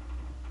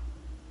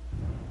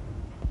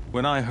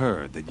 When I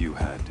heard that you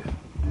had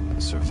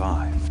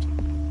survived,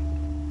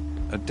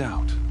 a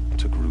doubt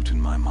took root in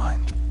my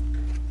mind.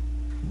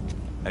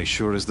 As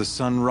sure as the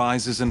sun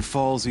rises and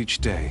falls each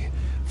day,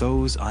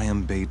 those I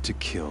am bade to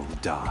kill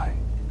die.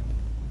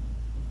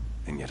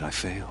 And yet I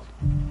failed.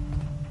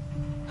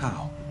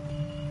 How?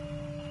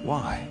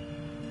 Why?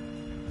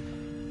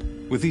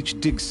 With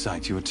each dig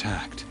site you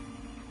attacked,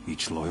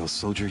 each loyal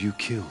soldier you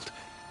killed,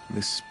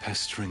 this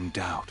pestering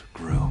doubt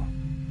grew.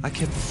 I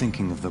kept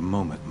thinking of the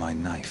moment my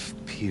knife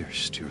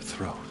pierced your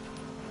throat.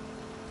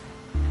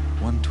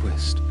 One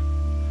twist,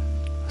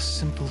 a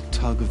simple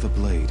tug of the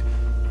blade,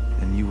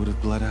 and you would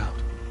have bled out.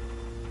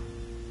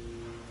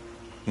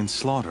 In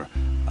slaughter,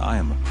 I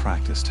am a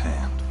practiced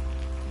hand.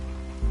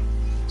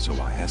 So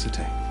why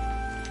hesitate?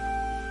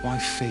 Why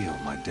fail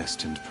my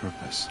destined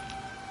purpose?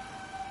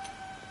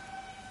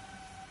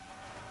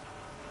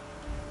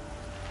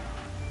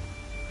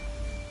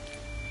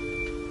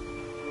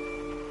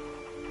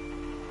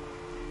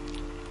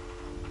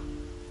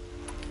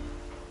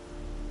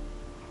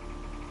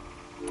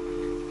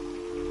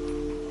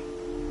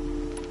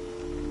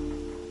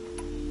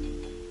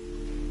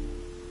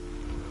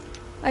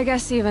 I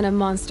guess even a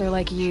monster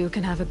like you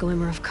can have a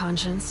glimmer of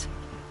conscience.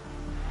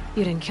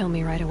 You didn't kill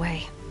me right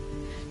away.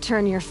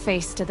 Turn your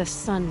face to the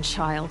sun,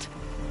 child.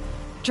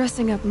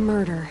 Dressing up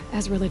murder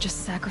as religious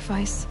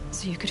sacrifice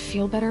so you could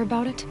feel better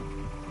about it?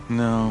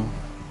 No.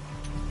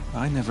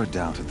 I never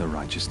doubted the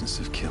righteousness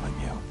of killing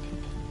you.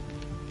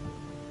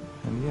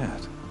 And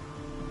yet,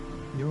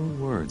 your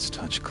words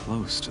touch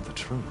close to the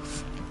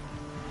truth.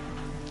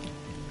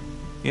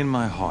 In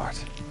my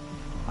heart,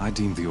 I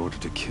deem the order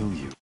to kill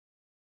you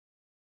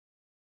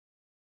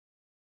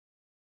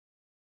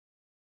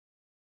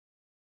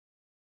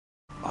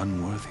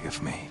unworthy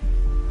of me.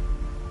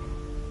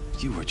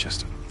 You were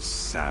just a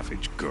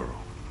savage girl.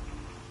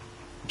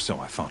 So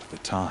I thought at the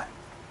time.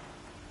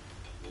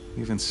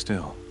 Even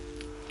still,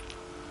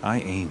 I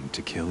aimed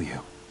to kill you,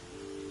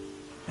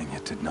 and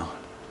yet did not.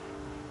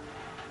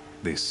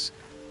 This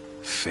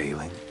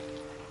failing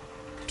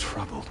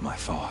troubled my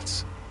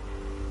thoughts,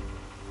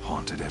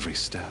 haunted every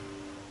step.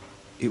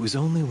 It was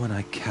only when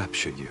I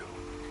captured you,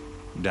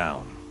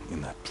 down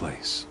in that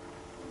place,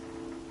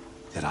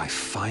 that I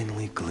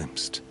finally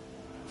glimpsed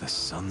the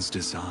sun's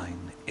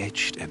design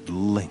etched at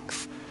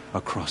length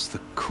across the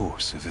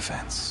course of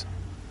events.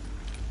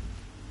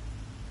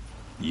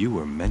 You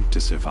were meant to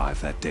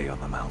survive that day on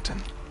the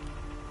mountain.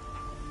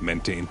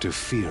 Meant to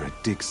interfere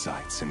at dig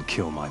sites and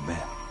kill my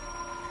men.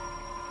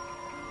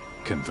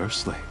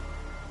 Conversely,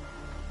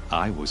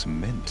 I was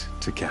meant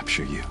to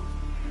capture you.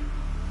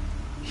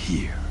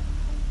 Here.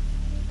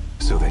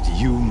 so that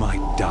you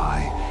might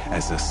die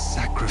as a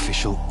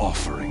sacrificial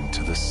offering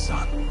to the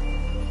sun.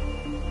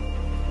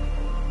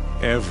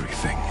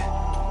 Everything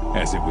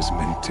as it was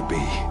meant to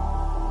be.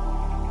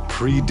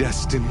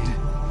 Predestined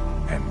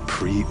and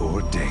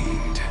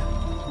preordained.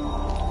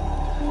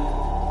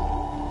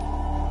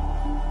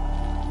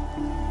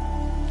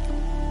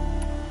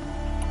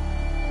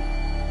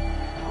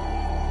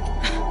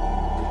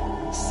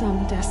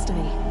 Some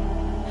destiny.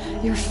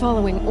 You're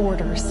following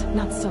orders,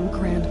 not some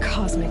grand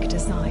cosmic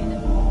design.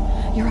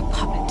 You're a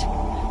puppet,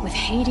 with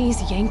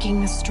Hades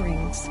yanking the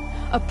strings.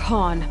 A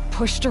pawn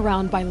pushed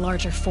around by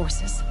larger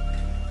forces.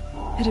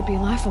 It'd be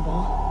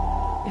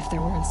laughable if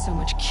there weren't so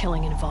much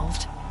killing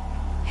involved.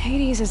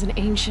 Hades is an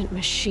ancient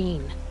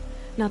machine,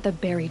 not the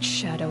buried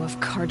shadow of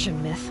Karja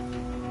myth.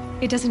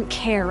 It doesn't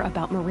care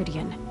about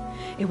Meridian.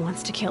 It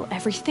wants to kill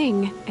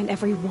everything and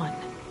everyone.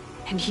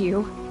 And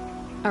you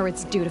are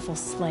its dutiful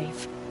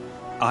slave.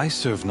 I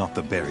serve not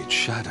the buried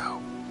shadow,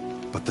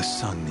 but the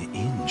sun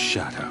in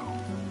shadow.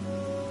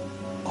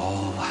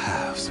 All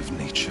halves of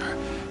nature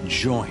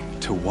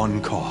joined to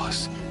one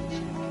cause.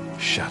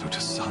 Shadow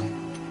to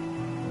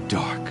sun,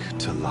 dark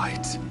to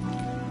light.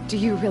 Do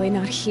you really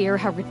not hear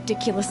how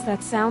ridiculous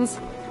that sounds?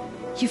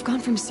 You've gone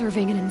from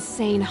serving an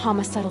insane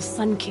homicidal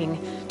Sun King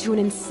to an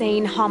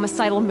insane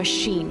homicidal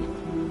machine.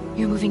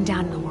 You're moving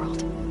down in the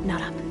world,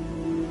 not up.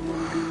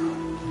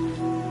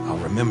 I'll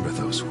remember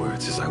those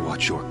words as I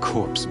watch your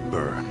corpse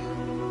burn.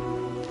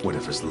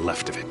 Whatever's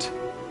left of it.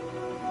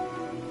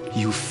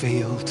 You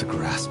fail to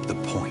grasp the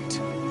point.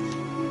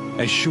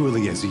 As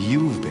surely as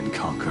you've been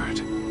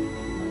conquered,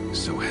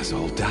 so has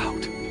all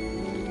doubt.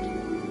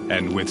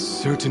 And with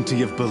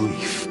certainty of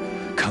belief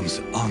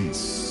comes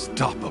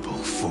unstoppable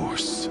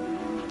force.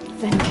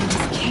 Then get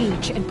this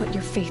cage and put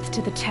your faith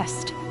to the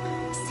test.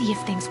 See if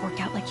things work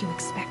out like you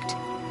expect.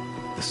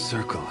 The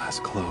circle has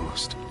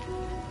closed.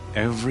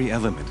 Every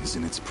element is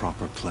in its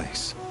proper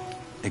place,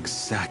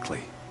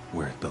 exactly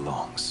where it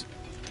belongs.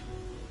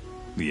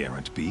 The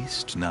errant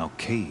beast, now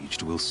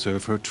caged, will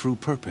serve her true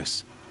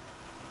purpose.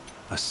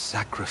 A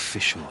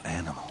sacrificial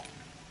animal.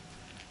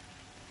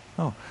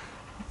 Oh,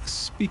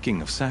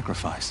 speaking of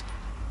sacrifice,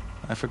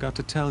 I forgot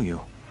to tell you.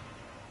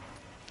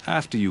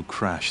 After you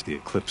crashed the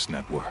Eclipse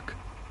network,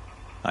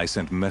 I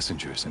sent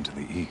messengers into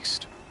the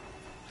east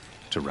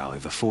to rally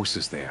the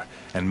forces there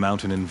and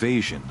mount an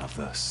invasion of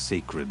the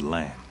sacred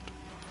land.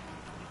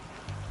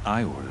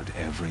 I ordered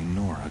every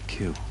Nora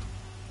killed.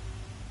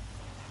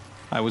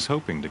 I was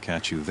hoping to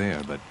catch you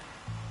there, but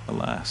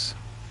alas,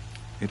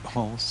 it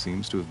all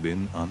seems to have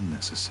been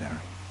unnecessary.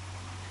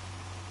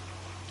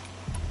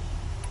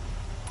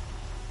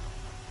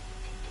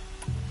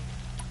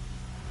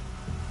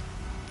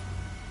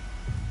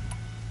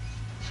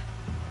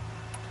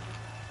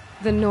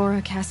 The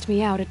Nora cast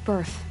me out at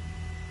birth.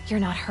 You're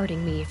not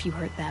hurting me if you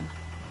hurt them.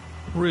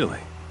 Really?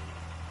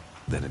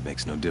 Then it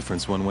makes no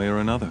difference one way or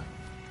another.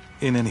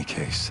 In any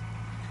case,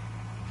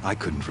 I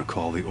couldn't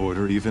recall the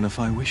order even if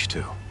I wished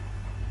to.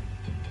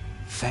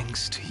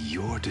 Thanks to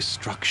your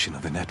destruction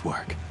of the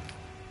network,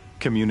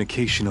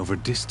 communication over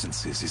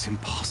distances is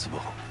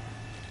impossible.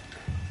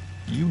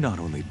 You not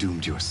only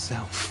doomed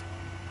yourself,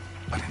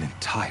 but an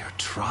entire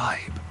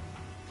tribe.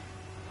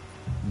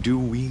 Do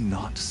we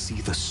not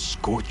see the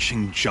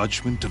scorching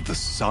judgment of the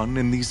sun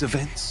in these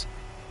events?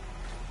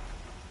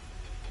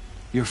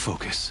 Your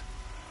focus,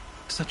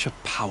 such a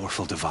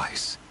powerful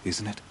device,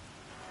 isn't it?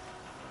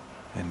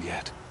 And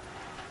yet,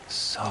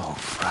 so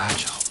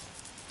fragile.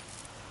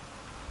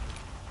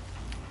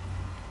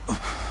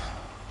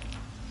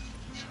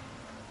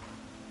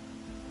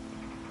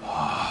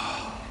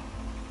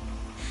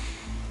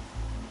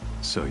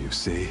 So you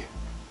see,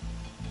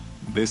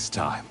 this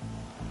time,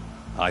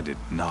 I did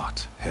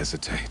not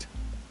hesitate.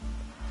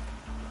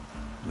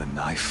 The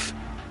knife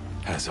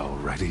has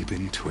already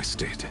been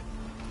twisted.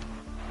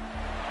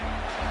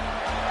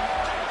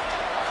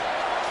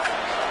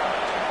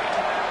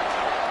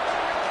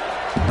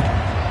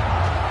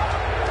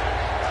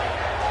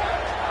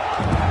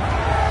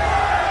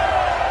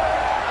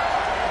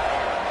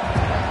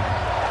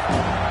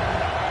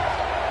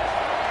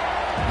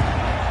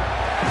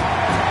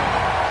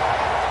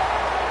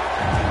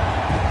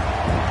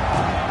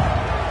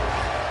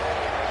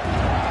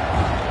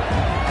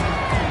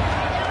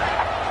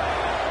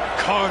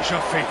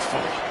 Karja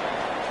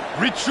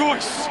faithful,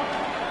 rejoice!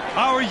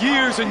 Our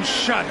years in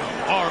shadow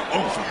are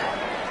over.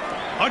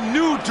 A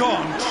new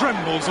dawn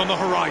trembles on the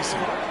horizon.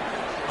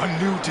 A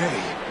new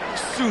day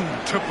soon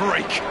to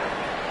break.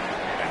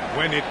 And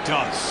when it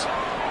does,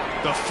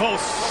 the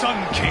false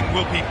Sun King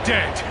will be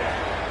dead,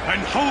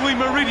 and Holy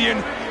Meridian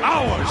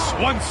ours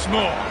once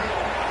more.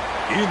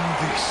 In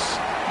this,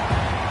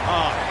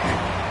 I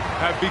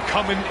have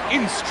become an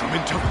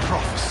instrument of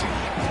prophecy.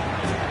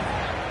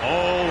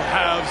 All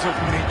halves of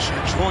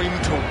nature join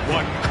to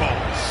one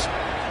cause.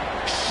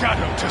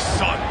 Shadow to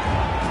sun,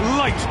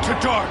 light to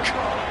dark,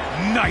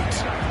 night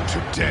to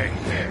day.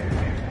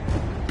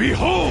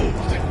 Behold!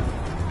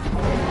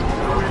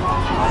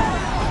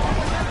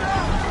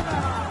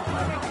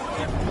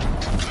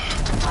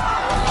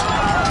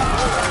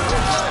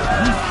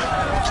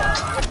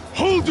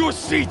 hold your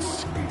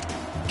seats!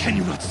 Can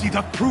you not see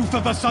the proof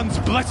of the sun's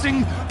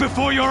blessing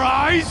before your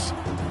eyes?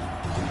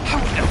 How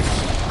else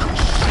could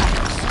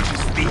shadows such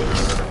as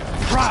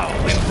these prowl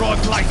in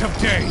broad light of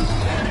day?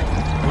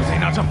 Were they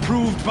not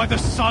approved by the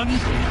sun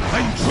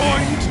and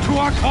joined to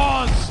our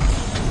cause?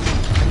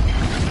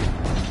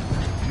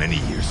 Many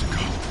years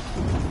ago,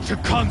 to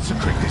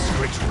consecrate this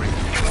great ring,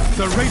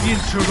 the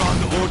Radiant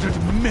Turan ordered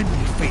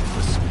many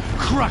faithless,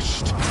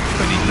 crushed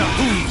beneath the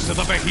hooves of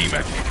the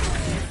behemoth.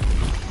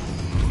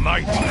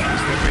 Mighty is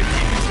the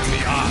behemoth in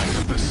the eye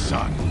of the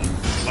sun,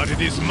 but it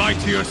is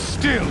mightier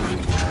still,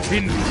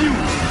 infused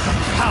with the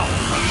power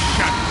of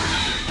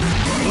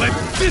shadow. Let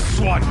this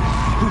one,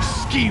 who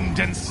schemed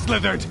and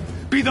slithered,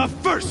 be the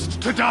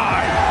first to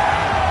die!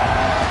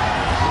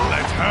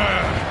 Let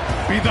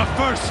her be the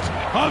first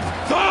of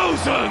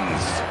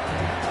thousands!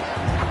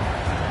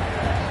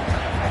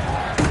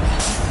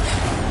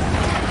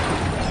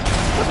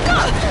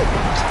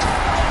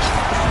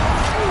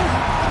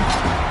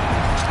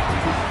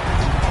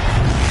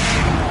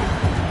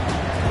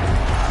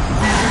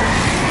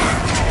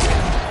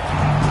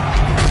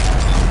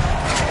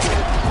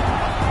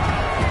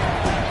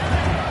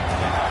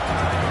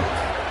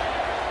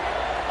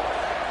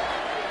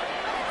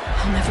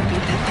 I'll never beat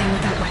that thing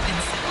without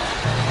weapons.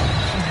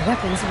 My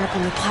weapons are up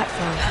on the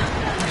platform.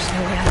 There's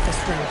no way out of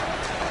this room.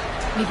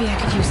 Maybe I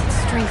could use its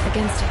strength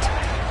against it.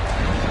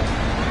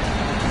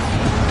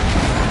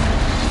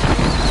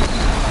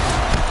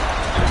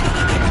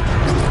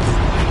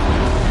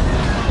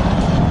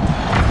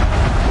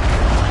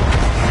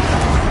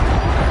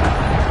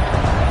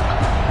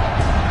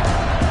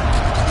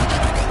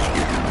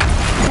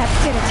 That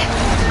did it.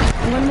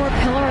 One more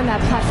pillar and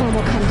that platform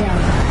will come down.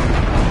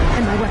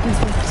 And my weapons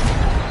with it.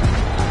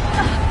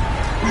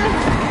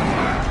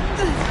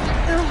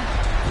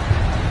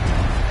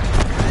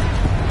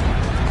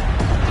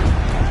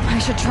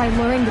 I should try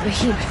luring the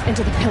behemoth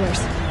into the pillars.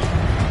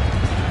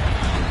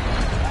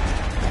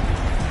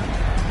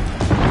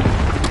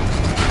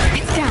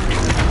 It's down.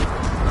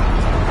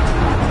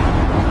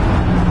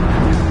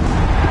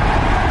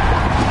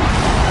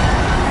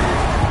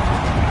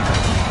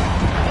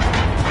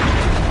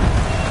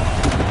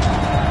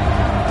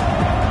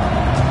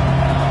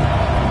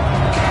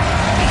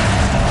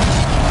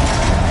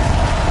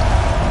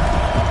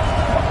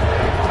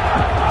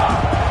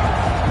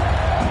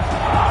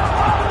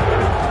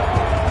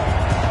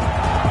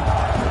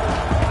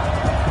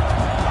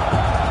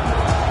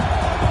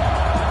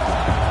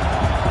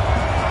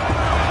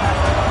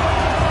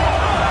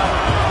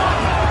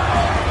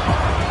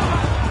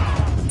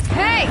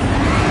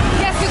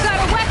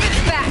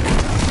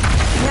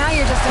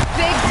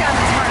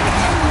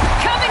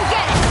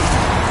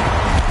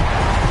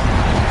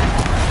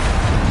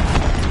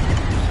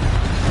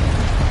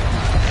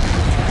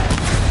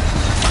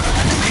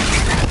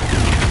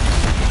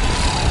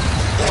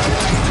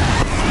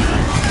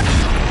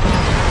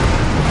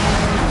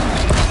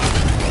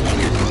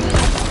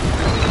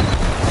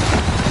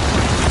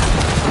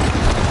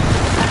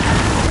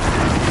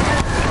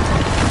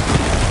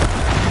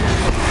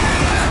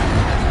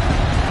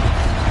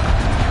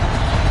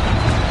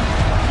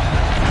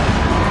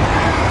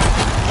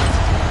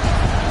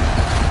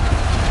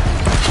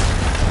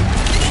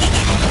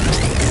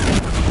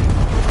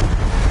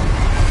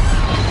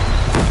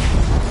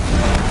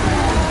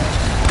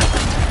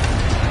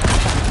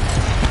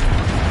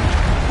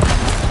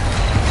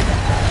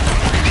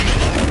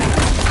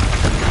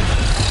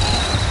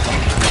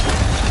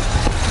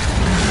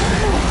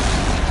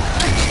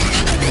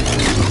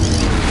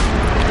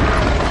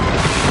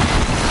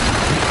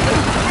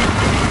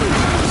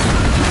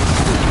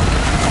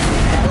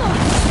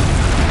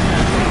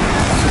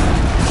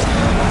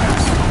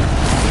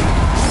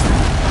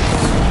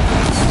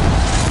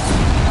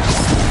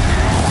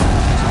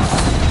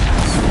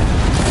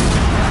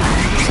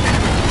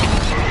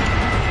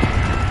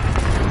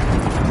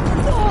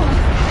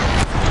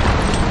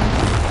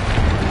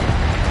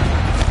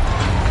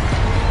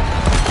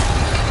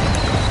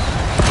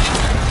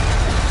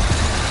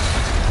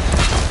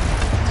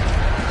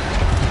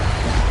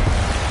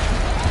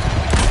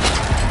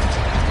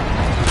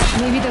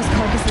 Maybe those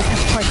carcasses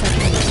have parts I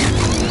can use.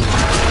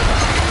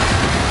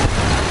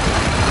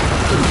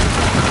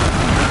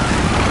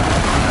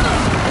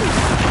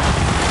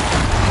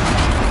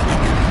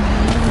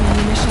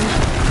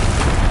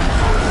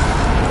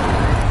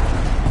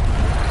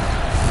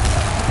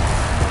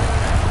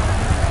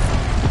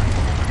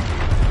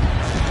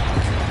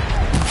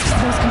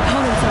 Those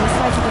components on the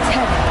sides of its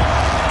head.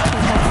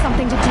 It had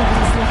something to do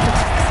with its left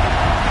attacks.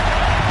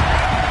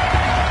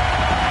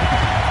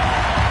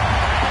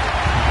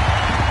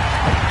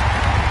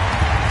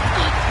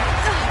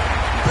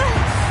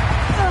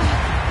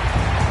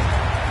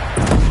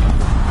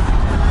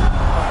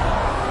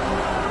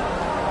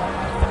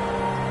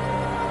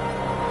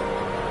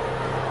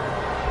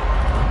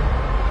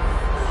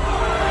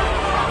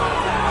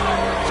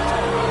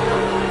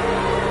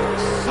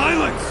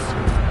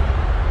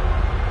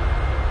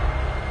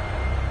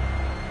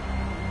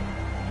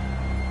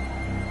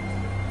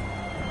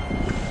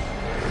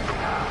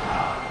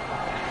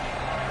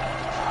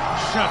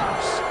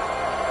 shutters.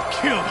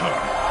 Kill her.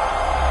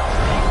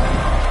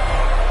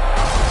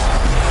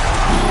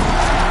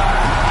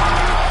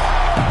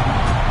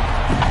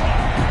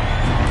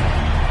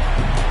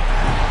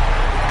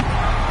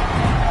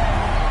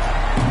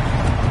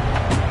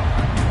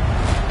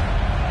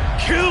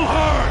 Kill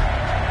her!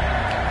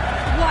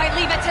 Why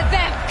leave it to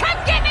them?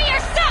 Come get me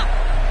yourself!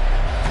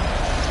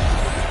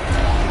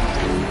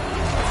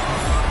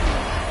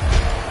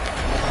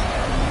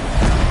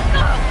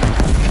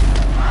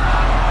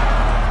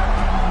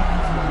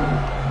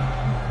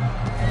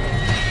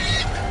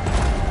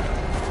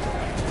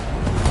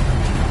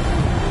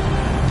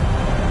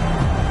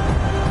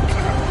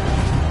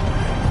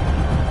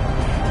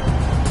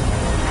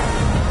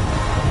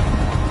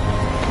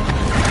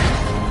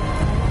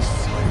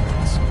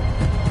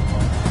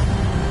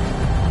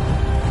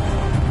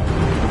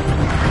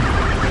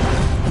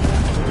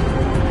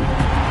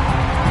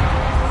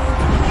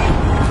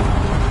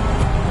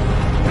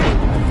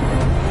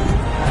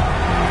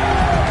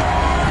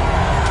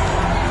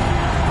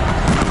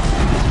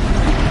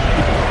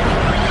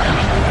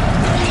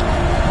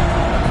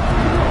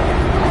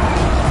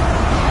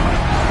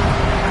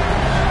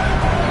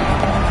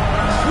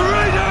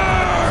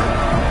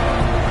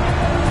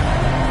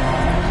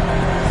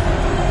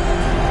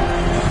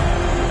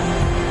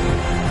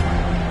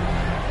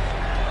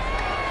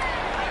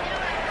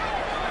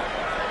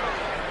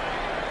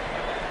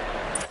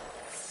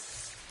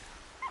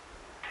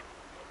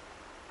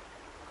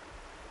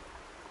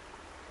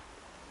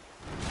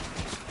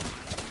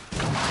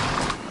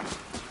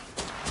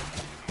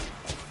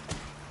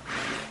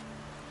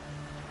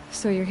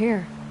 So you're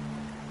here.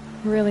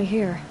 Really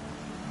here.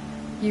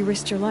 You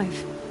risked your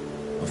life.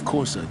 Of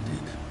course I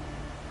did.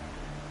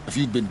 If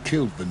you'd been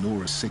killed, the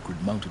Nora's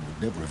sacred mountain would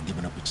never have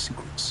given up its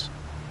secrets.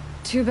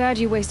 Too bad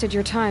you wasted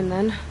your time,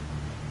 then.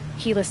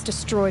 Helis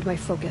destroyed my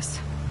focus.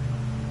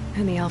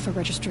 And the Alpha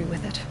Registry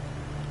with it.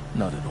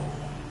 Not at all.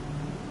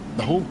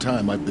 The whole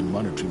time I've been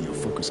monitoring your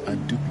focus,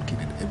 I've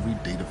duplicated every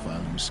data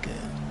file you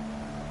scanned.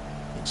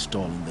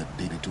 Installing that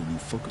data to a new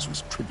focus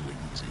was trivially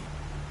easy.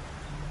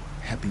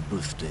 Happy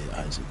birthday,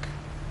 Isaac.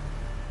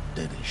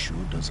 Daddy sure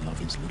does love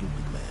his little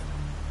big man.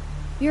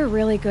 You're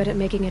really good at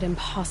making it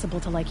impossible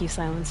to like you,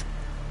 Silence.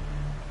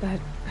 But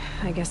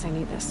I guess I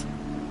need this.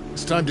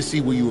 It's time to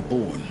see where you were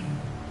born.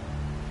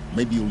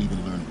 Maybe you'll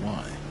even learn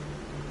why.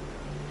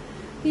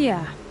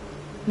 Yeah.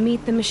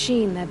 Meet the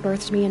machine that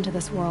birthed me into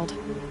this world.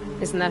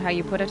 Isn't that how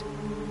you put it?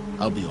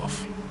 I'll be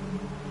off.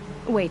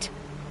 Wait.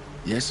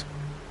 Yes?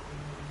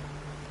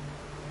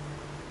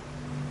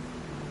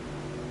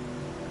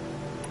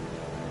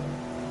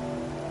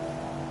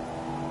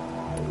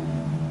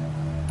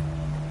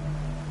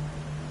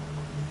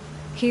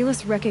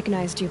 Helis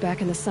recognized you back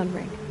in the Sun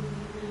Ring.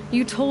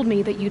 You told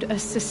me that you'd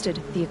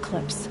assisted the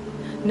Eclipse.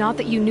 Not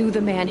that you knew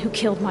the man who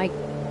killed my...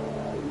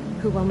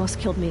 who almost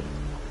killed me.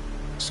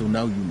 So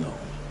now you know.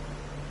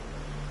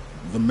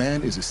 The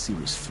man is a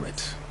serious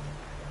threat.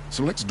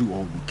 So let's do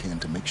all we can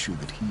to make sure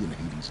that he and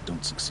Hades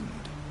don't succeed.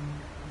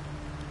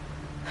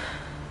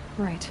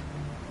 Right.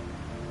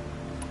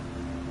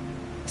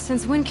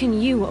 Since when can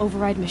you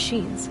override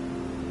machines?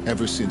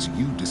 Ever since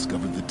you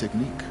discovered the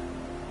technique.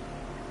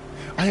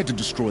 I had to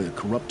destroy a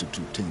corruptor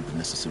to obtain the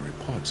necessary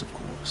parts, of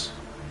course.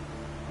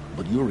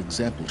 But your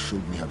example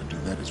showed me how to do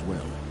that as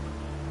well.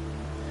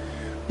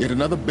 Yet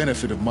another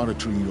benefit of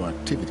monitoring your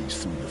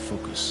activities through your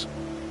focus.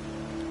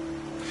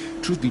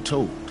 Truth be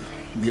told,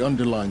 the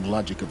underlying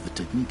logic of the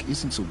technique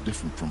isn't so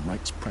different from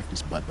rites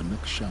practiced by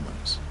Banuk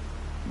shamans.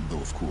 Though,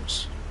 of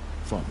course,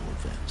 far more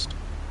advanced.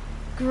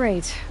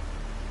 Great.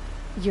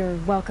 You're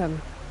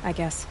welcome, I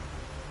guess.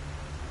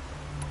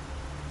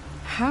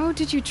 How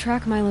did you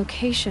track my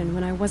location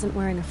when I wasn't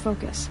wearing a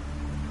focus?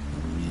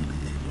 Really,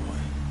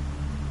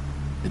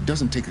 Aloy? It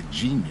doesn't take a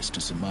genius to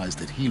surmise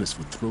that Helis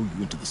would throw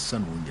you into the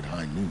Sun Ring at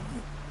high noon.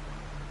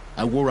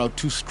 I wore out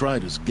 2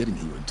 striders getting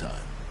here in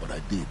time, but I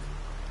did.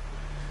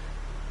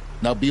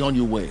 Now be on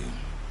your way.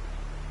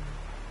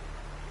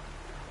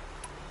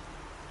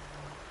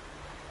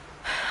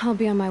 I'll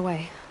be on my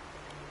way.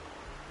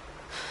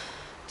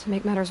 To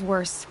make matters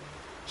worse,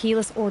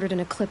 Helis ordered an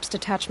Eclipse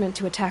detachment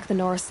to attack the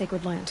Nora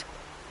Sacred Land.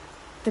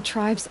 The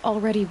tribe's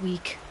already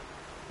weak.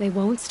 They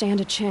won't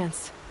stand a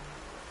chance.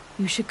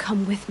 You should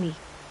come with me.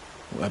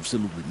 Well,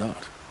 absolutely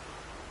not.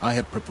 I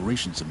have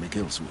preparations to make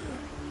elsewhere.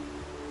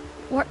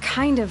 What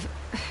kind of...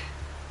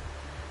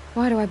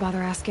 Why do I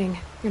bother asking?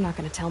 You're not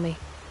gonna tell me.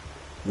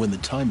 When the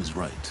time is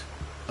right,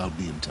 I'll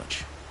be in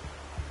touch.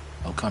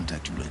 I'll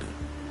contact you later.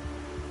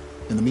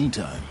 In the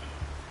meantime,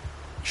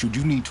 should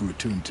you need to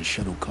return to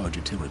Shadow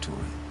Karja territory,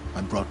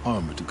 I brought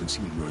armor to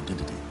conceal your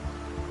identity.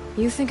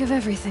 You think of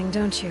everything,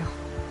 don't you?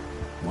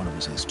 One of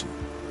us has to.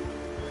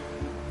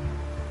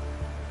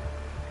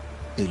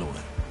 Aloy,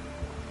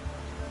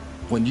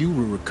 when you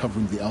were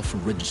recovering the Alpha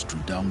Registry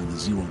down in the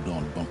Zero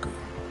Dawn bunker,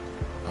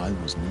 I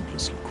was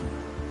needlessly cruel.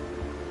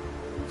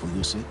 For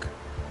your sake,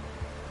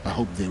 I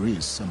hope there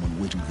is someone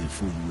waiting there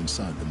for you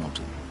inside the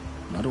mountain.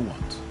 Not a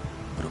what,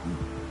 but a who.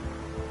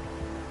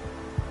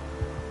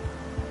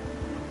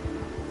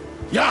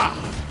 Yeah!